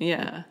about it.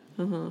 Yeah.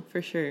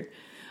 For sure.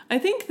 I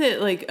think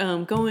that, like,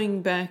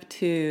 going back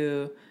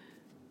to,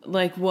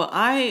 like,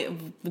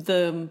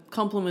 the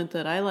compliment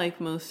that I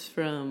like most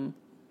from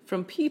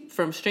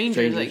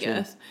strangers, I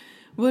guess,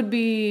 would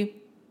be,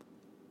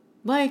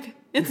 like,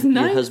 it's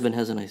nice. Your husband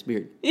has a nice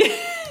beard.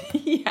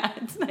 Yeah,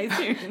 it's nice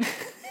hearing.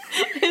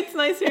 It's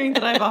nice hearing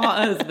that I have a hot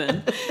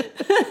husband.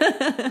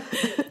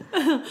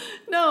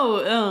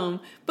 No,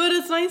 but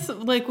it's nice,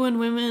 like, when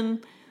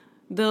women,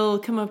 they'll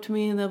come up to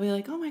me and they'll be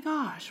like, "Oh my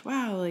gosh,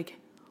 wow, like,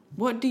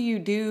 what do you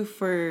do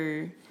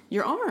for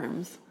your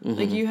arms?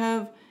 Like, you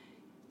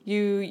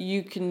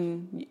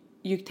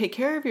take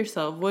care of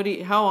yourself.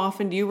 How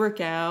often do you work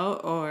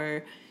out?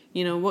 Or,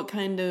 you know, what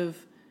kind of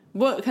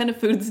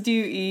foods do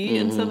you eat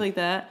and stuff like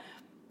that?"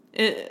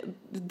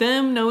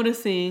 Them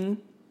noticing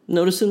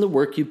the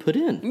work you put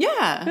in.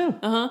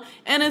 Yeah.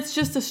 And it's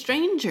just a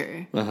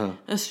stranger.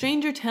 A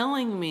stranger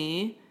telling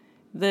me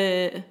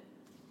that,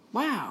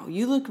 wow,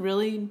 you look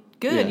really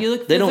good. Yeah. You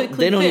look physically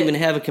They don't fit. even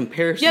have a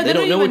comparison. Yeah, they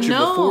don't know what your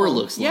know. Before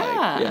looks like.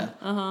 Yeah.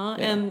 Yeah.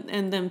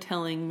 And them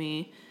telling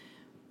me,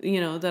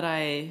 you know, that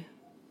I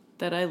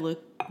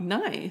look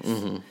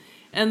nice.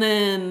 And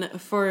then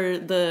for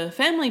the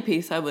family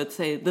piece, I would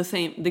say the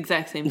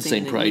exact same thing.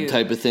 Same pride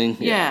type of thing.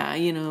 Yeah,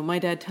 you know, my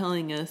dad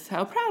telling us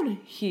how proud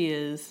he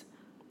is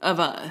of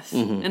us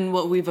and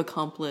what we've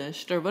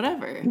accomplished or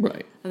whatever.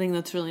 Right. I think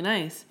that's really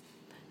nice.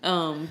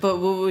 But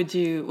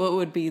what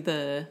would be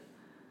the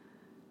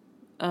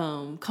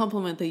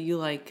compliment that you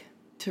like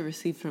to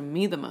receive from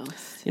me the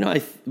most? You know,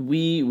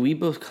 we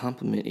both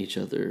compliment each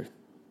other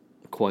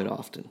quite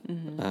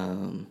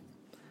often.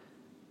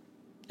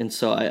 And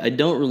so I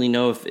don't really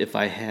know if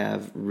I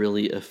have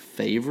really a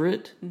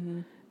favorite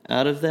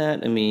out of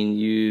that. I mean,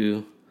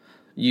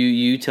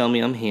 you tell me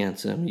I'm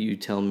handsome. You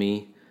tell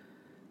me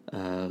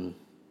I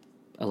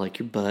like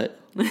your butt.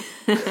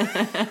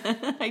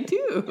 I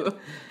do.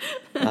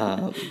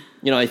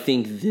 You know, I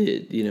think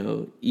that, you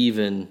know,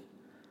 even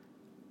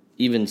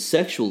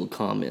sexual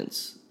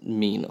comments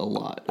mean a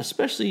lot,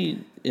 especially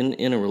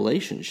in a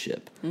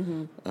relationship.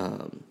 And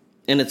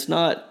it's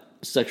not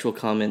sexual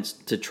comments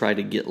to try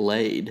to get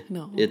laid.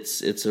 No.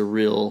 It's a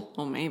real...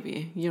 Well,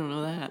 maybe. You don't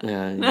know that.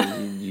 Yeah,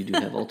 you do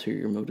have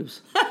ulterior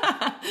motives.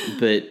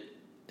 But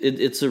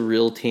it's a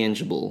real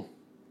tangible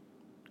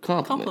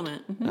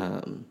compliment.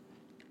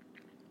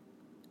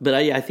 But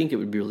I think it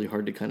would be really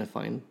hard to kind of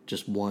find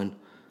just one.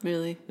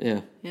 Really? Yeah.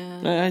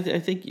 Yeah. I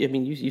think, I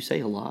mean, you say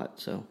a lot,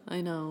 so...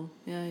 I know.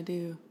 Yeah, I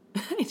do.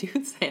 I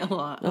do say a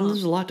lot. Well,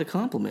 there's a lot to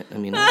compliment. I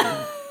mean...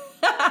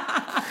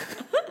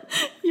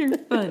 You're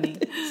funny.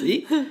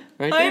 See?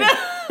 Right there. I know.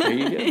 There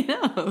you go. I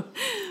know.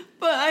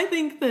 But I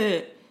think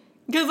that...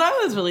 Because I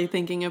was really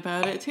thinking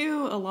about it,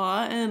 too, a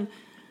lot. And,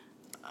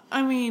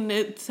 I mean,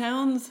 it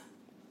sounds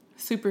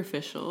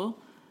superficial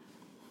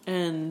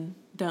and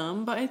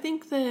dumb, but I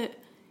think that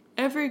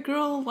every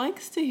girl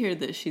likes to hear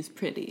that she's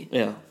pretty.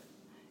 Yeah.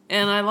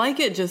 And I like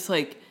it just,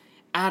 like,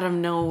 out of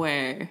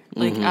nowhere.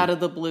 Like, out of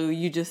the blue,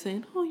 you just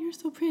saying, "Oh, you're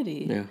so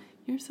pretty. Yeah.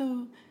 You're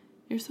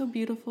so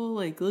beautiful.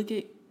 Like, look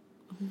at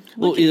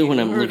Well, either when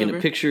I'm looking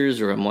at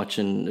pictures or I'm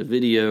watching a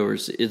video, or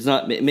it's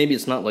not, maybe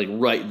it's not like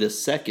right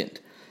this second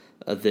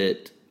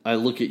that I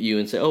look at you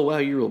and say, "Oh wow,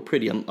 you're real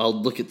pretty." I'll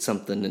look at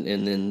something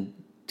and then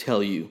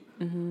tell you,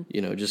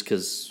 just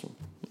because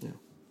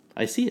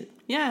I see it.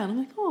 Yeah, and I'm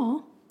like,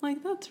 oh,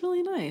 like that's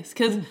really nice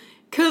because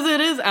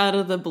it is out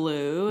of the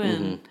blue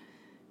and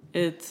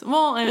it's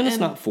and it's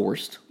not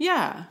forced.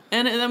 Yeah,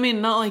 and I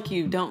mean, not like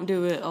you don't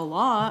do it a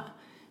lot,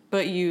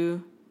 but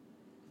you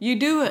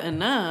do it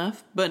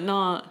enough, but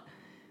not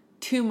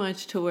too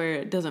much to where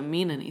it doesn't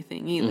mean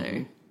anything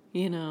either.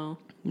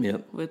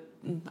 Yep. With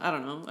I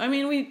don't know. I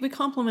mean, we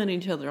compliment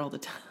each other all the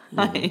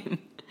time.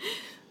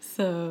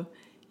 So,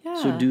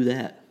 yeah. So do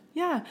that.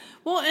 Yeah.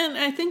 Well, and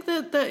I think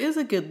that is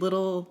a good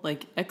little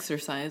like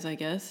exercise, I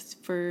guess,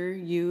 for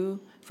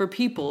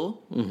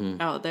people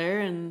out there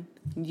and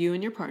you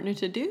and your partner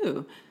to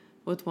do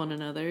with one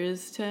another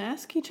is to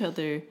ask each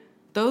other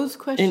those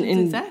questions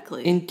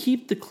exactly. And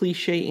keep the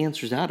cliche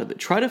answers out of it.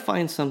 Try to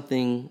find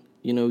something,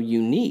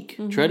 unique.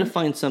 Try to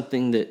find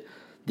something that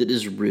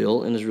is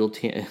real and is real.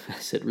 I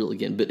said real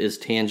again, but is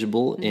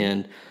tangible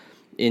and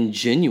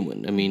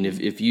genuine. I mean,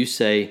 if you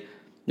say,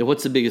 now,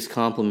 what's the biggest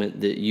compliment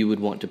that you would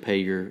want to pay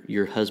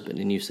your husband?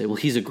 And you say, well,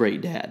 he's a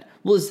great dad.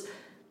 Well,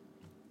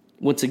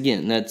 once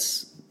again,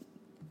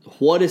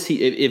 what is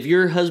he? If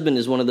your husband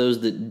is one of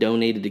those that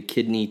donated a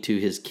kidney to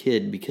his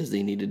kid because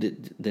they needed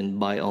it, then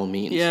by all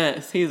means,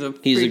 yes, he's a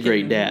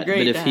great dad. But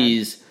if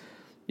he's,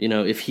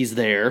 if he's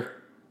there,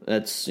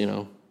 that's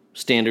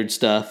standard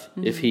stuff.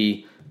 If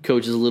he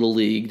coaches a little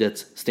league,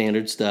 that's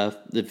standard stuff.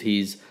 If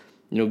he's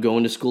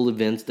going to school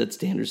events, that's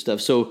standard stuff.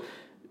 So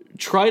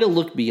try to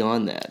look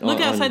beyond that. Look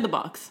outside the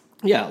box.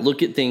 Yeah,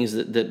 look at things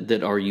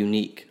that are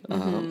unique,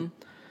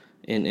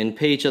 and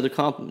pay each other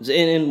compliments.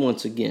 And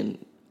once again,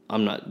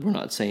 we're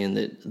not saying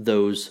that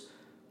those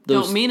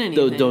don't mean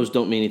anything. Those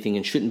don't mean anything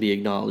and shouldn't be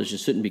acknowledged and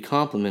shouldn't be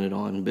complimented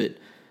on. But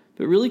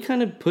really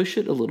kind of push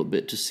it a little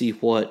bit to see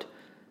what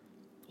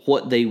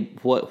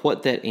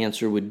that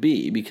answer would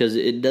be, because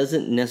it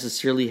doesn't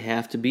necessarily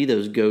have to be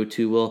those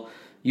go-to, well,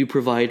 you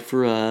provide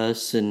for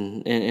us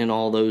and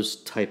all those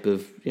type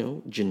of,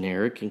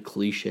 generic and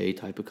cliche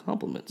type of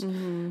compliments.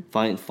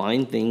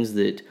 Find things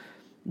that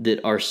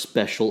are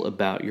special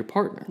about your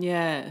partner.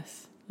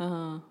 Yes.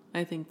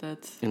 I think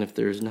that's... And if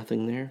there's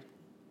nothing there,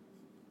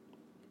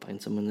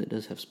 find someone that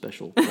does have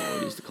special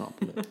qualities to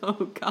compliment.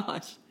 Oh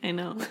gosh, I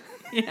know.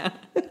 Yeah.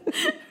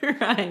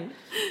 Right.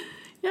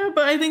 Yeah,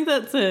 but I think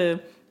that's a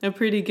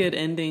pretty good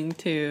ending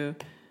to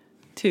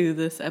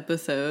this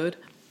episode.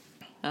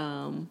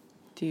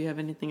 Do you have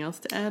anything else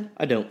to add?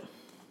 I don't.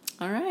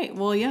 All right.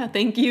 Well, yeah,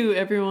 thank you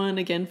everyone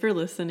again for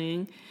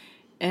listening.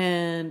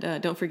 And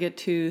don't forget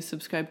to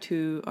subscribe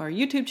to our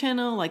YouTube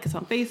channel, like us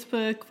on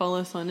Facebook, follow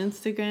us on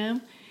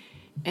Instagram,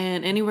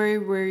 and anywhere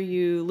where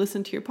you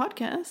listen to your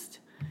podcast.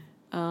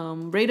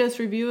 Rate us,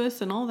 review us,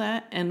 and all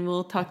that. And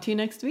we'll talk to you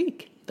next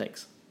week.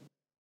 Thanks.